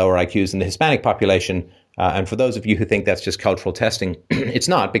and lower IQs in the Hispanic population. And for those of you who think that's just cultural testing, it's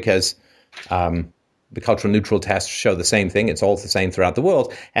not, because the cultural neutral tests show the same thing. It's all the same throughout the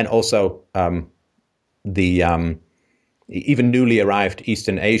world. And also even newly arrived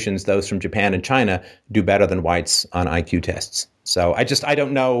Eastern Asians, those from Japan and China, do better than whites on IQ tests. So I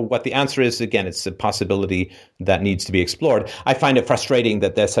don't know what the answer is. Again, it's a possibility that needs to be explored. I find it frustrating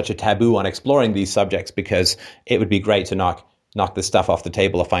that there's such a taboo on exploring these subjects, because it would be great to knock this stuff off the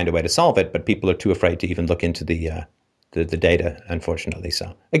table or find a way to solve it, but people are too afraid to even look into the data, unfortunately.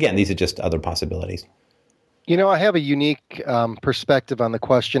 So again, these are just other possibilities. I have a unique perspective on the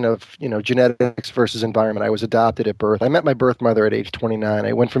question of, genetics versus environment. I was adopted at birth. I met my birth mother at age 29.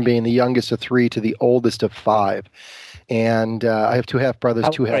 I went from being the youngest of 3 to the oldest of 5. And I have two half brothers,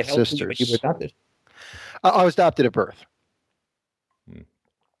 two half How old were sisters. you were adopted? I was adopted at birth.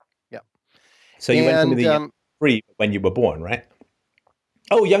 Yeah. So you went from the 3 when you were born, right?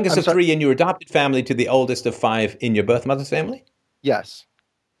 Oh, youngest of 3 in your adopted family to the oldest of 5 in your birth mother's family? Yes.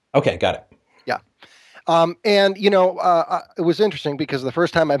 Okay, got it. Yeah. And, it was interesting because the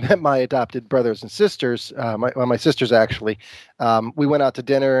first time I met my adopted brothers and sisters, my sisters actually, we went out to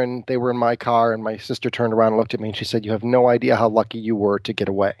dinner and they were in my car, and my sister turned around and looked at me and she said, "You have no idea how lucky you were to get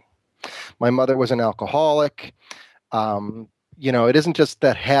away." My mother was an alcoholic. It isn't just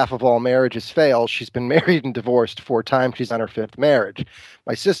that half of all marriages fail. She's been married and divorced 4 times. She's on her 5th marriage.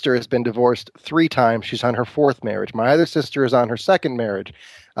 My sister has been divorced 3 times. She's on her 4th marriage. My other sister is on her 2nd marriage.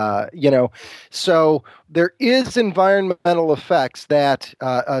 So there is environmental effects that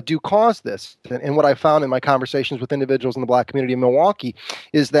do cause this. And what I found in my conversations with individuals in the Black community in Milwaukee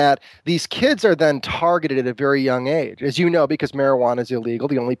is that these kids are then targeted at a very young age. As you know, because marijuana is illegal,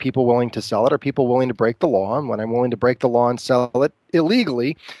 the only people willing to sell it are people willing to break the law. And when I'm willing to break the law and sell it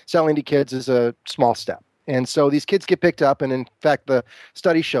illegally, selling to kids is a small step. And so these kids get picked up. And in fact, the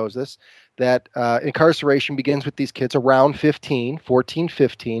study shows this, that incarceration begins with these kids around 14,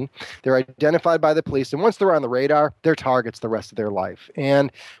 15. They're identified by the police, and once they're on the radar, they're targets the rest of their life.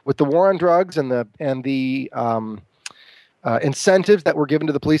 And with the war on drugs and the incentives that were given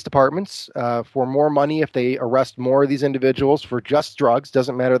to the police departments for more money if they arrest more of these individuals for just drugs,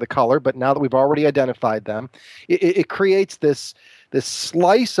 doesn't matter the color, but now that we've already identified them, it creates this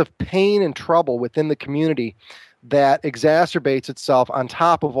slice of pain and trouble within the community that exacerbates itself on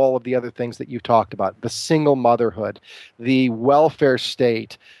top of all of the other things that you've talked about, the single motherhood, the welfare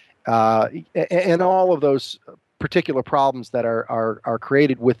state, and all of those particular problems that are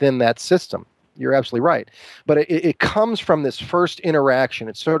created within that system. You're absolutely right. But it comes from this first interaction.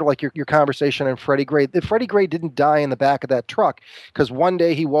 It's sort of like your conversation on Freddie Gray. Freddie Gray didn't die in the back of that truck because one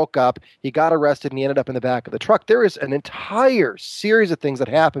day he woke up, he got arrested, and he ended up in the back of the truck. There is an entire series of things that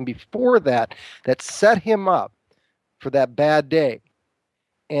happened before that set him up for that bad day.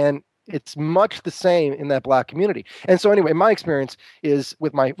 And it's much the same in that Black community. And so anyway, my experience is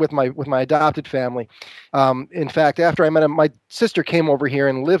with my adopted family. In fact, after I met him, my sister came over here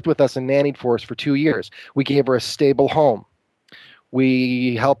and lived with us and nannied for us for 2 years. We gave her a stable home.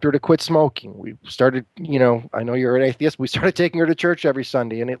 We helped her to quit smoking. We started, I know you're an atheist. We started taking her to church every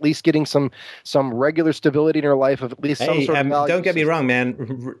Sunday and at least getting some regular stability in her life of at least some sort of value. Don't get me wrong, man.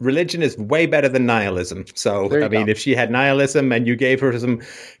 Religion is way better than nihilism. So, if she had nihilism and you gave her some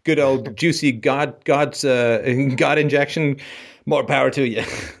good old juicy God injection, more power to you.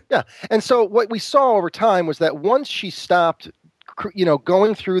 Yeah. And so what we saw over time was that once she stopped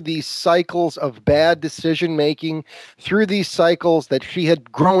going through these cycles of bad decision making, through these cycles that she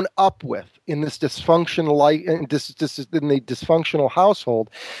had grown up with in this dysfunctional life, in the dysfunctional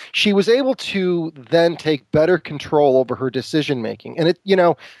household, she was able to then take better control over her decision making. And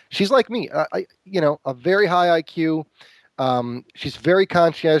she's like me, a very high IQ. She's very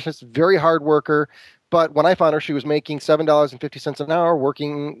conscientious, very hard worker. But when I found her, she was making $7.50 an hour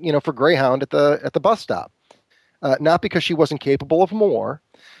working, for Greyhound at the bus stop. Not because she wasn't capable of more,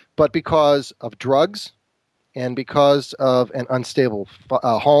 but because of drugs and because of an unstable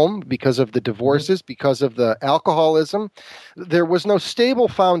home, because of the divorces, because of the alcoholism. There was no stable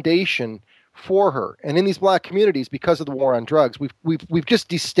foundation for her. And in these Black communities, because of the war on drugs, we've just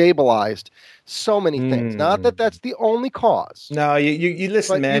destabilized so many things. Not that that's the only cause. No, you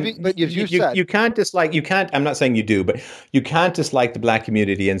listen, man. You can't dislike. You can't. I'm not saying you do, but you can't dislike the Black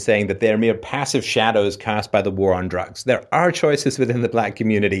community and saying that they're mere passive shadows cast by the war on drugs. There are choices within the Black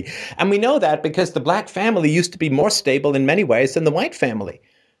community, and we know that because the Black family used to be more stable in many ways than the white family.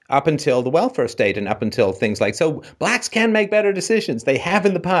 Up until the welfare state and up until things like, so Blacks can make better decisions. They have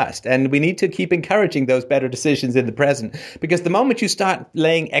in the past. And we need to keep encouraging those better decisions in the present. Because the moment you start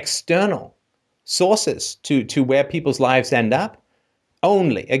laying external sources to where people's lives end up,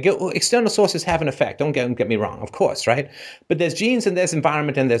 external sources have an effect. Don't get me wrong, of course, right? But there's genes and there's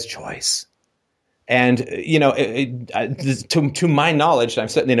environment and there's choice. And, to my knowledge, I'm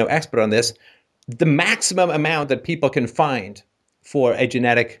certainly no expert on this, the maximum amount that people can find for a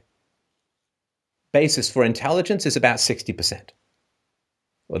genetic basis for intelligence is about 60%.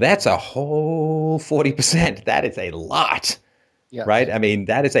 Well, that's a whole 40%. That is a lot, yes. Right? I mean,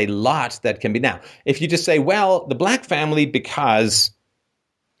 that is a lot that can be. Now, if you just say, well, the Black family because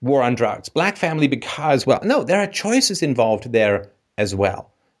war on drugs, Black family because, well, no, there are choices involved there as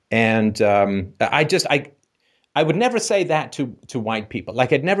well. And I would never say that to white people.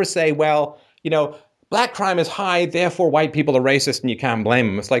 Like, I'd never say, well, Black crime is high, therefore white people are racist and you can't blame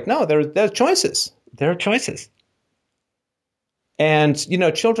them. It's like, no, there are choices. There are choices. And,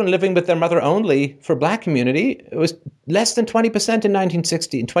 children living with their mother only for black community, it was less than 20% in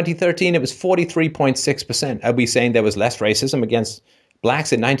 1960. In 2013, it was 43.6%. Are we saying there was less racism against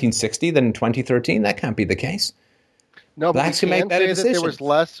blacks in 1960 than in 2013? That can't be the case. No, blacks can make better decisions. There was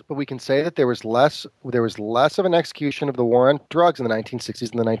less, but we can say that there was less of an execution of the war on drugs in the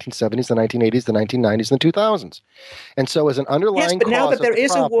 1960s and the 1970s, the 1980s, the 1990s, and the 2000s. And so as an underlying yes, but now that there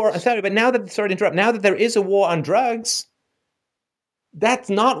is a war, sorry to interrupt, now that there is a war on drugs, that's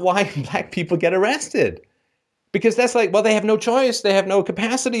not why black people get arrested. Because that's like, well, they have no choice. They have no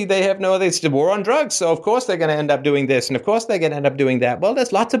capacity. It's the war on drugs. So of course they're going to end up doing this. And of course they're going to end up doing that. Well,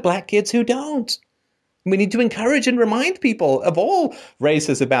 there's lots of black kids who don't. We need to encourage and remind people of all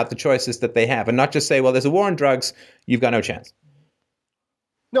races about the choices that they have and not just say, well, there's a war on drugs. You've got no chance.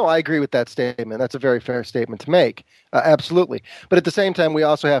 No, I agree with that statement. That's a very fair statement to make. Absolutely. But at the same time, we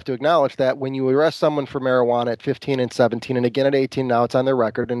also have to acknowledge that when you arrest someone for marijuana at 15 and 17, and again at 18, now it's on their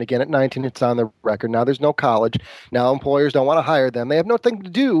record, and again at 19, it's on their record. Now there's no college. Now employers don't want to hire them. They have nothing to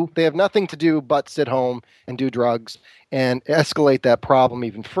do. They have nothing to do but sit home and do drugs and escalate that problem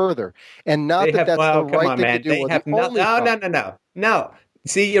even further. And not that's the right thing to do. No.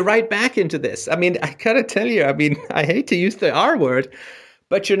 See, you're right back into this. I mean, I got to tell you, I hate to use the R word,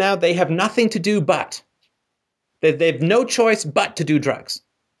 but they have nothing to do but. They have no choice but to do drugs.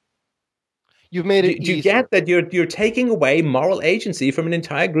 You've made it Do you get that you're taking away moral agency from an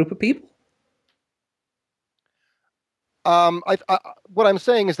entire group of people? What I'm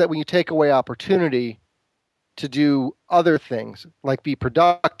saying is that when you take away opportunity to do other things, like be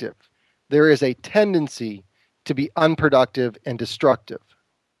productive, there is a tendency to be unproductive and destructive.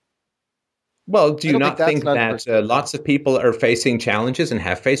 Well, do you not think that lots of people are facing challenges and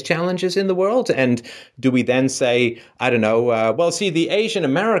have faced challenges in the world? And do we then say, I don't know, the Asian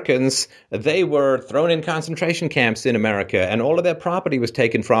Americans, they were thrown in concentration camps in America and all of their property was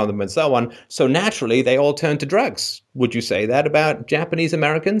taken from them and so on. So naturally, they all turned to drugs. Would you say that about Japanese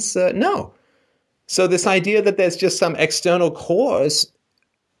Americans? No. So this idea that there's just some external cause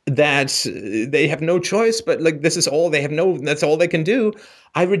that they have no choice, but this is all they have, that's all they can do,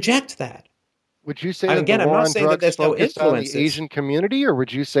 I reject that. Would you say that the war on drugs focused on the Asian community, or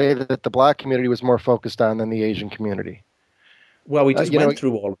would you say that the black community was more focused on than the Asian community? Well, we just went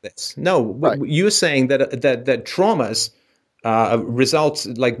through all of this. No, right. You're saying that traumas results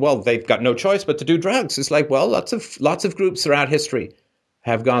they've got no choice but to do drugs. It's lots of groups throughout history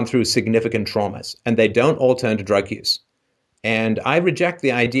have gone through significant traumas, and they don't all turn to drug use. And I reject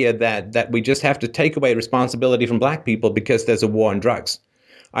the idea that we just have to take away responsibility from black people because there's a war on drugs.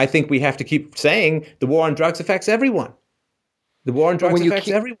 I think we have to keep saying the war on drugs affects everyone. The war on drugs affects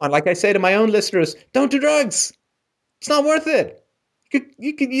everyone. Like I say to my own listeners, don't do drugs. It's not worth it.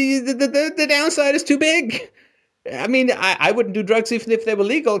 The downside is too big. I mean, I wouldn't do drugs even if they were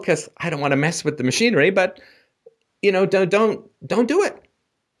legal because I don't want to mess with the machinery. But don't do it.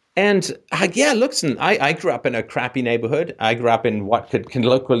 And listen, I grew up in a crappy neighborhood. I grew up in what can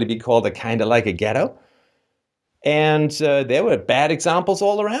colloquially be called a kind of like a ghetto. And there were bad examples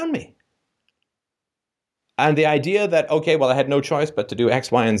all around me. And the idea that, I had no choice but to do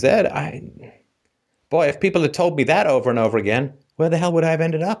X, Y, and Z, if people had told me that over and over again, where the hell would I have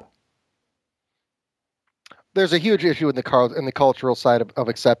ended up? There's a huge issue in the cultural side of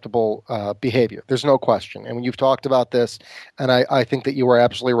acceptable behavior. There's no question. And when you've talked about this, and I think that you are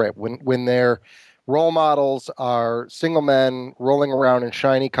absolutely right. When their role models are single men rolling around in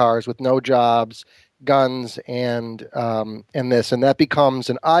shiny cars with no jobs, guns, and that becomes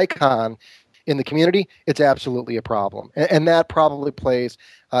an icon in the community, it's absolutely a problem. And that probably plays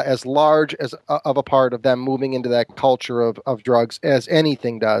as large as of a part of them moving into that culture of drugs as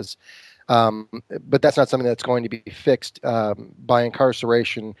anything does. But that's not something that's going to be fixed by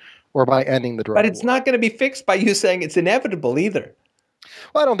incarceration or by ending the drug war. But it's not going to be fixed by you saying it's inevitable either.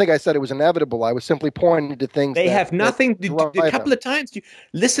 Well, I don't think I said it was inevitable. I was simply pointing to things they have nothing to do. A couple of times, you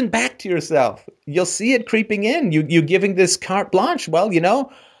listen back to yourself. You'll see it creeping in. You're giving this carte blanche. Well, I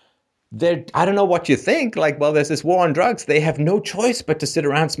don't know what you think. There's this war on drugs. They have no choice but to sit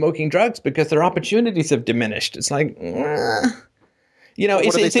around smoking drugs because their opportunities have diminished. It's like, is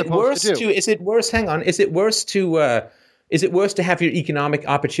it worse to have your economic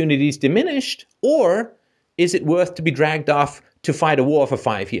opportunities diminished, or is it worth to be dragged off to fight a war for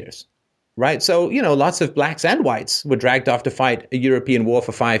 5 years? Right? So, lots of blacks and whites were dragged off to fight a European war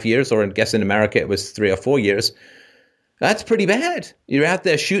for 5 years, or I guess in America it was 3 or 4 years. That's pretty bad. You're out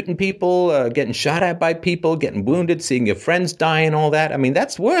there shooting people, getting shot at by people, getting wounded, seeing your friends die and all that. I mean,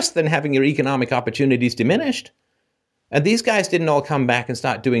 that's worse than having your economic opportunities diminished. And these guys didn't all come back and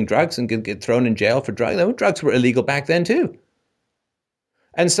start doing drugs and get thrown in jail for drugs. Drugs were illegal back then too.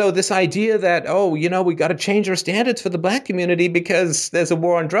 And so this idea that, we got to change our standards for the black community because there's a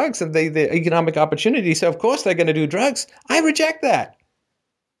war on drugs and the economic opportunity, so of course they're going to do drugs. I reject that.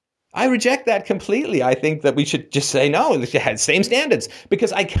 I reject that completely. I think that we should just say, no, same standards,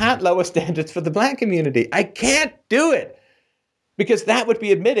 because I can't lower standards for the black community. I can't do it, because that would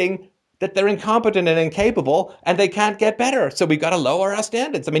be admitting that they're incompetent and incapable and they can't get better. So we've got to lower our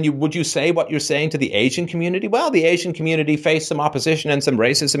standards. I mean, would you say what you're saying to the Asian community? Well, the Asian community faced some opposition and some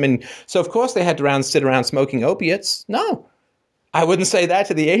racism, and so of course they had to sit around smoking opiates. No, I wouldn't say that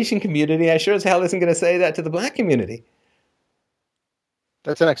to the Asian community. I sure as hell isn't going to say that to the black community.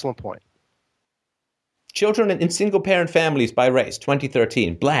 That's an excellent point. Children in single-parent families by race,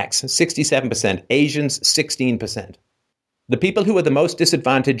 2013. Blacks, 67%. Asians, 16%. The people who are the most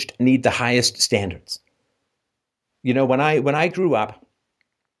disadvantaged need the highest standards. You know, when I grew up,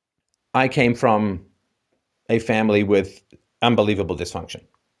 I came from a family with unbelievable dysfunction.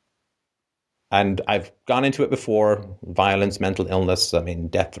 And I've gone into it before: violence, mental illness,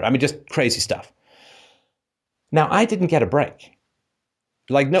 death, just crazy stuff. Now, I didn't get a break.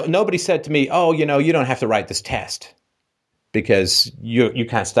 Like, nobody said to me, you don't have to write this test because you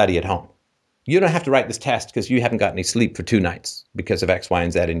can't study at home. You don't have to write this test because you haven't got any sleep for 2 nights because of X, Y,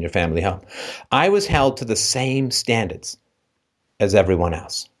 and Z in your family home. I was held to the same standards as everyone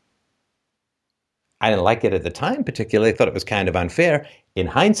else. I didn't like it at the time particularly. I thought it was kind of unfair. In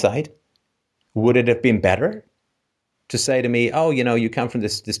hindsight, would it have been better to say to me, you come from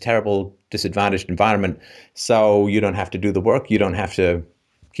this terrible, disadvantaged environment, so you don't have to do the work, you don't have to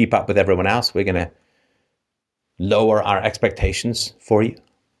keep up with everyone else, we're going to lower our expectations for you?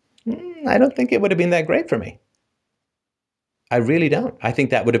 I don't think it would have been that great for me. I really don't. I think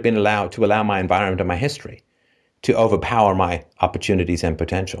that would have been to allow my environment and my history to overpower my opportunities and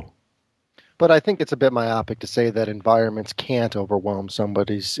potential. But I think it's a bit myopic to say that environments can't overwhelm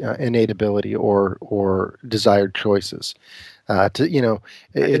somebody's innate ability or desired choices. I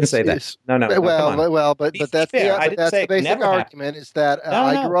didn't say that. No. But that's the basic argument is that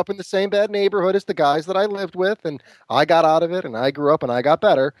I grew up in the same bad neighborhood as the guys that I lived with, and I got out of it, and I grew up and I got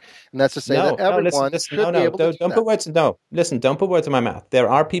better. And that's to say that everyone should be able to do that. Listen, don't put words in my mouth. There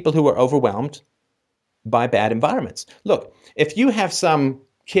are people who are overwhelmed by bad environments. Look, if you have some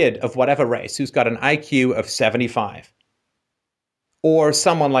kid of whatever race who's got an IQ of 75, or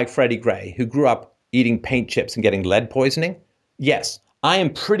someone like Freddie Gray who grew up eating paint chips and getting lead poisoning, yes, I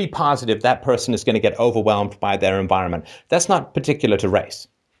am pretty positive that person is going to get overwhelmed by their environment. That's not particular to race.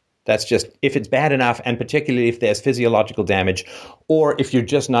 That's just if it's bad enough, and particularly if there's physiological damage, or if you're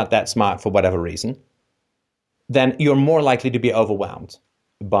just not that smart for whatever reason, then you're more likely to be overwhelmed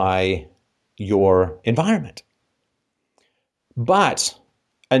by your environment. But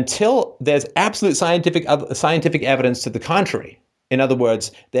until there's absolute scientific evidence to the contrary, in other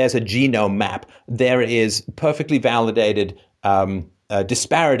words, there's a genome map, there is perfectly validated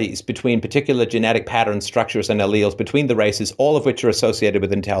disparities between particular genetic patterns, structures, and alleles between the races, all of which are associated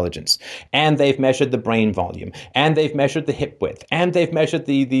with intelligence. And they've measured the brain volume, and they've measured the hip width, and they've measured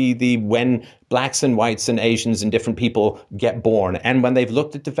the when blacks and whites and Asians and different people get born, and when they've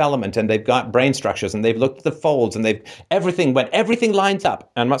looked at development, and they've got brain structures, and they've looked at the folds, and when everything lines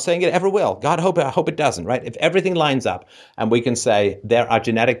up. I'm not saying it ever will. God, I hope it doesn't, right? If everything lines up, and we can say there are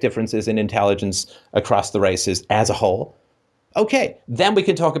genetic differences in intelligence across the races as a whole, okay, then we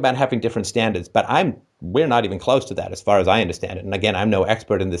can talk about having different standards, but we're not even close to that as far as I understand it. And again, I'm no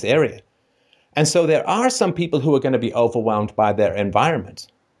expert in this area. And so there are some people who are going to be overwhelmed by their environment.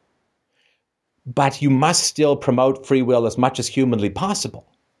 But you must still promote free will as much as humanly possible.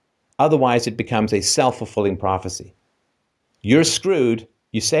 Otherwise, it becomes a self-fulfilling prophecy. You're screwed.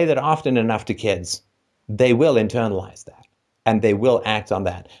 You say that often enough to kids, they will internalize that. And they will act on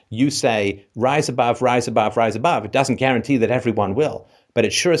that. You say, rise above, rise above, rise above. It doesn't guarantee that everyone will, but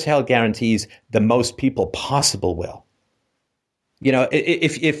it sure as hell guarantees the most people possible will. You know,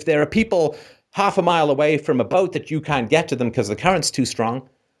 if there are people half a mile away from a boat that you can't get to them because the current's too strong,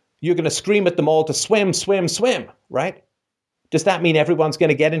 you're going to scream at them all to swim, swim, swim, right? Does that mean everyone's going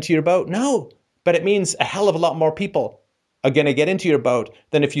to get into your boat? No, but it means a hell of a lot more people are going to get into your boat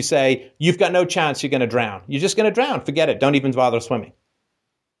than if you say, you've got no chance, you're going to drown. You're just going to drown. Forget it. Don't even bother swimming.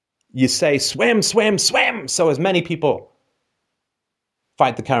 You say, swim, swim, swim, so as many people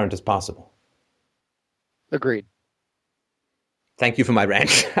fight the current as possible. Agreed. Thank you for my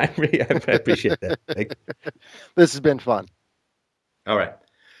rant. I appreciate that. This has been fun. All right.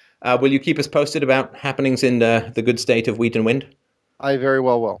 Will you keep us posted about happenings in the good state of wheat and wind? I very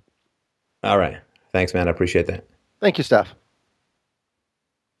well will. All right. Thanks, man. I appreciate that. Thank you, Steph.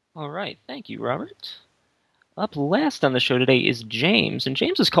 All right. Thank you, Robert. Up last on the show today is James, and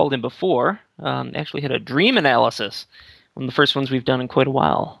James has called in before. Actually had a dream analysis, one of the first ones we've done in quite a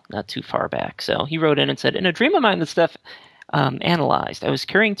while, not too far back. So he wrote in and said, in a dream of mine, the stuff analyzed, I was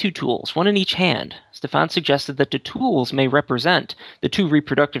carrying two tools, one in each hand. Stefan suggested that the tools may represent the two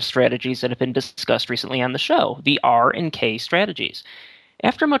reproductive strategies that have been discussed recently on the show, the R and K strategies.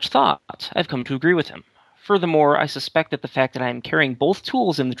 After much thought, I've come to agree with him. Furthermore, I suspect that the fact that I am carrying both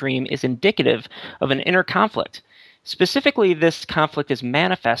tools in the dream is indicative of an inner conflict. Specifically, this conflict is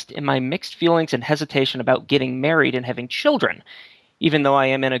manifest in my mixed feelings and hesitation about getting married and having children, even though I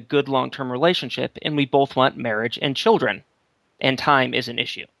am in a good long-term relationship and we both want marriage and children, and time is an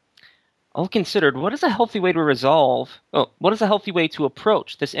issue. All considered, what is a healthy way to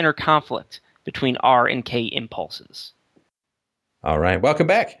approach this inner conflict between R and K impulses? All right, welcome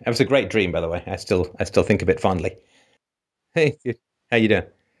back. That was a great dream, by the way. I still think of it fondly. Hey, how you doing?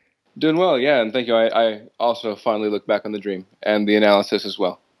 Doing well, yeah, and thank you. I also finally look back on the dream and the analysis as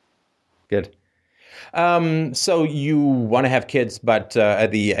well. Good. So you want to have kids, but are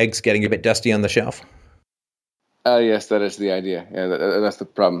the eggs getting a bit dusty on the shelf? Yes, that is the idea. Yeah, that's the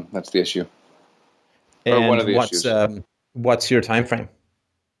problem. That's the issue. And or one of the issues. What's your time frame?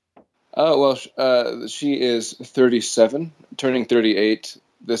 She is 37, turning 38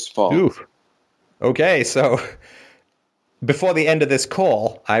 this fall. Ooh. Okay, so before the end of this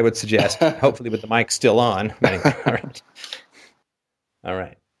call, I would suggest, hopefully with the mic still on. Anyway, all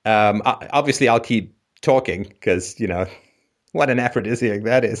right. Obviously, I'll keep talking because, what an aphrodisiac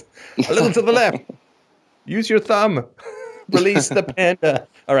that is. A little to the left. Use your thumb. Release the panda.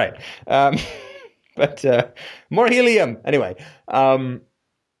 All right. But more helium. Anyway.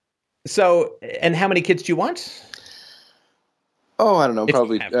 So, and how many kids do you want? Oh, I don't know,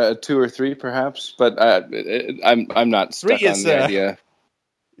 probably 2 or 3, perhaps. But I'm not stuck on the idea.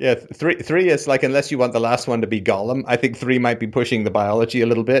 Yeah, three is like, unless you want the last one to be Gollum, I think 3 might be pushing the biology a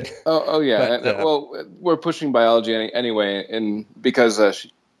little bit. Oh yeah. But, we're pushing biology anyway, because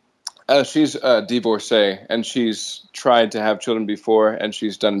she's a divorcee and she's tried to have children before, and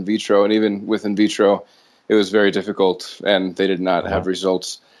she's done in vitro, and even with in vitro, it was very difficult, and they did not have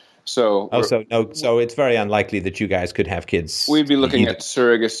results. So it's very unlikely that you guys could have kids. We'd be looking at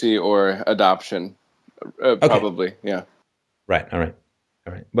surrogacy or adoption, probably. Yeah. Right. All right.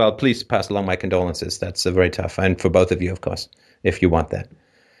 Well, please pass along my condolences. That's very tough, and for both of you, of course, if you want that.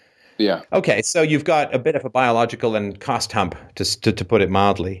 Yeah. Okay, so you've got a bit of a biological and cost hump, to put it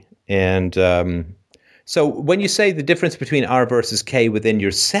mildly, and so when you say the difference between R versus K within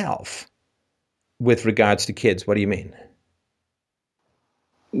yourself, with regards to kids, what do you mean?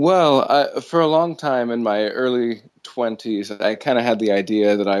 Well, for a long time in my early 20s, I kind of had the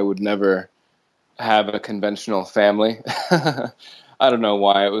idea that I would never have a conventional family. I don't know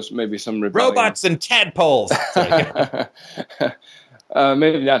why. It was maybe some rebellion. Robots and tadpoles. Sorry.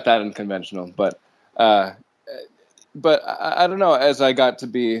 Maybe not that unconventional, but I don't know. As I got to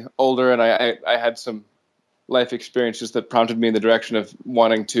be older and I had some life experiences that prompted me in the direction of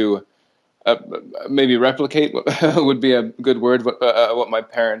wanting to maybe replicate would be a good word. What my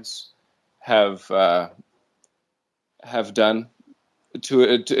parents have done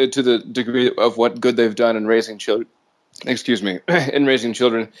to the degree of what good they've done in raising children. In raising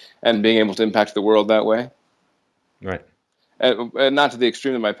children and being able to impact the world that way. Right. And not to the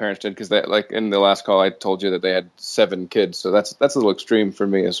extreme that my parents did, because like in the last call I told you that they had 7 kids, so that's a little extreme for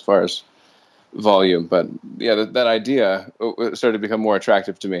me as far as volume. But yeah, that idea started to become more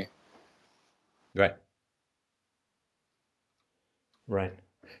attractive to me. Right. Right.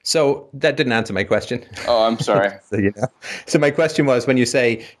 So that didn't answer my question. Oh, I'm sorry. So my question was, when you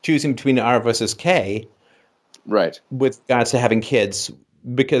say choosing between R versus K, right, with regards to having kids,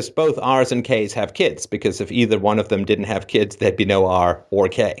 because both R's and K's have kids, because if either one of them didn't have kids, there'd be no R or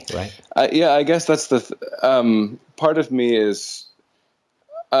K, right? Yeah, I guess that's the part of me is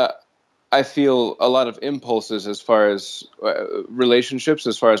I feel a lot of impulses as far as relationships,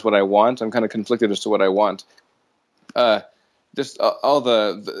 as far as what I want. I'm kind of conflicted as to what I want. Just all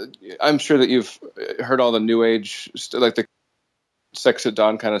I'm sure that you've heard all the New Age, like the Sex at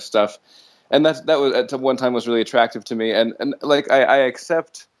Dawn kind of stuff. And that was at one time was really attractive to me, and like I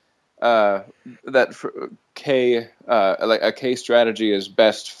accept that for K, like a K strategy is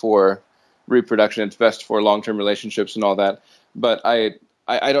best for reproduction. It's best for long-term relationships and all that. But I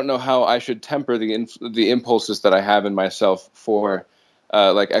don't know how I should temper the impulses that I have in myself for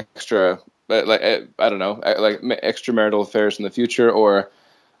like extra, like I don't know, like extramarital affairs in the future, or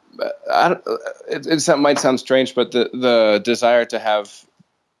it might sound strange, but the desire to have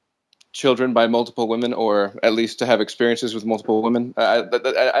children by multiple women, or at least to have experiences with multiple women. I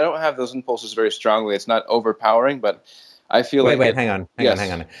don't have those impulses very strongly. It's not overpowering, but I feel hang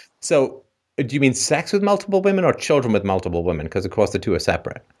on. So, do you mean sex with multiple women or children with multiple women? Because, of course, the two are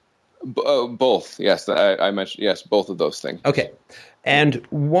separate. Both, yes. I mentioned, yes, both of those things. Okay. And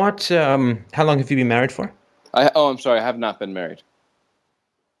what, how long have you been married for? I'm sorry, I have not been married.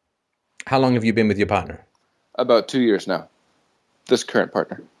 How long have you been with your partner? About 2 years now, this current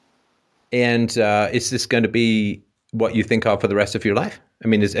partner. And is this going to be what you think of for the rest of your life? I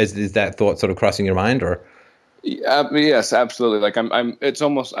mean, is that thought sort of crossing your mind, or? Yes, absolutely. Like I'm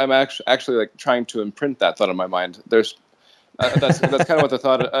actually like trying to imprint that thought in my mind. There's, that's kind of what the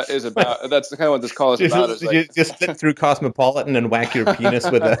thought is about. That's kind of what this call is about. Did you just flip through Cosmopolitan and whack your penis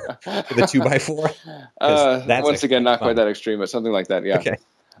with a 2x4? Once again, not quite that extreme, but something like that. Yeah. Okay.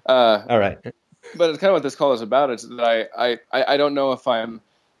 All right. But it's kind of what this call is about. It's that I don't know if I'm,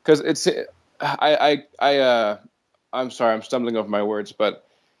 because it's I'm sorry, I'm stumbling over my words, but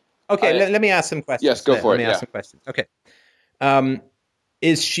okay. Let me ask some questions. Yes, go for it. Let me ask some questions. Okay.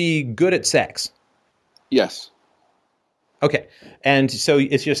 Is she good at sex? Yes. Okay. And so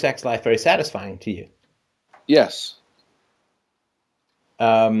is your sex life very satisfying to you? Yes.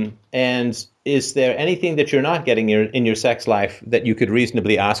 And is there anything that you're not getting in your sex life that you could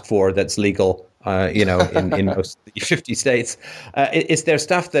reasonably ask for that's legal, in most 50 states? Is there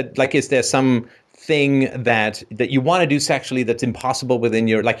stuff that, like, is there some thing that you want to do sexually that's impossible within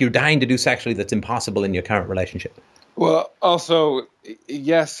your, like, you're dying to do sexually that's impossible in your current relationship? Well, also,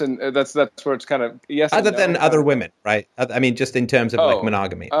 yes, and that's where it's kind of yes. Other than other women, right? I mean, just in terms of like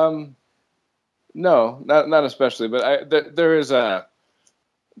monogamy. No, not especially. But there is an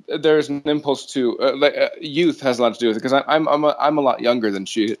impulse to youth has a lot to do with it, because I'm a lot younger than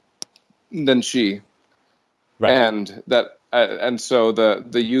she, right? And that and so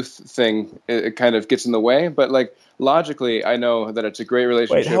the youth thing, it kind of gets in the way. But like logically, I know that it's a great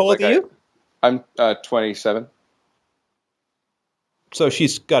relationship. Wait, how old are you? I'm 27. So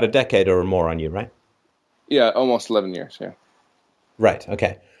she's got a decade or more on you, right? Yeah, almost 11 years, yeah. Right,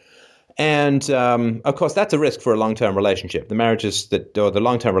 okay. And, of course, that's a risk for a long-term relationship. The marriages or the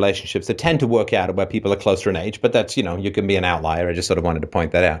long-term relationships that tend to work out where people are closer in age, but that's, you can be an outlier. I just sort of wanted to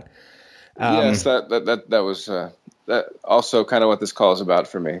point that out. Yes, that was that also kind of what this call is about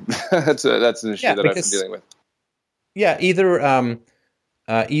for me. That's an issue that I've been dealing with. Yeah, either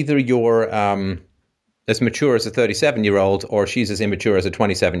you're as mature as a 37-year-old, or she's as immature as a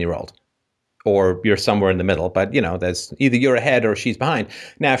 27-year-old, or you're somewhere in the middle. But there's either you're ahead or she's behind.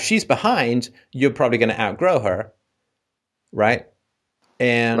 Now, if she's behind, you're probably going to outgrow her, right?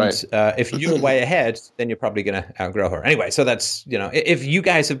 And right. If you're way ahead, then you're probably going to outgrow her. Anyway, so that's, if you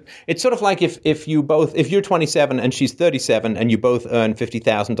guys have, it's sort of like if you're 27 and she's 37 and you both earn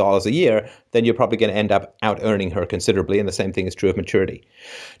 $50,000 a year, then you're probably going to end up out earning her considerably. And the same thing is true of maturity.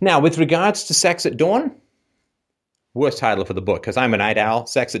 Now, with regards to Sex at Dawn, worst title for the book, because I'm a night owl.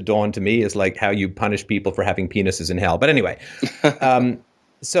 Sex at Dawn to me is like how you punish people for having penises in hell. But anyway,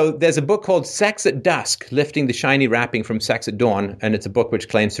 so there's a book called Sex at Dusk, Lifting the Shiny Wrapping from Sex at Dawn, and it's a book which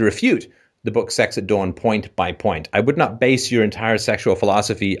claims to refute the book Sex at Dawn point by point. I would not base your entire sexual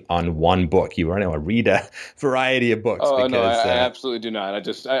philosophy on one book. You want to read a variety of books. Oh, no, I absolutely do not. I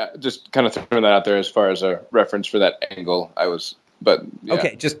just kind of throwing that out there as far as a reference for that angle. Yeah.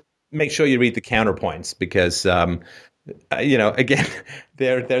 Okay, just make sure you read the counterpoints, because again,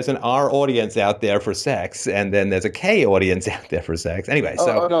 there's an R audience out there for sex, and then there's a K audience out there for sex. Anyway,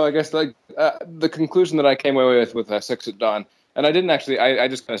 no, I guess like the conclusion that I came away with Sex at Dawn, and I didn't actually, I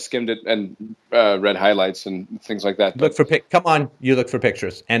just kind of skimmed it and read highlights and things like that. Come on, you look for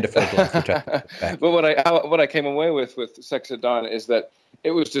pictures and a photo. But what I came away with Sex at Dawn is that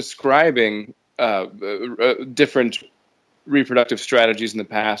it was describing different reproductive strategies in the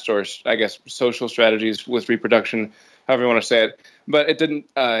past, or I guess social strategies with reproduction, however you want to say it. But it didn't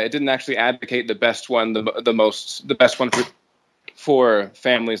actually advocate the best one, the best one for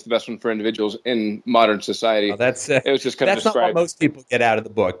families, the best one for individuals in modern society. Well, it was just kind of described. Not what most people get out of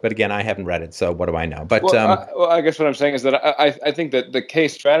the book. But again, I haven't read it, so what do I know? But I guess what I'm saying is that I think that the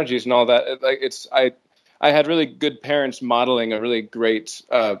case strategies and all that, like I had really good parents modeling a really great,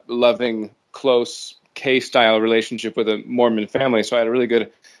 loving, close K-style relationship with a Mormon family, so I had a really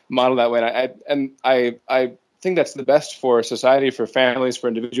good model that way. And I think that's the best for society, for families, for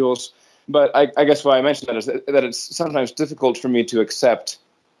individuals. But I guess why I mentioned that is that it's sometimes difficult for me to accept,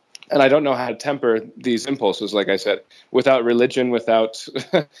 and I don't know how to temper these impulses. Like I said, without religion, without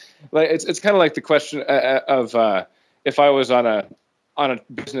like it's kind of like the question of if I was on a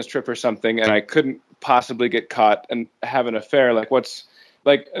business trip or something and I couldn't possibly get caught and have an affair, like what's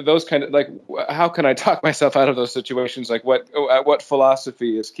like those kind of, like, how can I talk myself out of those situations? Like what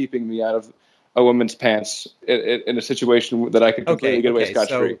philosophy is keeping me out of a woman's pants in a situation that I could completely get away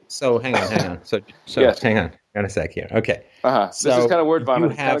scot-free? So hang on. So Yes. hang on a sec here. Okay. This is kind of word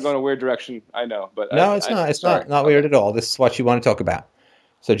vomit. It's kind of have... going a weird direction, I know, but No, it's not. It's not weird at all. This is what you want to talk about.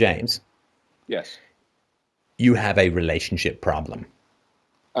 So, James. Yes. You have a relationship problem.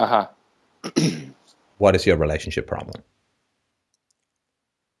 Uh-huh. What is your relationship problem?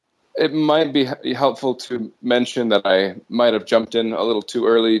 It might be helpful to mention that I might have jumped in a little too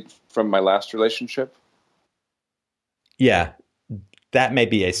early from my last relationship. Yeah, that may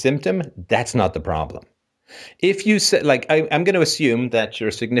be a symptom. That's not the problem. If you say, like, I'm going to assume that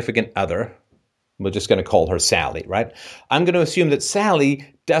your significant other, we're just going to call her Sally, right? I'm going to assume that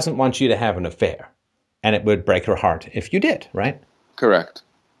Sally doesn't want you to have an affair, and it would break her heart if you did, right? Correct.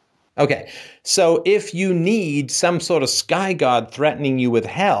 Okay, so if you need some sort of sky god threatening you with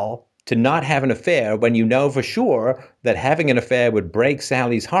hell to not have an affair when you know for sure that having an affair would break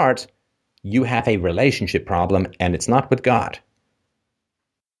Sally's heart, you have a relationship problem, and it's not with God.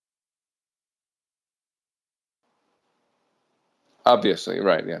 Obviously,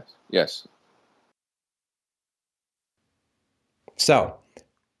 right, yes. So,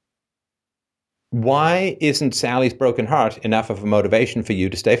 why isn't Sally's broken heart enough of a motivation for you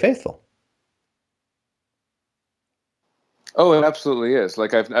to stay faithful? Oh, it absolutely is.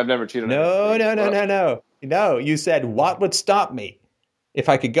 Like, I've never cheated on anybody. No, you said, what would stop me if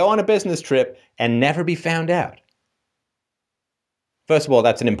I could go on a business trip and never be found out? First of all,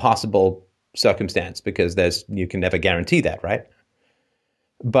 that's an impossible circumstance because you can never guarantee that, right?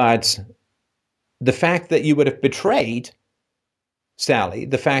 But the fact that you would have betrayed Sally,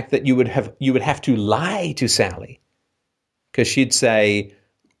 the fact that you would have to lie to Sally, because she'd say,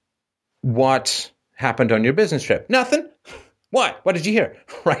 what happened on your business trip? Nothing. What did you hear?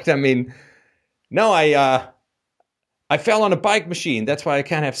 Right? I mean, no, I fell on a bike machine. That's why I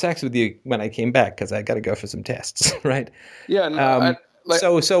can't have sex with you when I came back, because I got to go for some tests, right? Yeah. No,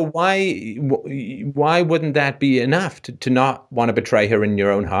 so why wouldn't that be enough to not want to betray her in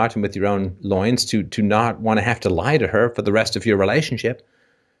your own heart and with your own loins, to not want to have to lie to her for the rest of your relationship?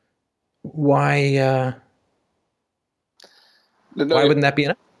 Why wouldn't that be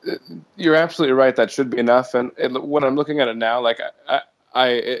enough? You're absolutely right. That should be enough. And when I'm looking at it now, like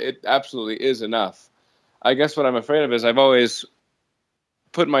it absolutely is enough. I guess what I'm afraid of is I've always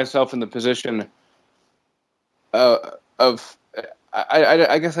put myself in the position of.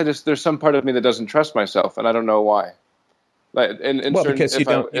 I guess there's some part of me that doesn't trust myself, and I don't know why. Like, because you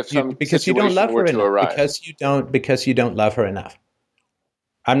don't love her enough. Because you don't love her enough.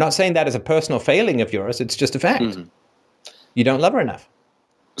 I'm not saying that as a personal failing of yours. It's just a fact. Mm-hmm. You don't love her enough.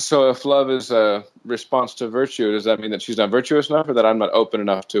 So if love is a response to virtue, does that mean that she's not virtuous enough, or that I'm not open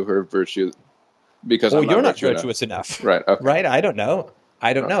enough to her virtue? Because you're not virtuous enough. Right. Okay. Right. I don't know.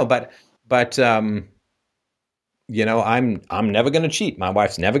 But you know, I'm never going to cheat. My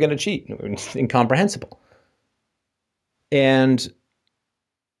wife's never going to cheat. It's incomprehensible. And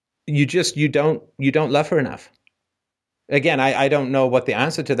you don't love her enough. Again, I don't know what the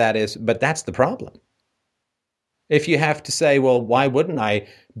answer to that is, but that's the problem. If you have to say, well, why wouldn't I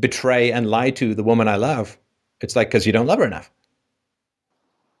betray and lie to the woman I love? It's like, because you don't love her enough.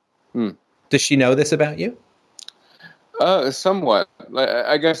 Does she know this about you? Somewhat.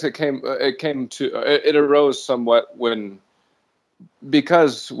 I guess it arose somewhat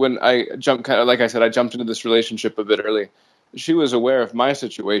because when I jumped, kind of like I said, I jumped into this relationship a bit early. She was aware of my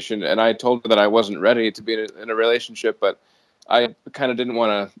situation, and I told her that I wasn't ready to be in a relationship, but I kind of didn't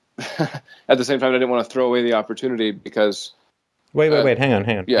want to. At the same time, I didn't want to throw away the opportunity because. Wait! Hang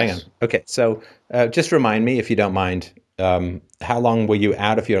on. Yes. Hang on. Okay, so just remind me, if you don't mind, how long were you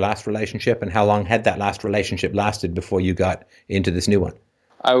out of your last relationship, and how long had that last relationship lasted before you got into this new one?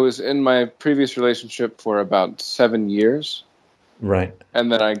 I was in my previous relationship for about 7 years. Right.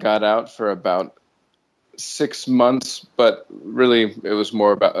 And then I got out for about 6 months, but really it was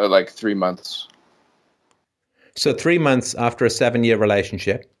more about like 3 months. So 3 months after a 7-year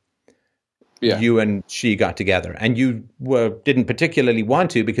relationship, you and she got together, and you didn't particularly want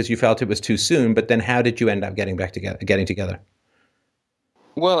to because you felt it was too soon. But then, how did you end up getting together?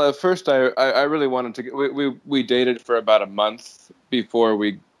 Well, at first, I really wanted to. We dated for about a month before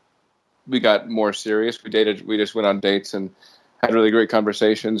we got more serious. We just went on dates and had really great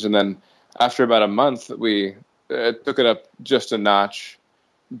conversations, and then after about a month, we took it up just a notch.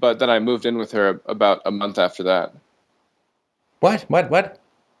 But then I moved in with her about a month after that. What?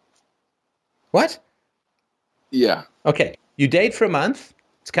 Yeah. Okay. You date for a month.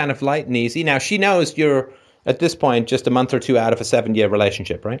 It's kind of light and easy. Now, she knows you're at this point just a month or two out of a 7-year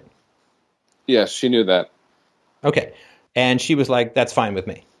relationship, right? Yes, she knew that. Okay. And she was like, that's fine with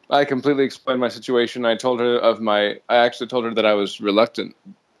me. I completely explained my situation. I actually told her that I was reluctant,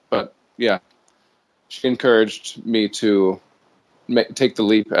 but yeah, she encouraged me to take the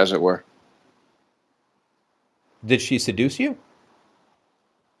leap, as it were. Did she seduce you?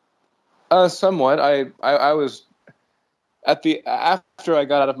 Somewhat. I was after I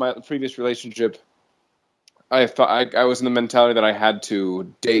got out of my previous relationship, I thought I was in the mentality that I had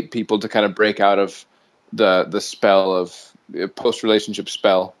to date people to kind of break out of the spell of post-relationship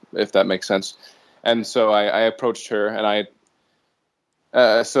spell, if that makes sense. And so I approached her, and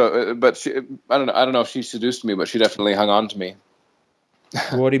but she, I don't know if she seduced me, but she definitely hung on to me.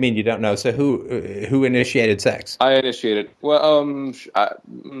 What do you mean you don't know? So who initiated sex? I initiated. Well,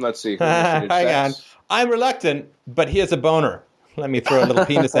 let's see. Who initiated Hang sex? on. I'm reluctant, but here's a boner. Let me throw a little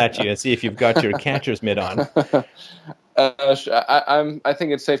penis at you and see if you've got your catcher's mitt on. I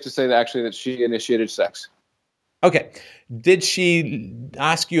think it's safe to say that she initiated sex. Okay. Did she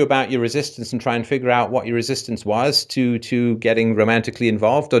ask you about your resistance and try and figure out what your resistance was to getting romantically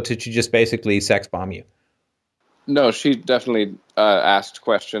involved, or did she just basically sex bomb you? No, she definitely asked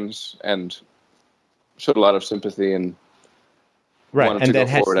questions and showed a lot of sympathy and wanted to go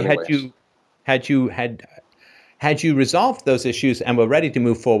forward anyways. Had you resolved those issues and were ready to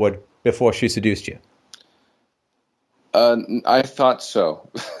move forward before she seduced you? I thought so,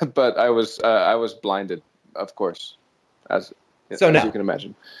 but I was blinded, of course, as you can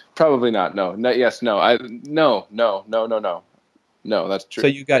imagine. Probably not. No. Yes. No. No. That's true. So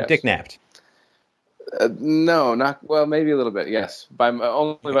you got dick napped. No, not well. Maybe a little bit. Yes,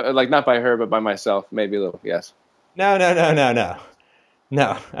 not by her, but by myself. Maybe a little. Yes.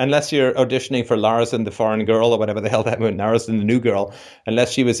 No, unless you're auditioning for Lars and the Foreign Girl or whatever the hell that meant, Lars and the New Girl,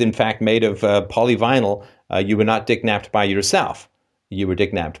 unless she was in fact made of polyvinyl, you were not dick napped by yourself. You were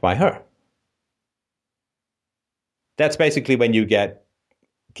dick napped by her. That's basically when you get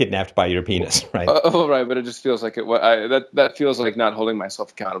kidnapped by your penis, right? Right, but it just feels like that feels like not holding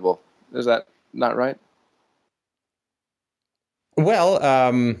myself accountable. Is that not right? Well,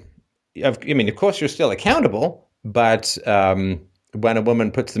 I mean, of course you're still accountable, but when a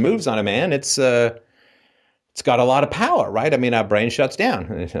woman puts the moves on a man, it's got a lot of power, right? I mean, our brain shuts down.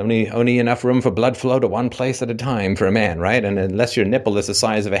 There's only enough room for blood flow to one place at a time for a man, right? And unless your nipple is the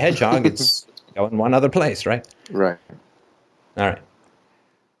size of a hedgehog, it's going one other place, right? Right. All right.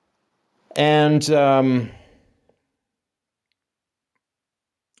 And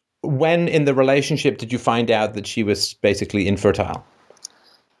when in the relationship did you find out that she was basically infertile?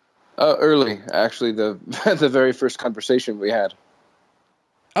 Early, actually, the the very first conversation we had.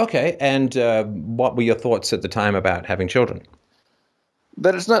 Okay, and what were your thoughts at the time about having children?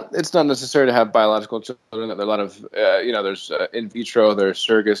 That it's not necessary to have biological children. There are a lot of there's in vitro, there's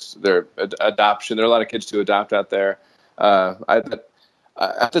surrogates, there's adoption. There are a lot of kids to adopt out there.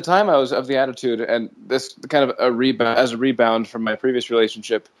 At the time, I was of the attitude, and this kind of a rebound from my previous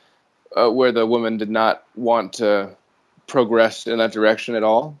relationship, where the woman did not want to progress in that direction at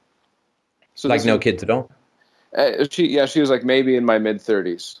all. So like no kids at all. She was like, maybe in my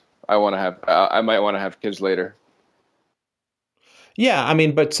mid-30s, I might want to have kids later. Yeah, I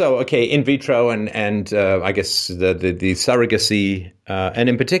mean, but so okay, in vitro and I guess the surrogacy and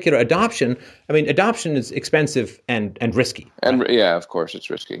in particular adoption. I mean, adoption is expensive and risky. And right? Yeah, of course, it's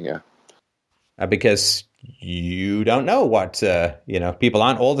risky. Yeah, because you don't know what people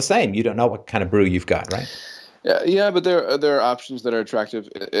aren't all the same. You don't know what kind of brew you've got, right? Yeah, but there are options that are attractive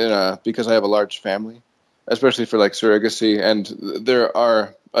because I have a large family, especially for like surrogacy, and there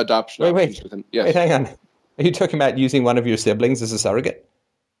are adoption options within. Yes. Wait, hang on. Are you talking about using one of your siblings as a surrogate?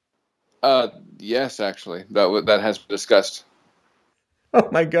 Yes, actually, that has been discussed. Oh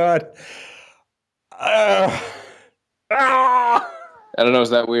my God! I don't know.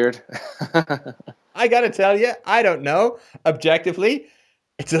 Is that weird? I gotta tell you, I don't know. Objectively,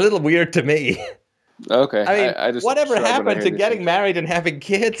 it's a little weird to me. Okay. I mean, I just whatever happened to getting married and having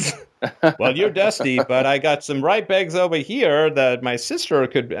kids? Well, you're Dusty, but I got some ripe eggs over here that my sister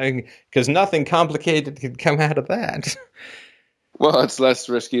could, because nothing complicated could come out of that. Well, it's less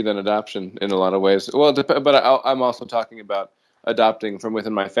risky than adoption in a lot of ways. Well, but I'm also talking about adopting from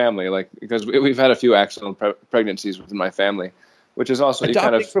within my family, like because we've had a few accidental pregnancies within my family, which is also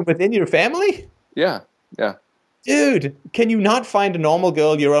adopting from within your family. Yeah. Dude, can you not find a normal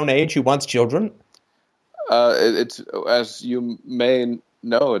girl your own age who wants children? It's as you may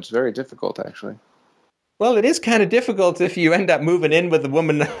know, it's very difficult, actually. Well, it is kind of difficult if you end up moving in with a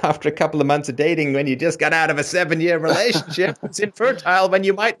woman after a couple of months of dating when you just got out of a 7-year relationship. It's infertile when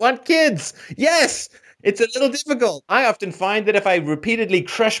you might want kids. Yes, It's a little difficult. I often find that if I repeatedly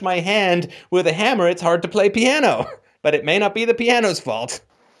crush my hand with a hammer, it's hard to play piano. But it may not be the piano's fault.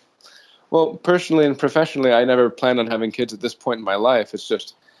 Well, personally and professionally, I never planned on having kids at this point in my life. It's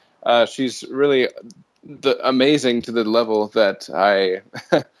just she's really amazing to the level that I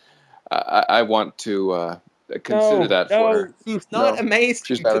want to consider that for her. She's not amazing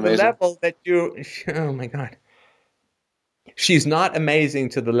she's not to amazing. the level that you... Oh, my God. She's not amazing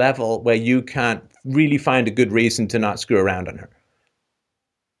to the level where you can't really find a good reason to not screw around on her.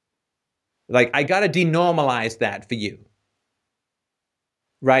 Like, I got to denormalize that for you.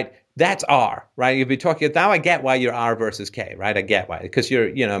 Right? That's R, right? If you're talking, now I get why you're R versus K, right? I get why. Because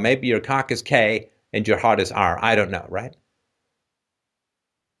maybe your cock is K and your heart is R. I don't know, right?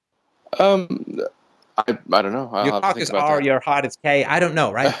 I don't know. I'll your have to cock think is about R, that. your heart is K. I don't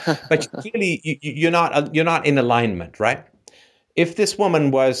know, right? But clearly, you're not in alignment, right? If this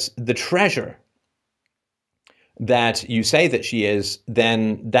woman was the treasure that you say that she is,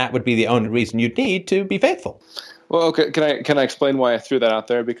 then that would be the only reason you'd need to be faithful. Well, okay. Can I explain why I threw that out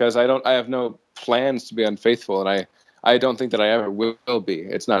there? Because I have no plans to be unfaithful, and I don't think that I ever will be.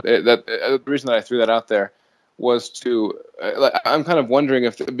 It's not the reason that I threw that out there was to. I'm kind of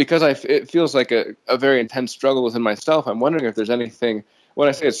wondering because it feels like a very intense struggle within myself. I'm wondering if there's anything. When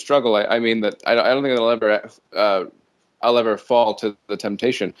I say it's struggle, I mean that I don't think I'll ever fall to the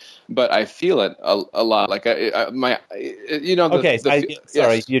temptation, but I feel it a lot. Like sorry,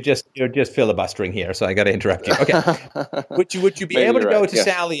 yes. you're just filibustering here, so I got to interrupt you. Okay, would you be able to go to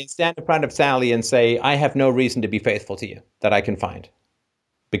Sally and stand in front of Sally and say, "I have no reason to be faithful to you that I can find,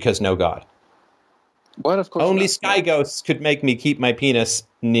 because no God." What? Of course, only not. sky ghosts could make me keep my penis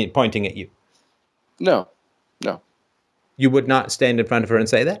pointing at you. No. You would not stand in front of her and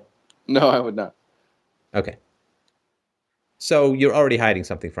say that? No, I would not. Okay. So you're already hiding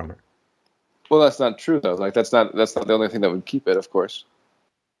something from her. Well, that's not true though. Like that's not the only thing that would keep it, of course.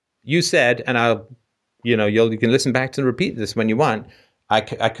 You said, and you can listen back to and repeat this when you want. I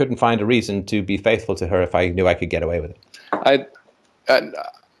couldn't find a reason to be faithful to her if I knew I could get away with it.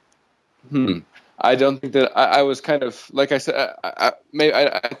 I don't think that I was kind of like I said. I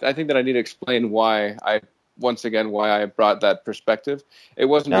think that I need to explain why I brought that perspective. It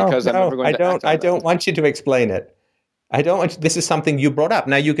wasn't because I'm never going to. I don't want you to explain it. This is something you brought up.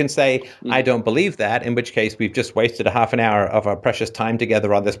 Now you can say, I don't believe that, in which case we've just wasted a half an hour of our precious time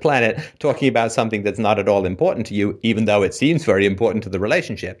together on this planet talking about something that's not at all important to you, even though it seems very important to the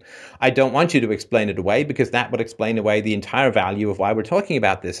relationship. I don't want you to explain it away because that would explain away the entire value of why we're talking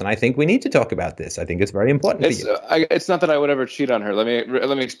about this. And I think we need to talk about this. I think it's very important for you. It's not that I would ever cheat on her. Let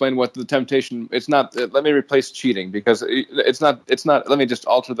me explain what the temptation. It's not. Let me replace cheating because it's not. Let me just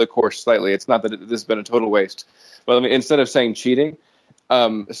alter the course slightly. It's not that this has been a total waste. But instead of saying cheating,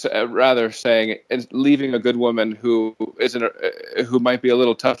 rather saying leaving a good woman who might be a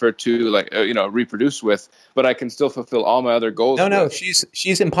little tougher to reproduce with, but I can still fulfill all my other goals. No,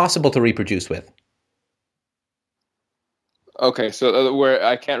 she's impossible to reproduce with. Okay, so where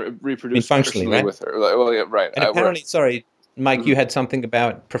I can't reproduce functionally, right? With her. Well, yeah, right. And apparently, sorry, Mike, you had something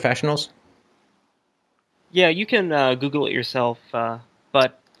about professionals? Yeah, you can Google it yourself,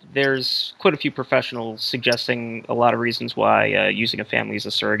 but there's quite a few professionals suggesting a lot of reasons why using a family as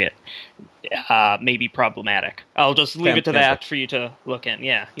a surrogate may be problematic. I'll just leave it to that for you to look in.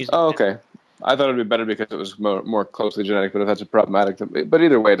 Yeah. Oh, okay. I thought it would be better because it was more closely genetic, but if that's a problematic, but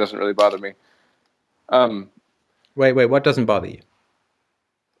either way, it doesn't really bother me. Wait, what doesn't bother you?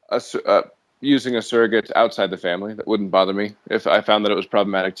 Using a surrogate outside the family, that wouldn't bother me if I found that it was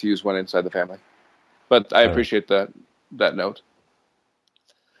problematic to use one inside the family. But I appreciate that note.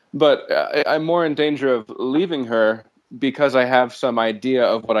 But I'm more in danger of leaving her because I have some idea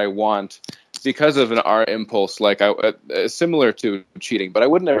of what I want because of an R impulse, like similar to cheating. But I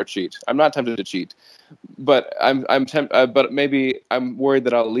would never cheat. I'm not tempted to cheat. But but maybe I'm worried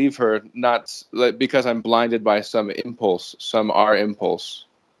that I'll leave her because I'm blinded by some impulse, some R impulse.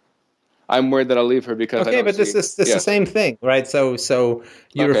 I'm worried that I'll leave her because I don't but this is the same thing, right? So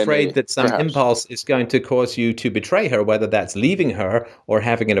you're afraid that some impulse is going to cause you to betray her, whether that's leaving her or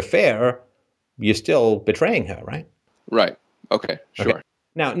having an affair. You're still betraying her, right? Right. Okay. Sure. Okay.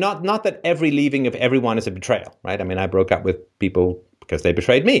 Now, not that every leaving of everyone is a betrayal, right? I mean, I broke up with people because they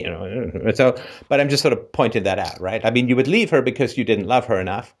betrayed me, So, but I'm just sort of pointing that out, right? I mean, you would leave her because you didn't love her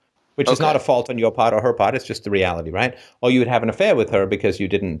enough. Which is not a fault on your part or her part. It's just the reality, right? Or you would have an affair with her because you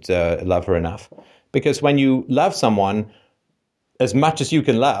didn't love her enough. Because when you love someone as much as you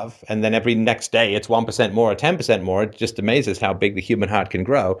can love, and then every next day it's 1% more or 10% more, it just amazes how big the human heart can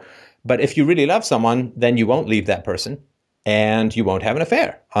grow. But if you really love someone, then you won't leave that person, and you won't have an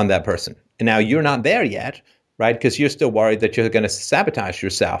affair on that person. Now, you're not there yet, right? Because you're still worried that you're going to sabotage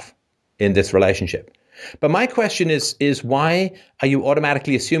yourself in this relationship. But my question is why are you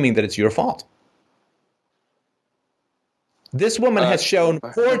automatically assuming that it's your fault? This woman has shown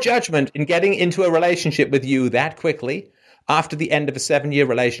poor judgment in getting into a relationship with you that quickly after the end of a 7-year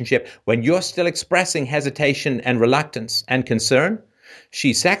relationship when you're still expressing hesitation and reluctance and concern.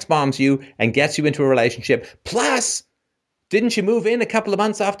 She sex bombs you and gets you into a relationship. Plus, didn't you move in a couple of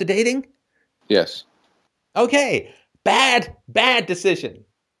months after dating? Yes. Okay, bad decision.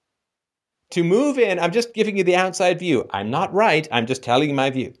 To move in, I'm just giving you the outside view. I'm not right. I'm just telling you my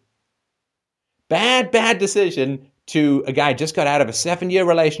view. Bad decision to a guy just got out of a 7-year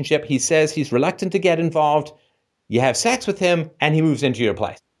relationship. He says he's reluctant to get involved. You have sex with him, and he moves into your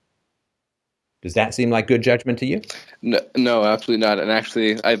place. Does that seem like good judgment to you? No, absolutely not. And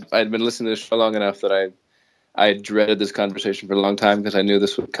actually, I'd been listening to this for long enough that I dreaded this conversation for a long time because I knew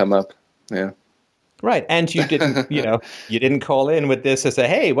this would come up. Yeah. Right. And you didn't, you didn't call in with this and say,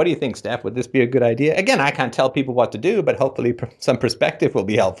 hey, what do you think, Steph? Would this be a good idea? Again, I can't tell people what to do, but hopefully some perspective will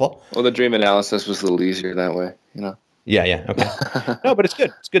be helpful. Well, the dream analysis was a little easier that way, Yeah. Okay. No, but it's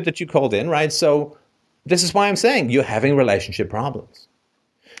good. It's good that you called in, right? So this is why I'm saying you're having relationship problems.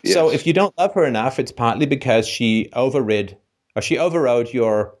 Yes. So if you don't love her enough, it's partly because she overrode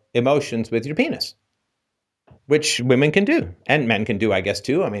your emotions with your penis, which women can do and men can do, I guess,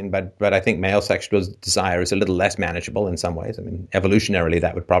 too. I mean, but I think male sexual desire is a little less manageable in some ways. I mean, evolutionarily,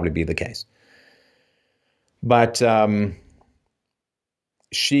 that would probably be the case. But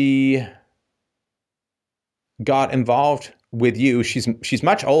she got involved with you. She's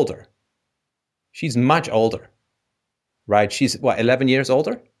much older. She's much older, right? She's 11 years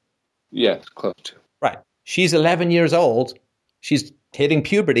older? Yes, close to. Right. She's 11 years old. She's hitting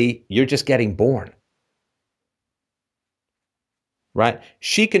puberty. You're just getting born. Right?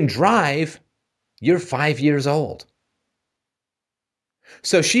 She can drive. You're 5 years old.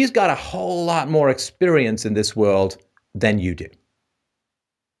 So she's got a whole lot more experience in this world than you do.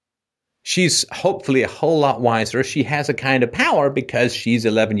 She's hopefully a whole lot wiser. She has a kind of power because she's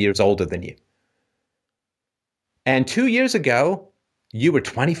 11 years older than you. And 2 years ago, you were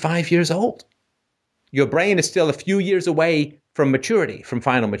 25 years old. Your brain is still a few years away from maturity, from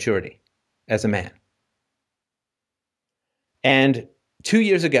final maturity as a man. And 2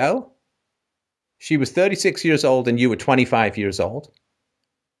 years ago, she was 36 years old and you were 25 years old.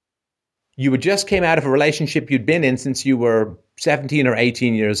 You had just came out of a relationship you'd been in since you were 17 or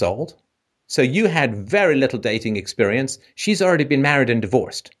 18 years old. So you had very little dating experience. She's already been married and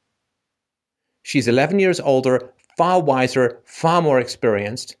divorced. She's 11 years older, far wiser, far more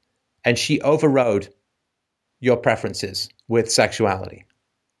experienced, and she overrode your preferences with sexuality.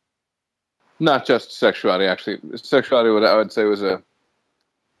 Not just sexuality, actually. Sexuality, what I would say, was a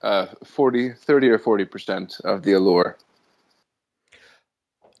 30 or 40% of the allure.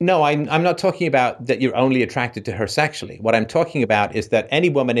 No, I'm not talking about that you're only attracted to her sexually. What I'm talking about is that any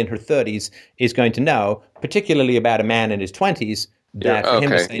woman in her 30s is going to know, particularly about a man in his 20s, that for him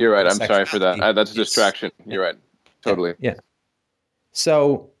to say you're right. I'm sorry for that. That's a distraction. You're right. Totally. Yeah.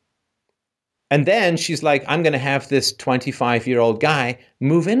 So, and then she's like, I'm going to have this 25-year-old guy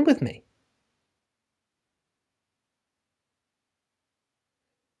move in with me.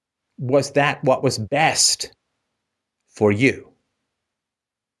 Was that what was best for you?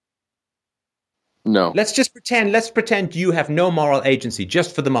 No. Let's pretend you have no moral agency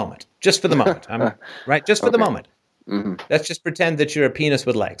just for the moment. Just for the moment. Right? Just for the moment. Mm-hmm. Let's just pretend that you're a penis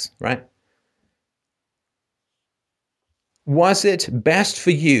with legs, right? Was it best for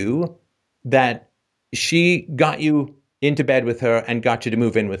you that she got you into bed with her and got you to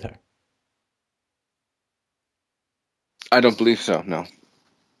move in with her? I don't believe so, no.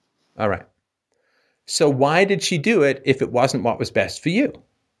 All right. So why did she do it if it wasn't what was best for you?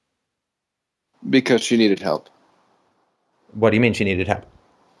 Because she needed help. What do you mean she needed help?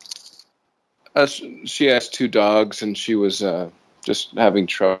 She has 2 dogs, and she was just having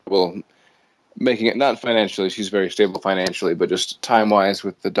trouble making it, not financially, she's very stable financially, but just time-wise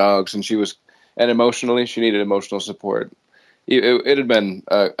with the dogs, and emotionally, she needed emotional support. It had been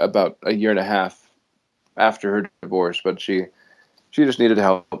about a year and a half after her divorce, but she just needed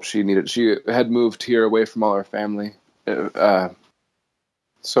help. She had moved here away from all her family.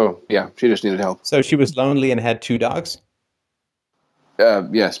 So, yeah, she just needed help. So she was lonely and had 2 dogs?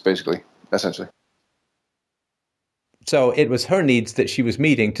 Yes, basically, essentially. So it was her needs that she was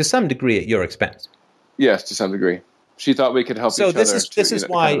meeting to some degree at your expense? Yes, to some degree. She thought we could help each other. So this is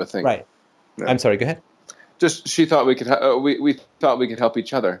why, kind of right. Yeah. I'm sorry, go ahead. Just she thought we could we thought we could help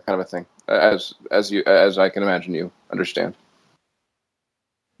each other, kind of a thing, as I can imagine you understand.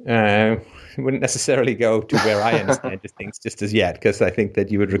 Wouldn't necessarily go to where I understand things just as yet, because I think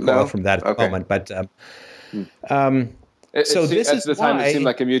that you would recoil from that at the moment. But so this at is the time why, it seemed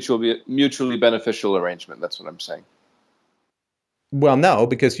like a mutually beneficial arrangement. That's what I'm saying. Well, no,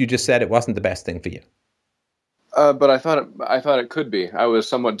 because you just said it wasn't the best thing for you. But I thought it could be. I was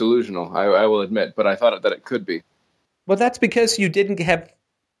somewhat delusional, I will admit, but I thought that it could be. Well, that's because you didn't have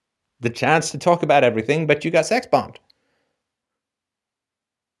the chance to talk about everything, but you got sex bombed.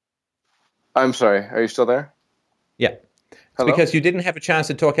 I'm sorry. Are you still there? Yeah. Hello? Because you didn't have a chance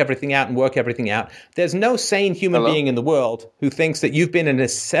to talk everything out and work everything out. There's no sane human being in the world who thinks that you've been in a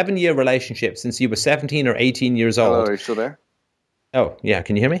 7-year relationship since you were 17 or 18 years old. Hello, are you still there? Oh, yeah.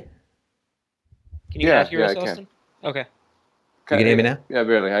 Can you hear me? Can you not hear us, Austin? Okay. You can hear me now? Yeah,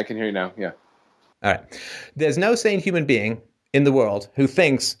 barely. I can hear you now. Yeah. All right. There's no sane human being in the world who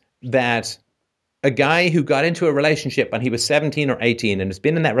thinks that a guy who got into a relationship when he was 17 or 18 and has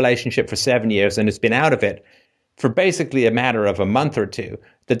been in that relationship for 7 years and has been out of it for basically a matter of a month or two,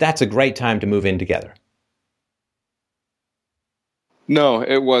 that's a great time to move in together. No,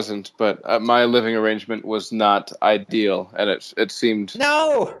 it wasn't. But my living arrangement was not ideal, and it seemed.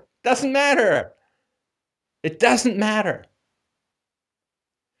 No, doesn't matter. It doesn't matter.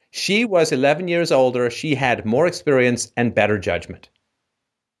 She was 11 years older. She had more experience and better judgment.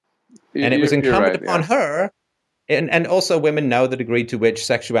 And it was incumbent upon her, and also women know the degree to which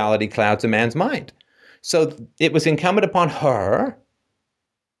sexuality clouds a man's mind. So it was incumbent upon her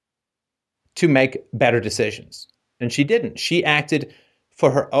to make better decisions. And she didn't. She acted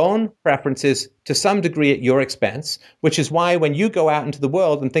for her own preferences to some degree at your expense, which is why when you go out into the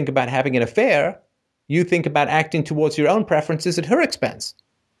world and think about having an affair, you think about acting towards your own preferences at her expense.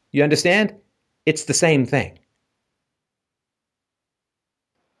 You understand? It's the same thing.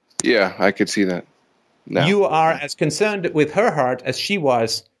 Yeah, I could see that. No. You are as concerned with her heart as she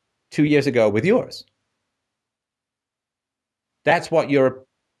was 2 years ago with yours. That's what your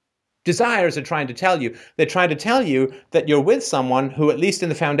desires are trying to tell you. They're trying to tell you that you're with someone who, at least in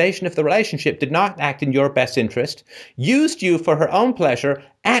the foundation of the relationship, did not act in your best interest, used you for her own pleasure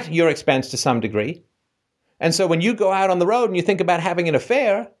at your expense to some degree. And so when you go out on the road and you think about having an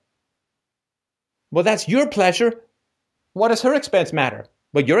affair, well, that's your pleasure. What does her expense matter?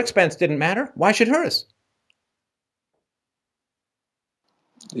 Well, your expense didn't matter. Why should hers?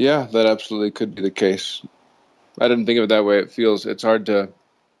 Yeah, that absolutely could be the case. I didn't think of it that way. It's hard to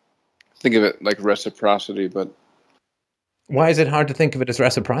think of it like reciprocity, but. Why is it hard to think of it as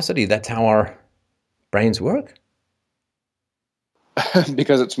reciprocity? That's how our brains work.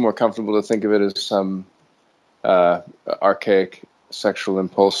 Because it's more comfortable to think of it as some archaic sexual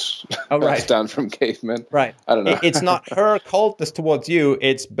impulse that's down from cavemen. Right. I don't know. It's not her coldness towards you,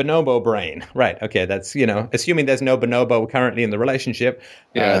 it's bonobo brain. Right. Okay, that's, assuming there's no bonobo currently in the relationship,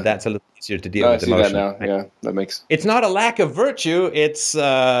 that's a little easier to deal with emotionally. I see that now. Yeah, that makes. It's not a lack of virtue, it's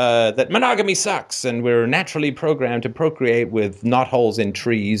that monogamy sucks and we're naturally programmed to procreate with knotholes in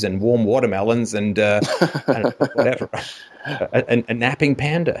trees and warm watermelons and I don't know, whatever. A napping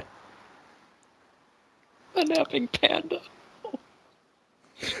panda. A napping panda.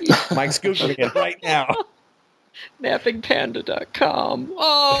 Mike's Googling it right now. Nappingpanda.com.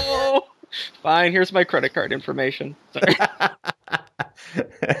 Oh, fine. Here's my credit card information. Sorry.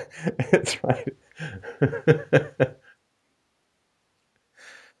 That's right.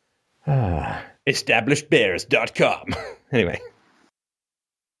 Establishedbears.com. Anyway.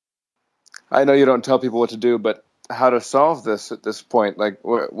 I know you don't tell people what to do, but how to solve this at this point? Like,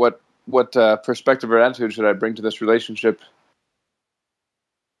 what perspective or attitude should I bring to this relationship?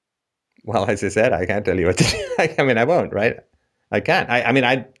 Well, as I said, I can't tell you what to do. I mean, I won't, right? I can't.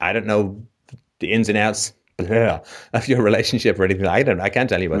 I don't know the ins and outs of your relationship or anything. I can't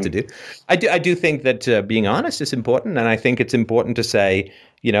tell you what to do. I do think that being honest is important, and I think it's important to say,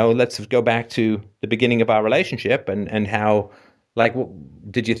 let's go back to the beginning of our relationship and how, like,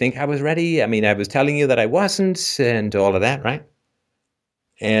 did you think I was ready? I mean, I was telling you that I wasn't, and all of that, right?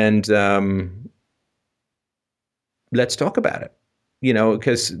 And let's talk about it.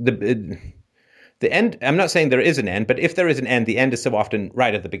 Because the end, I'm not saying there is an end, but if there is an end, the end is so often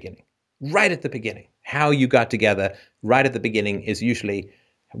right at the beginning. Right at the beginning. How you got together right at the beginning is usually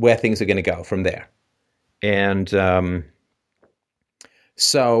where things are going to go from there. And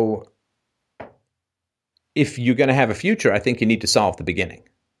so if you're going to have a future, I think you need to solve the beginning.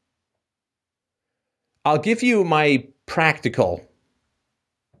 I'll give you my practical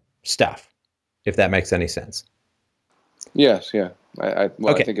stuff, if that makes any sense. Yes, yeah. I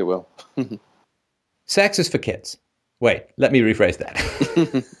think it will. Sex is for kids. Wait, let me rephrase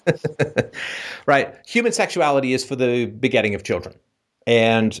that. Right. Human sexuality is for the begetting of children.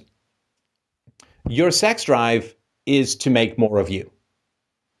 And your sex drive is to make more of you.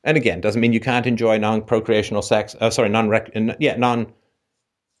 And again, doesn't mean you can't enjoy non-procreational sex.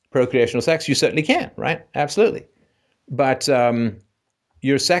 Non-procreational sex. You certainly can, right? Absolutely. But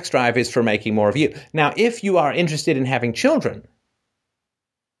your sex drive is for making more of you. Now, if you are interested in having children,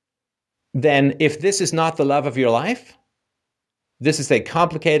 then if this is not the love of your life, this is a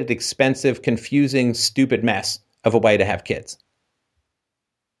complicated, expensive, confusing, stupid mess of a way to have kids.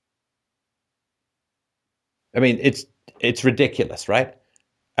 I mean, it's ridiculous, right?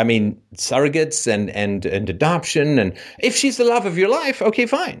 I mean, surrogates and adoption, and if she's the love of your life, okay,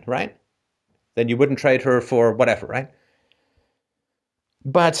 fine, right? Then you wouldn't trade her for whatever, right?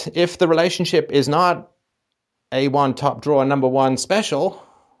 But if the relationship is not A1 top drawer number one special,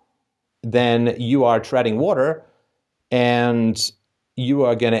 then you are treading water, and you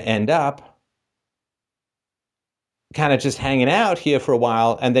are going to end up kind of just hanging out here for a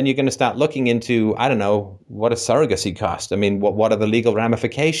while, and then you're going to start looking into, I don't know, what does surrogacy cost? I mean, what are the legal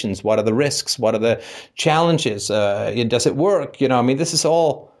ramifications? What are the risks? What are the challenges? Does it work? I mean, this is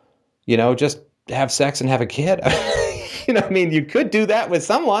all, just have sex and have a kid. I mean, you could do that with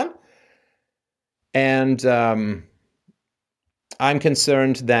someone. And I'm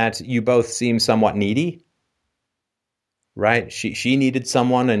concerned that you both seem somewhat needy. Right? She needed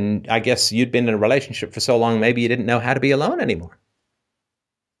someone, and I guess you'd been in a relationship for so long, maybe you didn't know how to be alone anymore.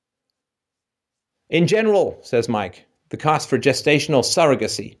 In general, says Mike, the cost for gestational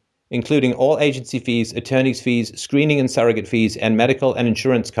surrogacy, including all agency fees, attorney's fees, screening and surrogate fees, and medical and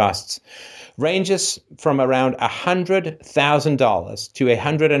insurance costs, ranges from around $100,000 to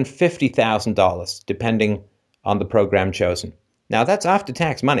 $150,000, depending on the program chosen. Now, that's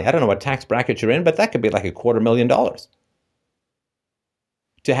after-tax money. I don't know what tax bracket you're in, but that could be like $250,000.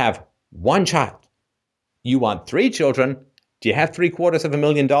 To have one child. You want 3 children. Do you have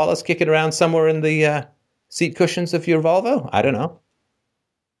 $750,000 kicking around somewhere in the seat cushions of your Volvo? I don't know.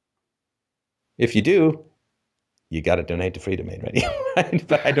 If you do, you got to donate to Freedom Made Radio, right?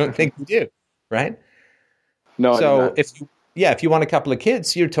 But I don't think you do, right? No. So if you want a couple of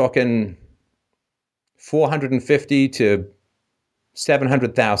kids, you're talking $450,000 to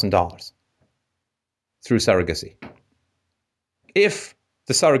 $700,000 through surrogacy. If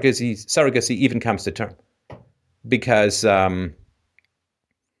the surrogacy even comes to term, because like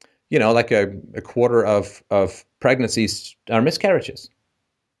a quarter of pregnancies are miscarriages.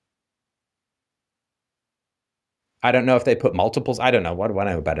 I don't know if they put multiples. I don't know. What do I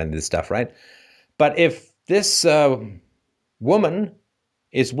know about any of this stuff, right? But if this woman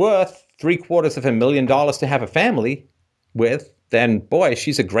is worth $750,000 to have a family with, then boy,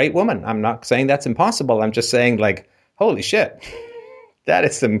 she's a great woman. I'm not saying that's impossible. I'm just saying, like, holy shit. That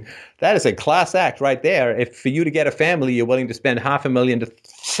is a class act right there. If for you to get a family, you're willing to spend $500,000 to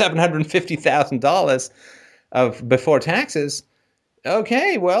 $750,000 of before taxes.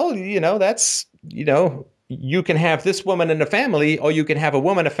 Okay, well, that's, you can have this woman and a family, or you can have a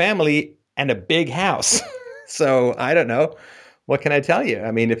woman, a family, and a big house. So I don't know. What can I tell you?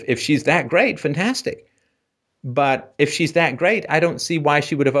 I mean, if she's that great, fantastic. But if she's that great, I don't see why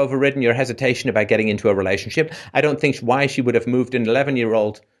she would have overridden your hesitation about getting into a relationship. I don't think why she would have moved an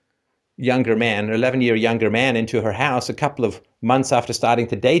 11-year younger man into her house a couple of months after starting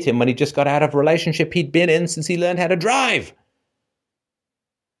to date him when he just got out of a relationship he'd been in since he learned how to drive.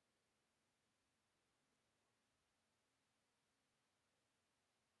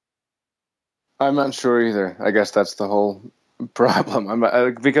 I'm not sure either. I guess that's the whole problem.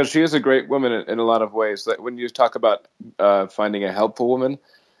 Because she is a great woman in a lot of ways. That when you talk about finding a helpful woman,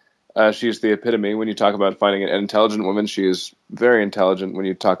 she's the epitome. When you talk about finding an intelligent woman, she is very intelligent. When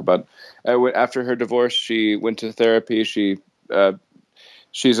you talk about after her divorce, she went to therapy. She's when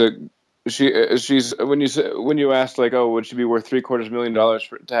you asked, like, oh, would she be worth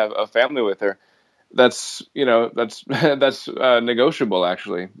 $750,000 to have a family with her? That's negotiable,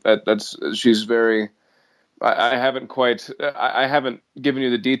 actually. She's very. I haven't given you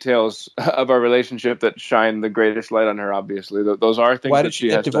the details of our relationship that shine the greatest light on her. Obviously, those are things. Why did she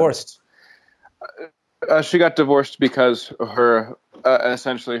get divorced? She got divorced because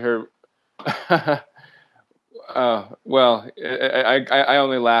essentially her. Well, I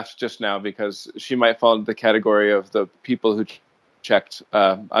only laughed just now because she might fall into the category of the people who checked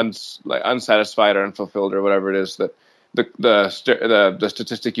unsatisfied or unfulfilled or whatever it is, that the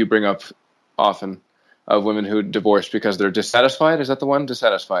statistic you bring up often of women who divorced because they're dissatisfied. Is that the one?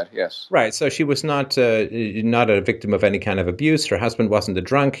 Dissatisfied, yes. Right. So she was not a victim of any kind of abuse. Her husband wasn't a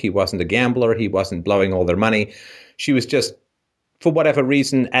drunk. He wasn't a gambler. He wasn't blowing all their money. She was just, for whatever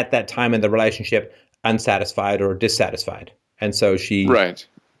reason, at that time in the relationship, unsatisfied or dissatisfied. And so she Right.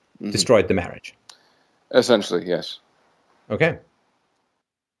 destroyed the marriage. Essentially, yes. Okay.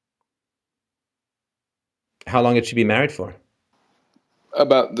 How long had she been married for?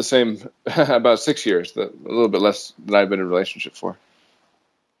 About the same, about 6 years, a little bit less than I've been in a relationship for.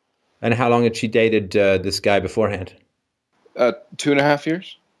 And how long had she dated this guy beforehand? 2.5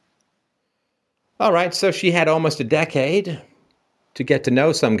 years. All right, so she had almost a decade to get to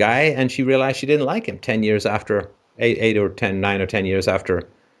know some guy, and she realized she didn't like him 10 years after, 9 or 10 years after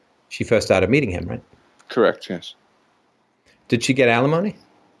she first started meeting him, right? Correct, yes. Did she get alimony?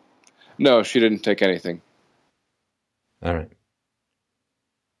 No, she didn't take anything. All right.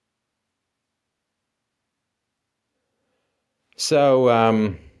 So,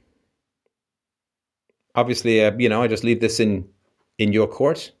 obviously, I just leave this in your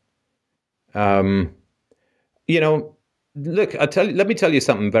court. Look, let me tell you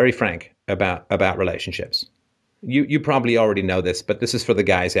something very frank about relationships. You probably already know this, but this is for the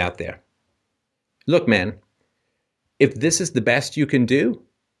guys out there. Look, man, if this is the best you can do,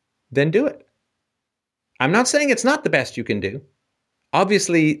 then do it. I'm not saying it's not the best you can do.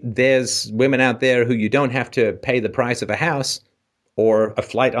 Obviously, there's women out there who you don't have to pay the price of a house or a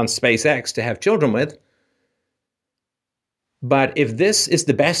flight on SpaceX to have children with. But if this is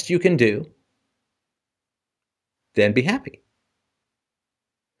the best you can do, then be happy.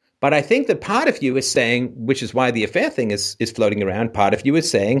 But I think that part of you is saying, which is why the affair thing is floating around, part of you is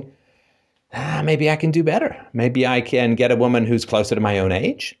saying, maybe I can do better. Maybe I can get a woman who's closer to my own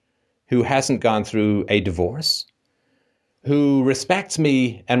age, who hasn't gone through a divorce, who respects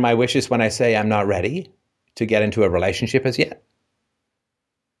me and my wishes when I say I'm not ready to get into a relationship as yet.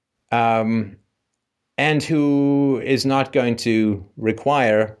 And who is not going to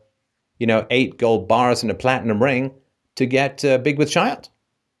require, 8 gold bars and a platinum ring to get big with child.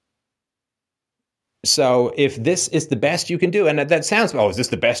 So if this is the best you can do, and that sounds, is this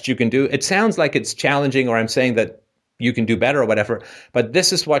the best you can do? It sounds like it's challenging, or I'm saying that you can do better or whatever. But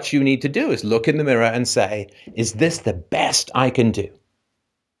this is what you need to do, is look in the mirror and say, is this the best I can do?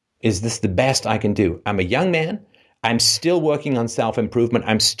 Is this the best I can do? I'm a young man. I'm still working on self-improvement.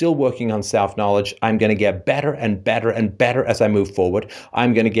 I'm still working on self-knowledge. I'm going to get better and better and better as I move forward.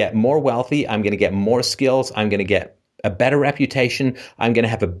 I'm going to get more wealthy. I'm going to get more skills. I'm going to get a better reputation. I'm going to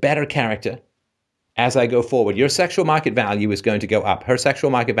have a better character as I go forward. Your sexual market value is going to go up. Her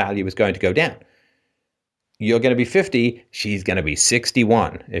sexual market value is going to go down. You're going to be 50. She's going to be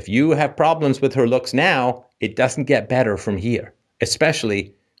 61. If you have problems with her looks now, it doesn't get better from here.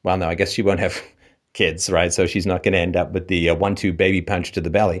 Especially, well, no, I guess she won't have kids, right? So she's not going to end up with the 1-2 baby punch to the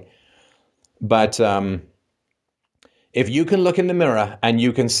belly. But if you can look in the mirror and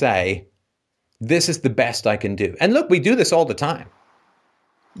you can say, this is the best I can do. And look, we do this all the time.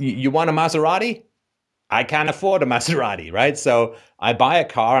 You want a Maserati? I can't afford a Maserati, right? So I buy a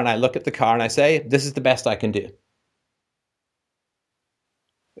car and I look at the car and I say, this is the best I can do.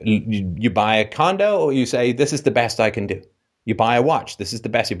 You buy a condo, or you say, this is the best I can do. You buy a watch, this is the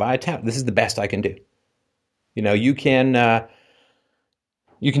best. You buy a tablet, this is the best I can do. You can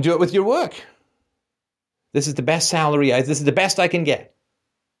do it with your work. This is the best salary. This is the best I can get.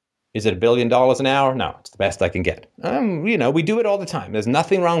 Is it $1 billion an hour? No, it's the best I can get. We do it all the time. There's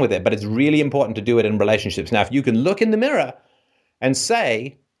nothing wrong with it, but it's really important to do it in relationships. Now, if you can look in the mirror and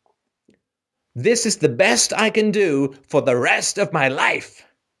say, this is the best I can do for the rest of my life,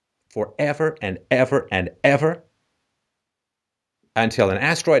 forever and ever and ever, until an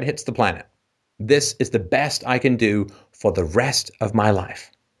asteroid hits the planet. This is the best I can do for the rest of my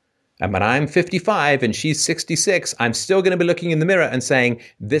life. And when I'm 55 and she's 66, I'm still going to be looking in the mirror and saying,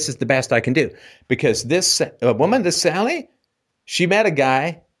 this is the best I can do. Because this woman, this Sally, she met a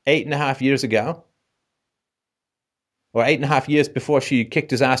guy 8.5 years ago, or 8.5 years before she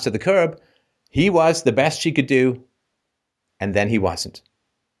kicked his ass to the curb. He was the best she could do, and then he wasn't.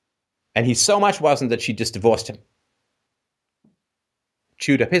 And he so much wasn't that she just divorced him.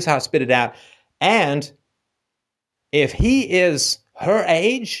 Chewed up his heart, spit it out. And if he is her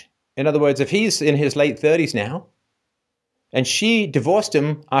age, in other words, if he's in his late 30s now, and she divorced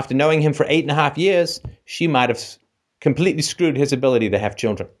him after knowing him for 8.5 years, she might have completely screwed his ability to have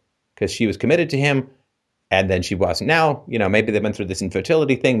children, because she was committed to him, and then she wasn't. Now, maybe they went through this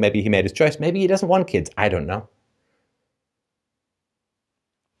infertility thing. Maybe he made his choice. Maybe he doesn't want kids. I don't know.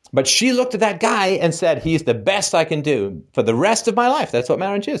 But she looked at that guy and said, he's the best I can do for the rest of my life. That's what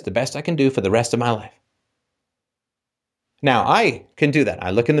marriage is, the best I can do for the rest of my life. Now, I can do that. I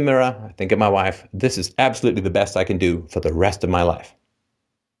look in the mirror, I think of my wife, this is absolutely the best I can do for the rest of my life.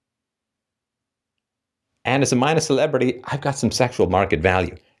 And as a minor celebrity, I've got some sexual market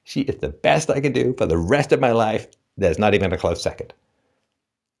value. She is the best I can do for the rest of my life. There's not even a close second.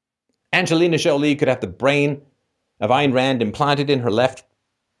 Angelina Jolie could have the brain of Ayn Rand implanted in her left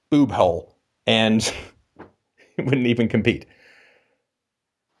boob hole, and it wouldn't even compete.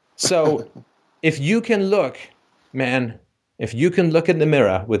 So if you can look, man, if you can look in the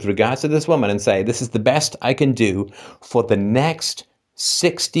mirror with regards to this woman and say, this is the best I can do for the next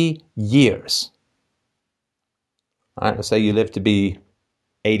 60 years. All right, let's say you live to be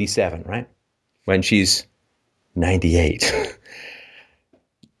 87, right? When she's 98.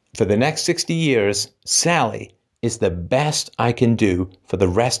 For the next 60 years, Sally is the best I can do for the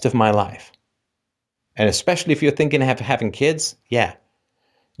rest of my life. And especially if you're thinking of having kids, yeah.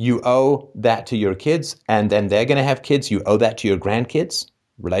 You owe that to your kids, and then they're going to have kids. You owe that to your grandkids.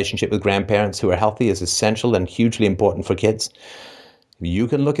 Relationship with grandparents who are healthy is essential and hugely important for kids. You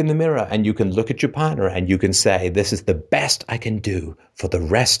can look in the mirror and you can look at your partner and you can say, this is the best I can do for the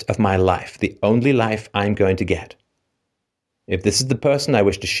rest of my life, the only life I'm going to get. If this is the person I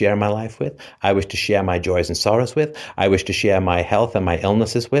wish to share my life with, I wish to share my joys and sorrows with, I wish to share my health and my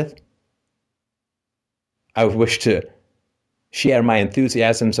illnesses with, I wish to share my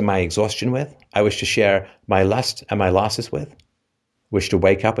enthusiasms and my exhaustion with, I wish to share my lust and my losses with, wish to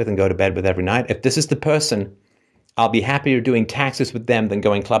wake up with and go to bed with every night. If this is the person, I'll be happier doing taxes with them than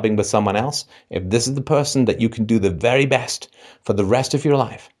going clubbing with someone else. If this is the person that you can do the very best for the rest of your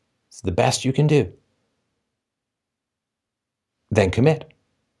life, it's the best you can do, then commit.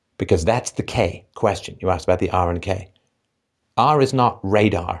 Because that's the K question. You asked about the R and K. R is not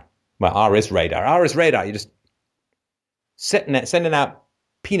radar. Well, R is radar. R is radar. You just sending out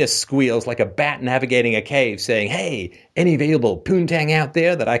penis squeals like a bat navigating a cave saying, hey, any available poontang out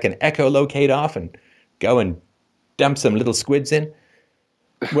there that I can echolocate off and go and dump some little squids in?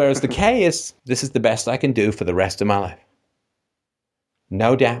 Whereas the K is, this is the best I can do for the rest of my life.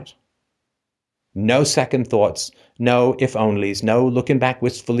 No doubt. No second thoughts, no if-onlys, no looking back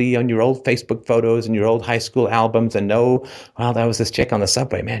wistfully on your old Facebook photos and your old high school albums, and no, well, that was this chick on the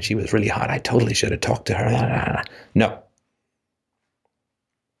subway. Man, she was really hot. I totally should have talked to her. No.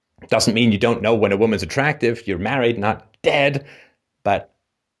 Doesn't mean you don't know when a woman's attractive. You're married, not dead. But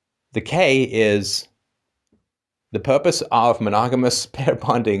the K is the purpose of monogamous pair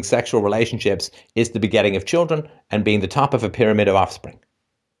bonding sexual relationships is the begetting of children and being the top of a pyramid of offspring.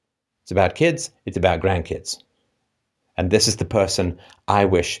 It's about kids, it's about grandkids. And this is the person I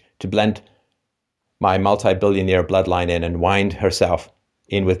wish to blend my multi-billionaire bloodline in and wind herself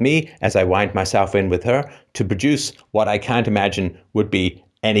in with me as I wind myself in with her to produce what I can't imagine would be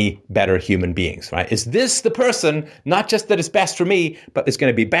any better human beings, right? Is this the person, not just that is best for me, but is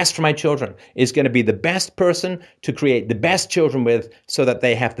going to be best for my children, is going to be the best person to create the best children with so that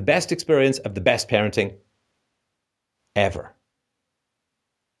they have the best experience of the best parenting ever?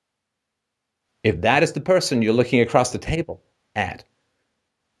 If that is the person you're looking across the table at,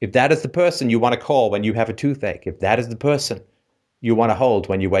 if that is the person you want to call when you have a toothache, if that is the person you want to hold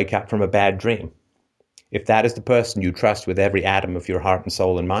when you wake up from a bad dream, if that is the person you trust with every atom of your heart and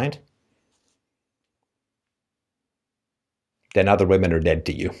soul and mind, then other women are dead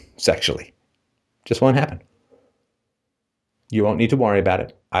to you sexually. Just won't happen. You won't need to worry about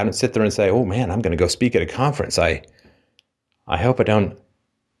it. I don't sit there and say, oh man, I'm going to go speak at a conference. I hope I don't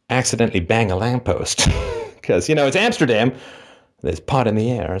accidentally bang a lamppost because, you know, it's Amsterdam. There's pot in the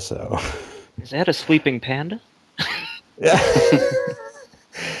air, so. Is that a sleeping panda? Yeah.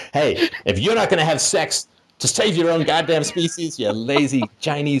 Hey, if you're not going to have sex to save your own goddamn species, you lazy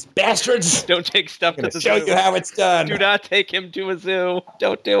Chinese bastards. Don't take stuff to the zoo. Show you how it's done. Do not take him to a zoo.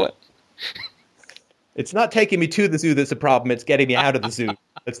 Don't do it. It's not taking me to the zoo that's the problem. It's getting me out of the zoo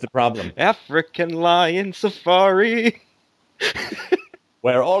that's the problem. African lion safari.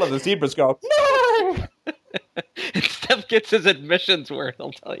 Where all of the zebras go, no! And Steph gets his admissions where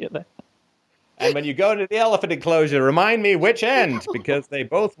he'll tell you that. And when you go to the elephant enclosure, remind me which end, because they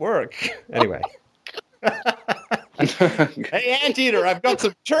both work. Anyway. Hey, anteater, I've got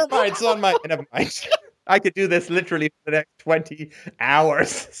some termites on my... Never mind. I could do this literally for the next 20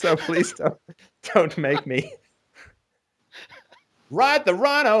 hours, so please don't make me. Ride the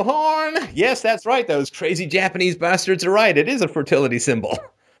rhino horn. Yes, that's right. Those crazy Japanese bastards are right. It is a fertility symbol.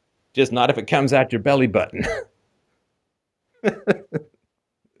 Just not if it comes out your belly button.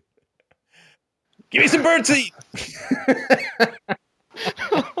 Give me some birdseed.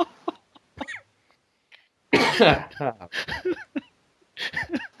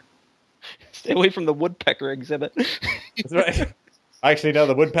 Stay away from the woodpecker exhibit. That's right. Actually, no,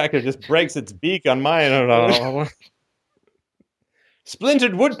 the woodpecker just breaks its beak on mine.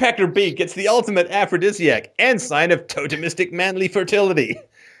 Splintered woodpecker beak. It's the ultimate aphrodisiac and sign of totemistic manly fertility.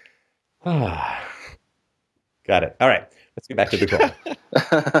 Got it. All right. Let's get back to the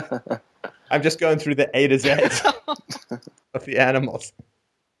call. I'm just going through the A to Z of the animals.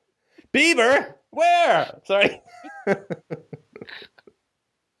 Beaver? Where? Sorry.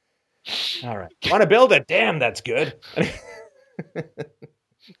 All right. Want to build it? Damn, that's good.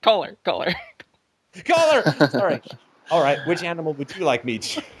 Caller. Caller! Sorry. All right. Which animal would you like me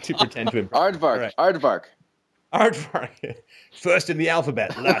to pretend to impress? Aardvark. Right. Aardvark. Aardvark. First in the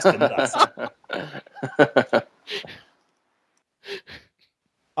alphabet, last in the dust.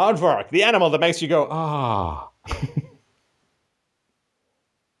 Aardvark, the animal that makes you go, ah.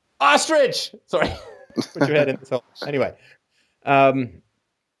 Ostrich! Sorry. Put your head in this hole. Anyway.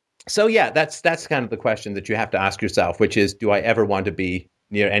 So yeah, that's kind of the question that you have to ask yourself, which is, do I ever want to be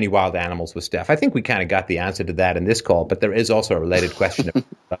near any wild animals with Steph? I think we kind of got the answer to that in this call, but there is also a related question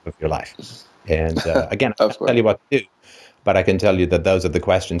of your life. And again, I can't tell you what to do, but I can tell you that those are the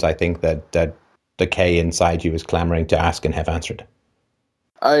questions I think that the K inside you is clamoring to ask and have answered.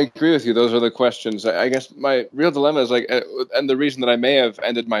 I agree with you. Those are the questions. I guess my real dilemma is and the reason that I may have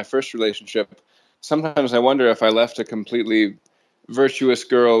ended my first relationship, sometimes I wonder if I left a completely virtuous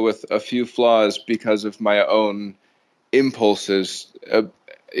girl with a few flaws because of my own impulses,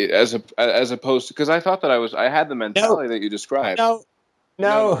 as opposed to, because I thought that I had the mentality that you described. No.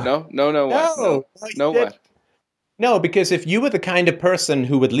 What? No, because if you were the kind of person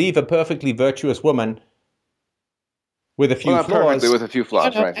who would leave a perfectly virtuous woman with a few flaws. Perfectly with a few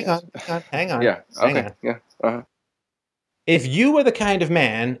flaws, right? Hang on. Yeah. Hang okay. on. Yeah. Uh-huh. If you were the kind of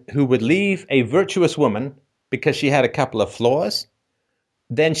man who would leave a virtuous woman because she had a couple of flaws,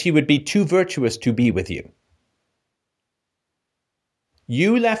 then she would be too virtuous to be with you.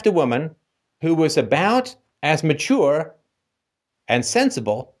 You left a woman who was about as mature and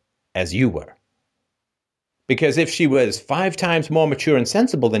sensible as you were. Because if she was 5 times more mature and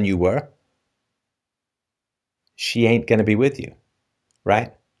sensible than you were, she ain't going to be with you,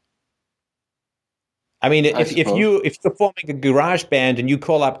 right? I mean, if you're forming a garage band and you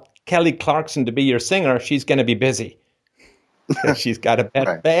call up Kelly Clarkson to be your singer, she's going to be busy. She's got a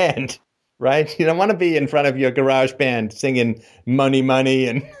better band, right? You don't want to be in front of your garage band singing Money, Money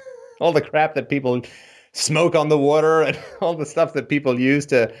and all the crap that people smoke on the water and all the stuff that people use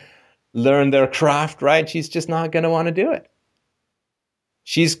to learn their craft, right? She's just not going to want to do it.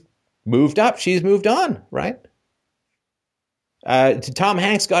 She's moved up. She's moved on, right? Tom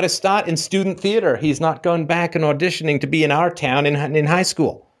Hanks got his start in student theater. He's not going back and auditioning to be in our town in high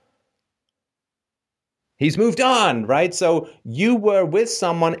school. He's moved on, right? So you were with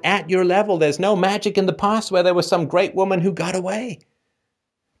someone at your level. There's no magic in the past where there was some great woman who got away.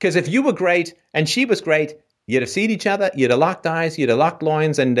 Because if you were great and she was great, you'd have seen each other, you'd have locked eyes, you'd have locked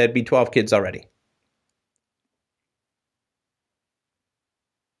loins, and there'd be 12 kids already.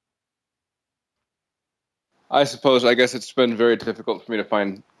 I guess it's been very difficult for me to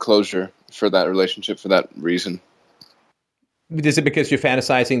find closure for that relationship for that reason. Is it because you're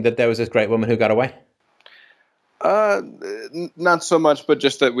fantasizing that there was this great woman who got away? Not so much, but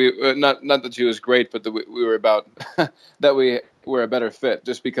just that not that she was great, but that we were about that we were a better fit.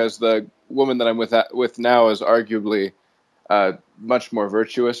 Just because the woman that I'm with now is arguably much more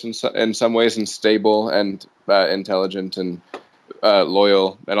virtuous in some ways, and stable and intelligent and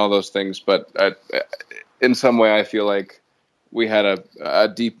loyal and all those things. But in some way, I feel like we had a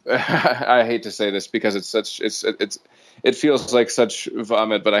deep. I hate to say this because it feels like such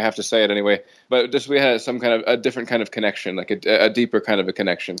vomit, but I have to say it anyway. But just we had a different kind of connection, like a deeper kind of a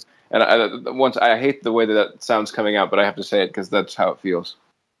connection. And I hate the way that sounds coming out, but I have to say it because that's how it feels.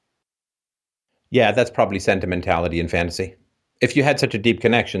 Yeah, that's probably sentimentality and fantasy. If you had such a deep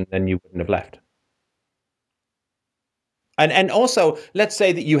connection, then you wouldn't have left. And also, let's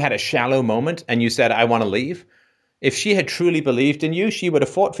say that you had a shallow moment and you said, I want to leave. If she had truly believed in you, she would have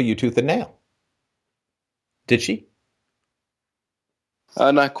fought for you tooth and nail. Did she?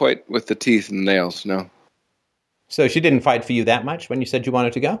 Not quite with the teeth and nails, no. So she didn't fight for you that much when you said you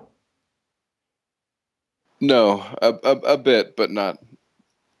wanted to go? No, a bit, but not.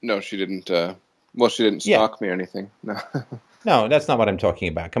 No, she didn't. She didn't stalk me or anything. No. No, that's not what I'm talking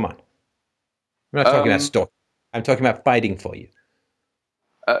about. Come on. I'm not talking about stalking. I'm talking about fighting for you.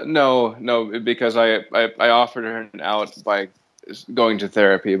 No, because I offered her an out by going to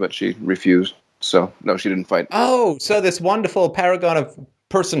therapy, but she refused. So, no, she didn't fight. Oh, so this wonderful paragon of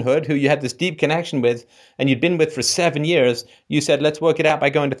personhood who you had this deep connection with and you'd been with for 7 years, you said, let's work it out by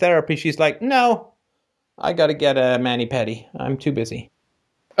going to therapy. She's like, no, I got to get a mani-pedi. I'm too busy.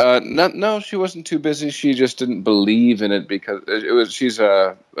 No, she wasn't too busy. She just didn't believe in it because she's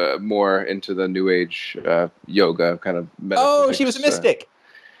more into the New Age yoga kind of metaphysics. Oh, she was a mystic.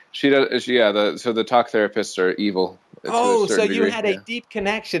 She does. So the talk therapists are evil. Oh, so you degree. had a deep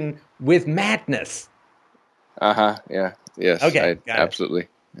connection with madness. Yeah. Yes. Okay. Absolutely.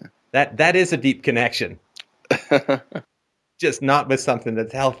 Yeah. That is a deep connection. Just not with something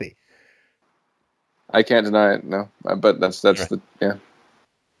that's healthy. I can't deny it. No, but that's Right. the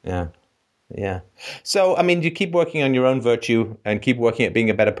Yeah. So, I mean, you keep working on your own virtue and keep working at being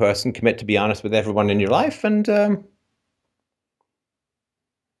a better person. Commit to be honest with everyone in your life, and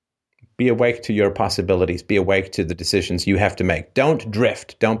be awake to your possibilities. Be awake to the decisions you have to make. Don't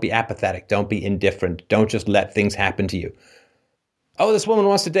drift. Don't be apathetic. Don't be indifferent. Don't just let things happen to you. Oh, this woman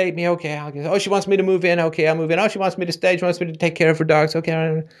wants to date me. Okay, I'll get. Oh, she wants me to move in. Okay, I'll move in. Oh, she wants me to stay. She wants me to take care of her dogs.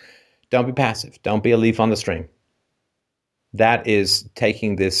 Okay. Don't be passive. Don't be a leaf on the stream. That is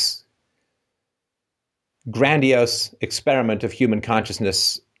taking this grandiose experiment of human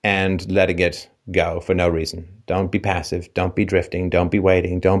consciousness and letting it go for no reason. Don't be passive. Don't be drifting. Don't be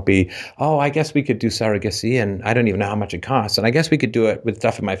waiting. Don't be, oh, I guess we could do surrogacy and I don't even know how much it costs. And I guess we could do it with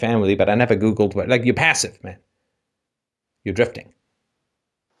stuff in my family, but I never Googled what. Like, you're passive, man. You're drifting.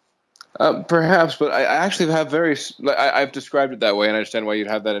 Perhaps, but I actually have I've described it that way, and I understand why you'd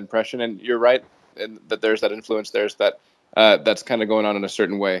have that impression. And you're right, and that there's that influence. There's that that's kind of going on in a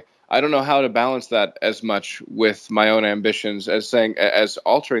certain way. I don't know how to balance that as much with my own ambitions as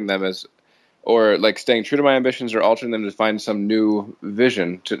altering them or like staying true to my ambitions or altering them to find some new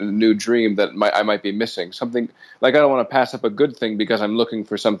vision, to a new dream that I might be missing. Something like I don't want to pass up a good thing because I'm looking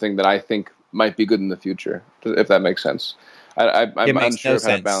for something that I think might be good in the future, if that makes sense. I'm unsure of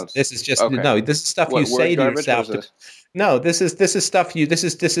how to balance. This is just okay. No. This is stuff you say to yourself. No, this is stuff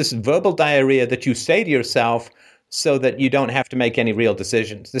This is verbal diarrhea that you say to yourself so that you don't have to make any real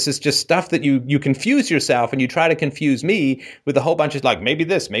decisions. This is just stuff that you confuse yourself, and you try to confuse me with a whole bunch of like maybe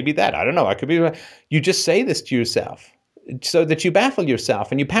this, maybe that. I don't know. I could be. You just say this to yourself so that you baffle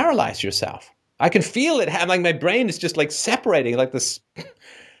yourself and you paralyze yourself. I can feel it. Like my brain is just like separating, like this.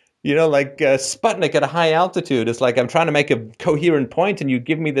 You know, like Sputnik at a high altitude. It's like I'm trying to make a coherent point, and you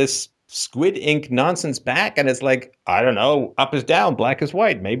give me this squid ink nonsense back, and it's like, I don't know, up is down, black is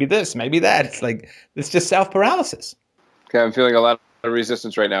white, maybe this, maybe that. It's like, it's just self-paralysis. Okay, I'm feeling a lot of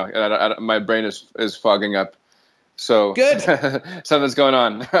resistance right now, and my brain is fogging up. So good. Something's going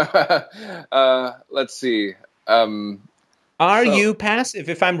on. Let's see. Are you passive?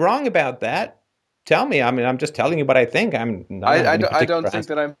 If I'm wrong about that, tell me. I mean, I'm just telling you what I think. I don't think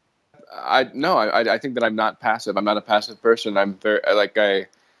that I'm. I think that I'm not passive. I'm not a passive person. I'm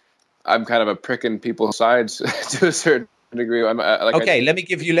I'm kind of a prick in people's sides to a certain degree. Let me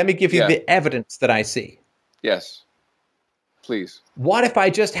give you the evidence that I see. Yes, please. What if I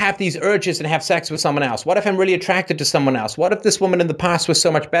just have these urges and have sex with someone else? What if I'm really attracted to someone else? What if this woman in the past was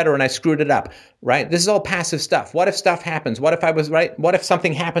so much better and I screwed it up? Right? This is all passive stuff. What if stuff happens? What if I was right? What if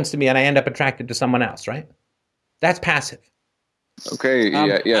something happens to me and I end up attracted to someone else? Right? That's passive. Okay.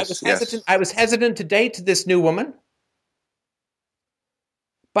 Yes. I was hesitant to date this new woman,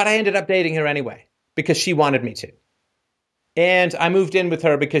 but I ended up dating her anyway because she wanted me to. And I moved in with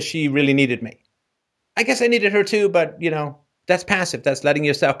her because she really needed me. I guess I needed her too, but, that's passive. That's letting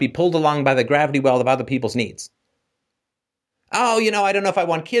yourself be pulled along by the gravity well of other people's needs. Oh, I don't know if I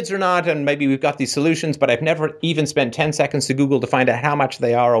want kids or not, and maybe we've got these solutions, but I've never even spent 10 seconds to Google to find out how much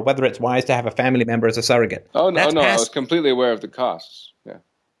they are or whether it's wise to have a family member as a surrogate. Oh, no, I was completely aware of the costs. Yeah.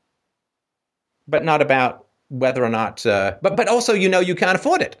 But not about whether or not, but also, you can't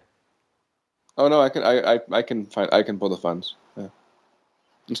afford it. Oh, no, I can pull the funds. Yeah.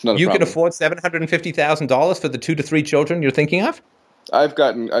 It's not a problem. You can afford $750,000 for the 2 to 3 children you're thinking of?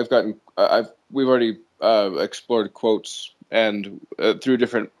 We've already explored quotes, and through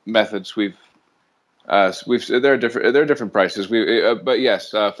different methods there are different prices. But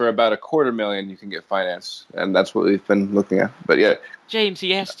yes, for about $250,000 you can get finance, and that's what we've been looking at. But yeah, James,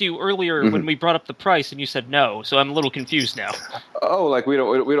 he asked you earlier when we brought up the price, and you said no. So I'm a little confused now. Oh, like we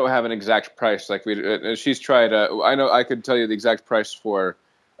don't have an exact price. Like she's tried. I know I could tell you the exact price for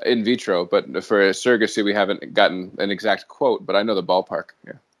in vitro, but for surrogacy we haven't gotten an exact quote. But I know the ballpark.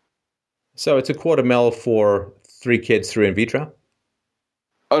 Yeah. So it's $250,000 for 3 kids through in vitro?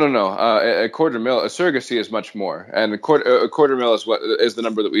 Oh, no. $250,000. A surrogacy is much more, and $250,000 is the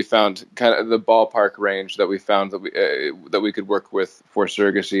number that we found, kind of the ballpark range that we found that we could work with for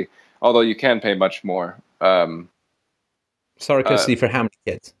surrogacy. Although you can pay much more. Surrogacy for how many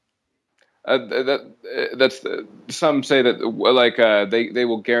kids? That's some say that they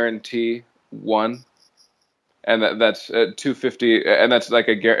will guarantee one. And that's $250,000, and that's like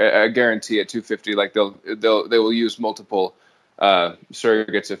a guarantee at $250,000. Like they will use multiple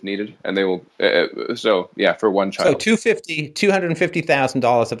surrogates if needed, and they will. For one child. So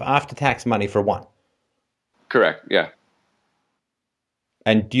 $250,000 of after-tax money for one. Correct. Yeah.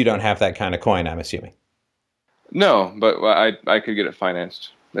 And you don't have that kind of coin, I'm assuming. No, but I could get it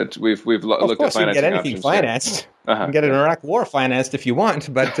financed. We've looked at financing options. Of course, you can get anything financed. You can get an Iraq War financed if you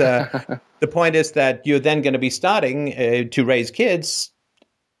want, but the point is that you're then going to be starting to raise kids.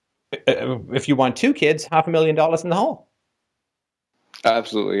 If you want 2 kids, $500,000 in the hole.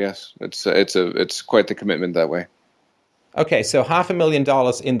 Absolutely, yes. It's quite the commitment that way. Okay, so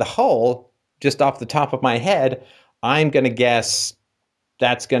 $500,000 in the hole. Just off the top of my head, I'm going to guess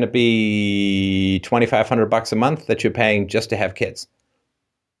that's going to be $2,500 a month that you're paying just to have kids.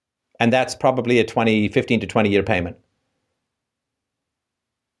 And that's probably a 15 to 20 year payment.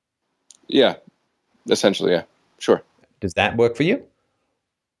 Yeah, essentially, yeah, sure. Does that work for you?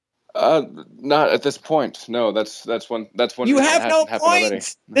 Not at this point. No, that's one. You have no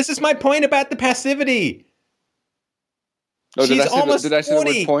point. This is my point about the passivity. No, did I say the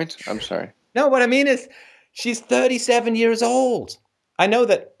word point? I'm sorry. No, what I mean is she's 37 years old. I know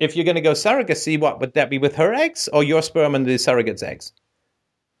that if you're going to go surrogacy, what would that be, with her eggs or your sperm and the surrogate's eggs?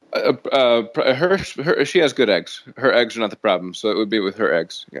 She has good eggs. Her eggs are not the problem, so it would be with her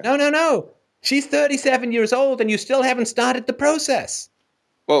eggs. Yeah. No. She's 37 years old, and you still haven't started the process.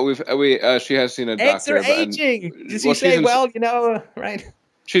 Well, she has seen a doctor. Eggs are aging. Does he say, right?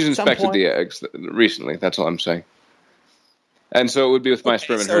 She's inspected the eggs recently. That's all I'm saying. And so it would be with my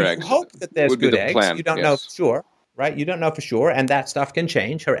sperm and her eggs. You hope that there's good eggs. Plan. You don't know for sure, right? You don't know for sure, and that stuff can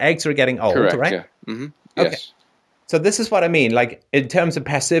change. Her eggs are getting old, correct, right? Yeah. Mm-hmm. Okay. Yes. So this is what I mean. Like, in terms of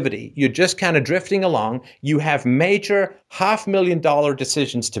passivity, you're just kind of drifting along. You have major $500,000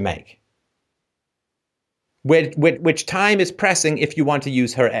 decisions to make. Which time is pressing if you want to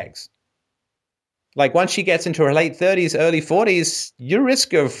use her eggs. Like, once she gets into her late 30s, early 40s, your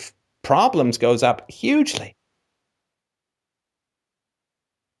risk of problems goes up hugely.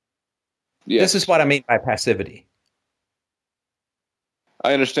 Yes. This is what I mean by passivity.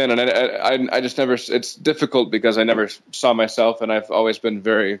 I understand, and I just never. It's difficult because I never saw myself, and I've always been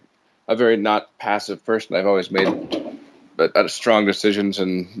a very not passive person. I've always made strong decisions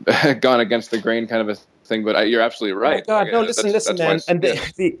and gone against the grain, kind of a thing. But you're absolutely right. Oh God, no! Listen, man. And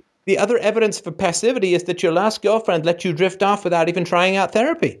the other evidence for passivity is that your last girlfriend let you drift off without even trying out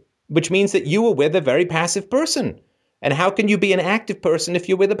therapy, which means that you were with a very passive person. And how can you be an active person if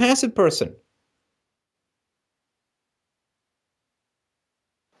you're with a passive person?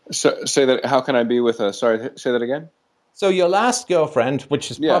 So, say that. How can I be with a? Sorry, say that again. So your last girlfriend, which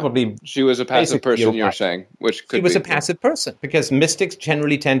is probably she was a passive person. You're saying, which could she was a passive person because mystics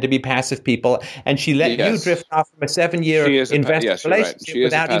generally tend to be passive people, and she let you drift off from a 7-year invested relationship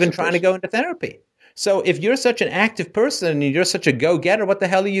without even trying to go into therapy. So if you're such an active person and you're such a go-getter, what the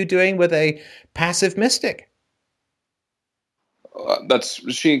hell are you doing with a passive mystic?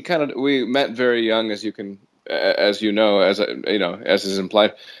 We met very young, as you can. As you know, as is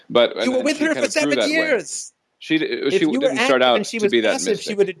implied, but you were with her for 7 years. She didn't start out to be that mystic.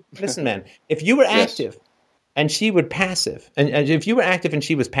 She would listen, man. If you were active and she would passive, and if you were active and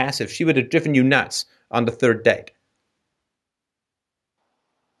she was passive, she would have driven you nuts on the 3rd date.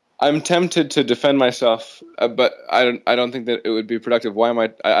 I'm tempted to defend myself, but I don't think that it would be productive. Why am I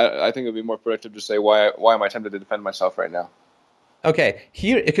think it would be more productive to say why am I tempted to defend myself right now? Okay,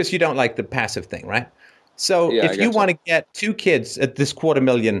 here because you don't like the passive thing, right? So if you want to get 2 kids at this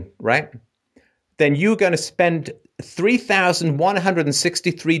 $250,000, right, then you're going to spend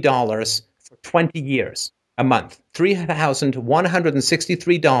 $3,163 for 20 years a month.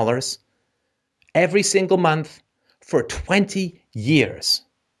 $3,163 every single month for 20 years.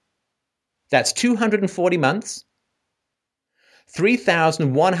 That's 240 months,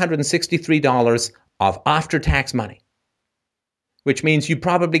 $3,163 of after-tax money. Which means you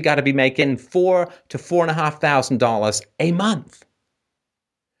probably got to be making $4,000 to $4,500 a month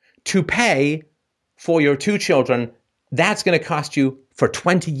to pay for your 2 children. That's going to cost you for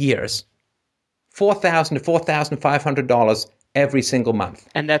 20 years $4,000 to $4,500 every single month,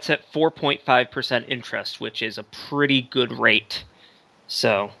 and that's at 4.5% interest, which is a pretty good rate.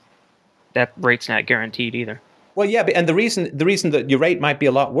 So that rate's not guaranteed either. Well, yeah, and the reason that your rate might be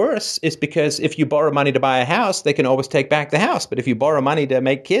a lot worse is because if you borrow money to buy a house, they can always take back the house. But if you borrow money to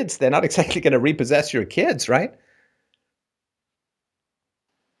make kids, they're not exactly going to repossess your kids, right?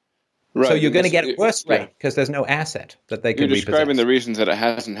 Right. So you're going to get a worse rate because there's no asset that they can repossess. You're describing the reasons that it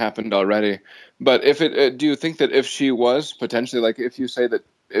hasn't happened already. But if it, do you think that if she was potentially, like if you say that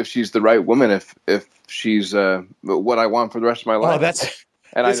if she's the right woman, if she's what I want for the rest of my life?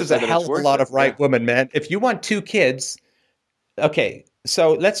 Oh, this is a hell of a lot of right women, man. If you want 2 kids, Okay,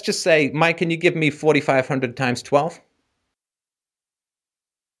 so let's just say, Mike, can you give me 4,500 times 12?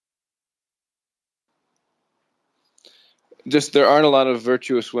 Just there aren't a lot of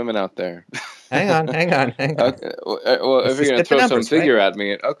virtuous women out there. Hang on. Okay. Well, Let's if you're just going to get the throw some numbers, figure at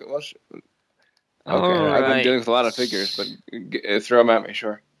me, okay. Well, All okay. I'm right. dealing with a lot of figures, but throw them at me,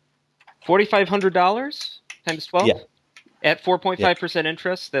 sure. $4,500 times 12? Yeah. At 4.5%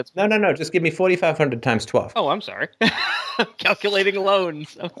 interest? That's No. Just give me 4,500 times 12. Oh, I'm sorry. I'm calculating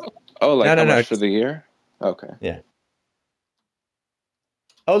loans. Oh, like No. how much for the year? Okay. Yeah.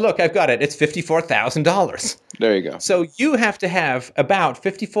 Oh, look, I've got it. It's $54,000. There you go. So you have to have about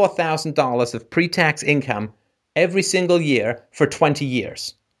 $54,000 of pre-tax income every single year for 20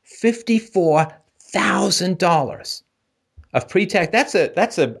 years. $54,000 of pre-tax.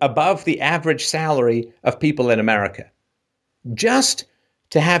 That's above the average salary of people in America. Just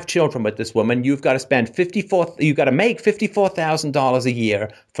to have children with this woman, you've got to make $54,000 a year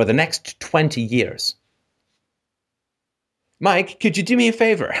for the next 20 years. Mike, could you do me a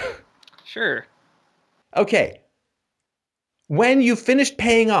favor? Sure. Okay. When you've finished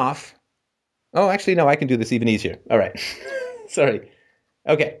paying off... Oh, actually, no, I can do this even easier. All right. Sorry.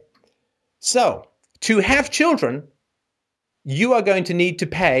 Okay. So, to have children, you are going to need to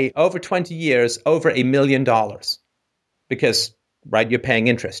pay over 20 years over $1 million. Because, right, you're paying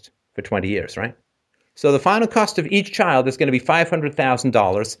interest for 20 years, right? So the final cost of each child is going to be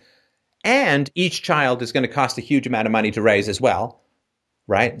 $500,000. And each child is going to cost a huge amount of money to raise as well,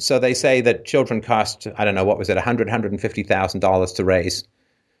 right? So they say that children cost, I don't know, what was it, $150,000 to raise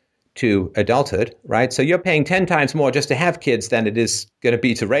to adulthood, right? So you're paying 10 times more just to have kids than it is going to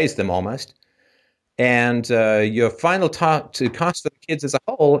be to raise them almost. And your final cost for the kids as a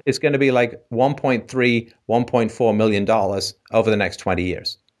whole is going to be like $1.3, $1.4 million over the next 20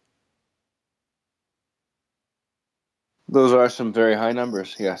 years. Those are some very high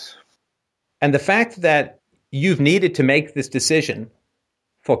numbers, yes. And the fact that you've needed to make this decision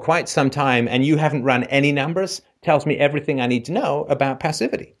for quite some time and you haven't run any numbers tells me everything I need to know about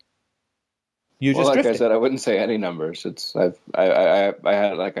passivity. Like I said, I wouldn't say any numbers. It's I had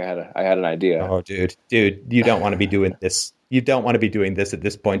an idea. Oh, dude, you don't want to be doing this. You don't want to be doing this at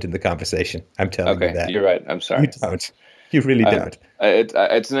this point in the conversation. I'm telling you that. You're right. I'm sorry. You don't. You really don't.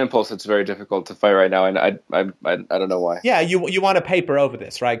 It's an impulse that's very difficult to fight right now, and I don't know why. Yeah, you want to paper over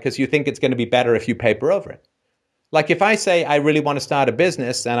this, right? Because you think it's going to be better if you paper over it. Like if I say I really want to start a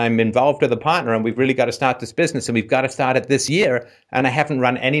business and I'm involved with a partner and we've really got to start this business and we've got to start it this year and I haven't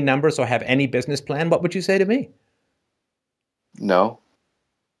run any numbers or have any business plan, what would you say to me? No.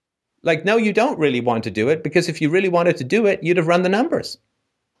 Like, no, you don't really want to do it because if you really wanted to do it, you'd have run the numbers.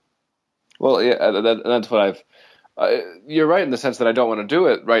 Well, yeah, that's what you're right in the sense that I don't want to do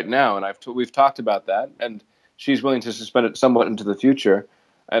it right now, and we've talked about that, and she's willing to suspend it somewhat into the future,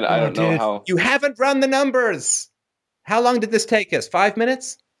 and I don't know how. You haven't run the numbers. How long did this take us? 5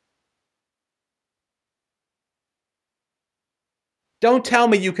 minutes? Don't tell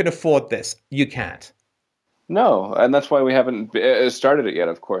me you can afford this. You can't. No, and that's why we haven't started it yet.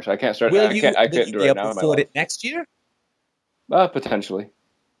 Of course, I can't start. I can't do it now. Will you afford it next year? Potentially.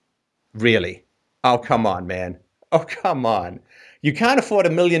 Really? Oh, come on, man. Oh, come on. You can't afford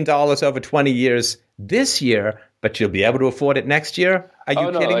 $1 million over 20 years this year, but you'll be able to afford it next year? Are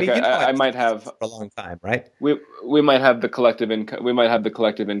you kidding me? I might have for a long time, right? We might have the collective income. We might have the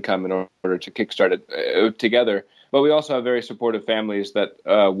collective income in order to kickstart it together. But we also have very supportive families that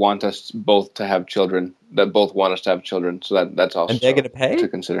want us both to have children. That both want us to have children. So that's also and they're going to pay to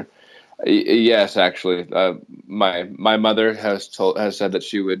consider. Yes, actually, my mother has said that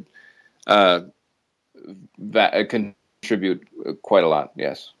she would contribute quite a lot.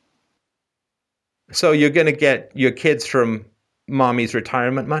 Yes. So you're going to get your kids from mommy's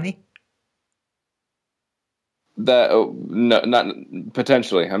retirement money? No, not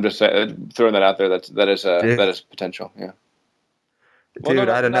potentially. I'm just throwing that out there. That is potential. Yeah. Dude,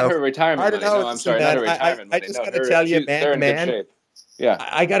 I don't know. Not her retirement money. No, I'm sorry, not her retirement money. I just got to tell you, man to man. Yeah.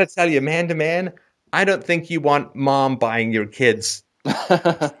 I got to tell you, man to man, I don't think you want mom buying your kids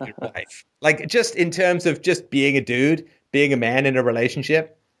your life. Like, just in terms of just being a dude, being a man in a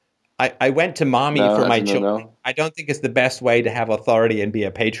relationship. I went to mommy for my children. No. I don't think it's the best way to have authority and be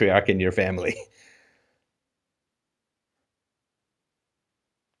a patriarch in your family.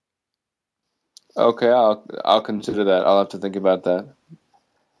 Okay, I'll consider that. I'll have to think about that.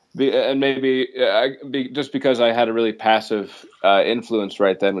 And maybe just because I had a really passive influence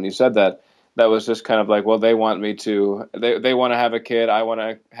right then when you said that, that was just kind of like, well, they want me to. They want to have a kid. I want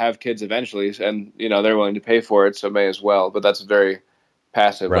to have kids eventually, and they're willing to pay for it, so may as well. But that's very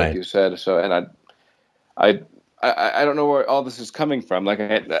passive, right, like you said. So, and I don't know where all this is coming from. Like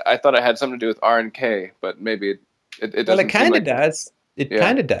I thought it had something to do with R and K, but maybe it doesn't. Well, it kind of seem like, does. It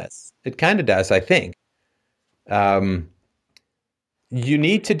kind of does. It kind of does, I think. You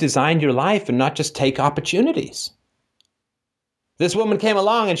need to design your life and not just take opportunities. This woman came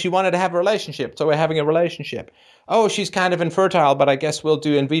along and she wanted to have a relationship, so we're having a relationship. Oh, she's kind of infertile, but I guess we'll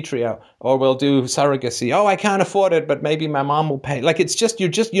do in vitro or we'll do surrogacy. Oh, I can't afford it, but maybe my mom will pay. Like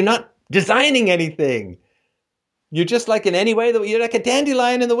you're not designing anything. You're just like in any way that you're like a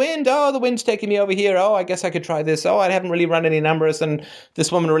dandelion in the wind. Oh, the wind's taking me over here. Oh, I guess I could try this. Oh, I haven't really run any numbers, and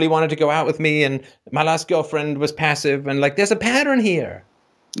this woman really wanted to go out with me, and my last girlfriend was passive, and like there's a pattern here.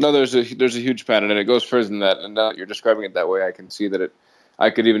 No, there's a huge pattern, and it goes further than that. And now that you're describing it that way, I can see that I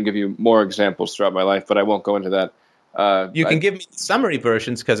could even give you more examples throughout my life, but I won't go into that. You can give me summary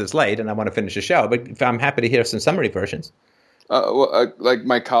versions because it's late and I want to finish the show, but I'm happy to hear some summary versions. Like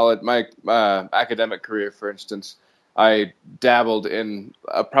my academic career, for instance, I dabbled in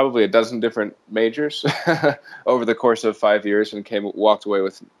probably a dozen different majors over the course of 5 years, and walked away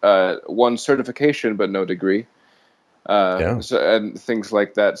with one certification but no degree. And things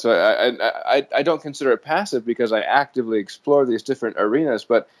like that. So I don't consider it passive because I actively explore these different arenas,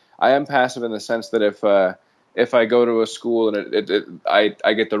 but I am passive in the sense that if I go to a school and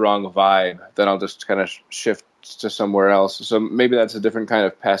I get the wrong vibe, then I'll just kind of shift to somewhere else. So maybe that's a different kind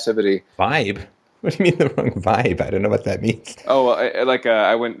of passivity. Vibe? What do you mean the wrong vibe? I don't know what that means. Oh,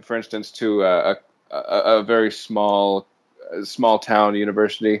 I went, for instance, to a very small town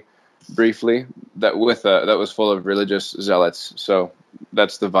university briefly that was full of religious zealots. So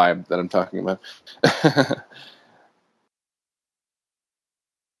that's the vibe that I'm talking about.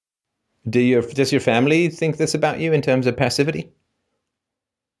 Does your family think this about you in terms of passivity?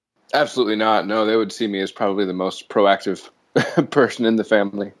 Absolutely not. No, they would see me as probably the most proactive person in the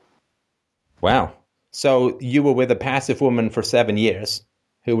family. Wow. So you were with a passive woman for 7 years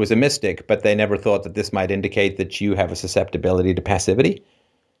who was a mystic, but they never thought that this might indicate that you have a susceptibility to passivity?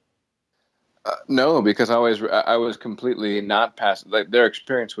 No, because I was completely not passive. Like their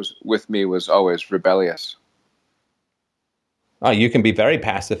experience with me was always rebellious. Oh, you can be very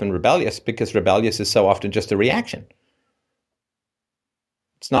passive and rebellious because rebellious is so often just a reaction.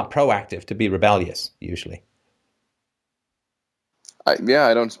 It's not proactive to be rebellious, usually. I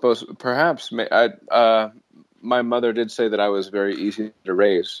don't suppose. Perhaps my mother did say that I was very easy to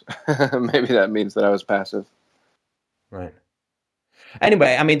raise. Maybe that means that I was passive. Right.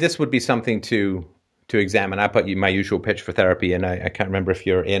 Anyway, I mean, this would be something to examine. I put my usual pitch for therapy, and I can't remember if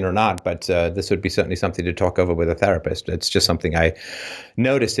you're in or not, but this would be certainly something to talk over with a therapist. It's just something I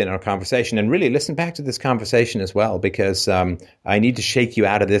noticed in our conversation. And really listen back to this conversation as well, because I need to shake you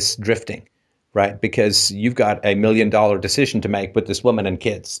out of this drifting, right? Because you've got $1 million decision to make with this woman and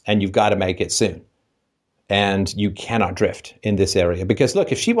kids, and you've got to make it soon. And you cannot drift in this area. Because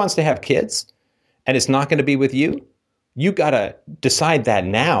look, if she wants to have kids and it's not going to be with you, you got to decide that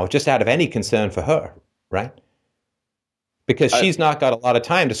now, just out of any concern for her, right? Because she's not got a lot of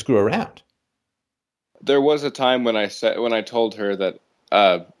time to screw around. There was a time when I told her that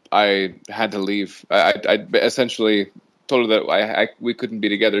I had to leave. I essentially told her that we couldn't be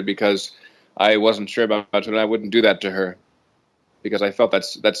together because I wasn't sure about it, and I wouldn't do that to her because I felt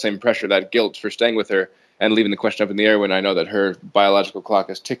that same pressure, that guilt for staying with her and leaving the question up in the air when I know that her biological clock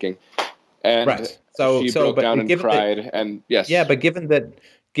is ticking. And right. she broke down and cried. And yes. Yeah, but given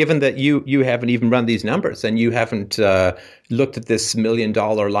that you haven't even run these numbers and you haven't looked at this $1 million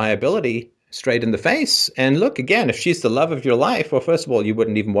liability straight in the face, and look, again, if she's the love of your life, well, first of all, you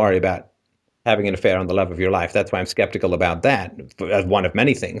wouldn't even worry about having an affair on the love of your life. That's why I'm skeptical about that, as one of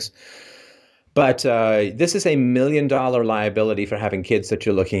many things. But this is $1 million liability for having kids that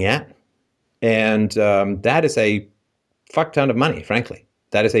you're looking at. And that is a fuck ton of money, frankly.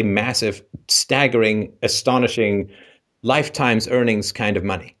 That is a massive, staggering, astonishing, lifetime's earnings kind of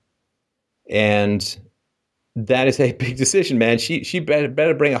money. And that is a big decision, man. She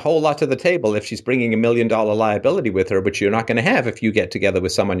better bring a whole lot to the table if she's bringing $1 million liability with her, which you're not going to have if you get together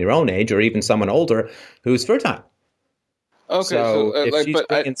with someone your own age or even someone older who's fertile. Okay,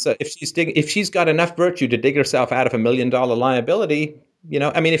 so if she's got enough virtue to dig herself out of $1 million liability,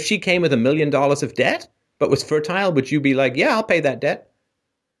 I mean, if she came with $1 million of debt but was fertile, would you be like, yeah, I'll pay that debt?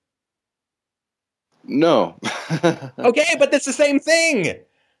 No. Okay, but that's the same thing.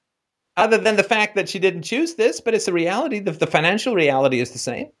 Other than the fact that she didn't choose this, but it's a reality. The financial reality is the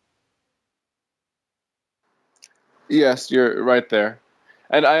same. Yes, you're right there.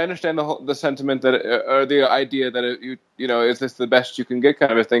 And I understand the sentiment that, or the idea that is this the best you can get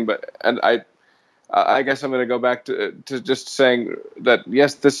kind of a thing. But I guess I'm going to go back to just saying that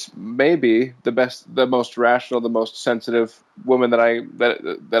yes, this may be the most rational, the most sensitive woman that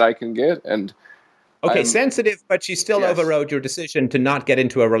I can get, and okay, sensitive, but she still overrode your decision to not get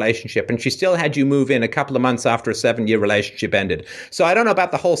into a relationship, and she still had you move in a couple of months after a 7-year relationship ended. So I don't know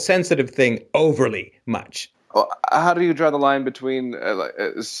about the whole sensitive thing overly much. Well, how do you draw the line between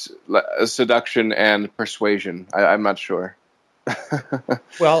seduction and persuasion? I'm not sure.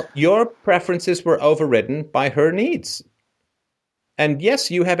 Well, your preferences were overridden by her needs. And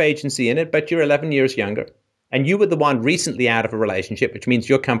yes, you have agency in it, but you're 11 years younger. And you were the one recently out of a relationship, which means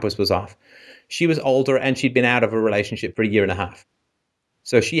your compass was off. She was older and she'd been out of a relationship for 1.5 years.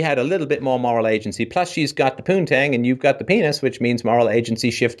 So she had a little bit more moral agency. Plus, she's got the poontang and you've got the penis, which means moral agency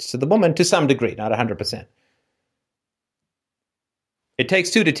shifts to the woman to some degree, not 100%. It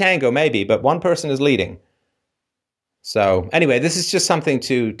takes two to tango, maybe, but one person is leading. So anyway, this is just something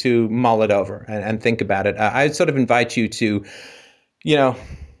to mull it over and think about it. I sort of invite you to,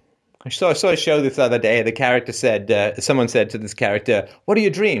 I saw a show this other day. The character said, someone said to this character, "What are your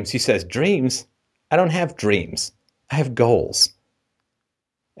dreams?" He says, "Dreams? I don't have dreams. I have goals."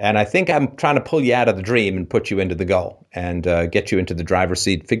 And I think I'm trying to pull you out of the dream and put you into the goal and get you into the driver's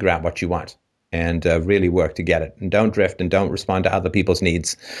seat, figure out what you want. And really work to get it. And don't drift and don't respond to other people's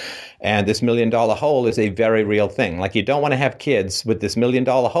needs. And this $1 million hole is a very real thing. Like, you don't want to have kids with this $1 million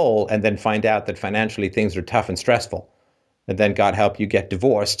hole and then find out that financially things are tough and stressful. And then, God help you, get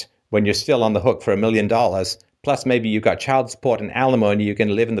divorced when you're still on the hook for $1 million. Plus, maybe you've got child support and alimony. You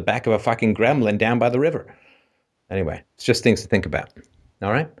can live in the back of a fucking gremlin down by the river. Anyway, it's just things to think about.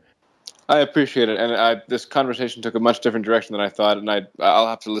 All right? I appreciate it, and this conversation took a much different direction than I thought, and I'll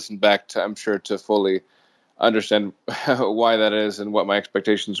have to listen back to, I'm sure, to fully understand why that is and what my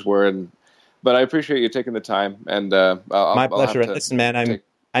expectations were. But I appreciate you taking the time, and my pleasure. And listen, man,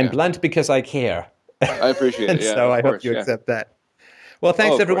 I'm blunt because I care. I appreciate it. Yeah, so I hope you accept that. Well,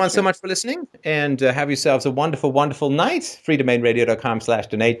 thanks everyone so much for listening, and have yourselves a wonderful, wonderful night.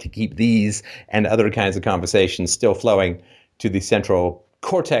 freedomainradio.com/donate to keep these and other kinds of conversations still flowing to the central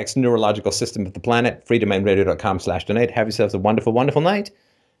cortex neurological system of the planet. freedomainradio.com/donate. Have yourselves a wonderful, wonderful night.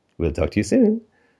 We'll talk to you soon.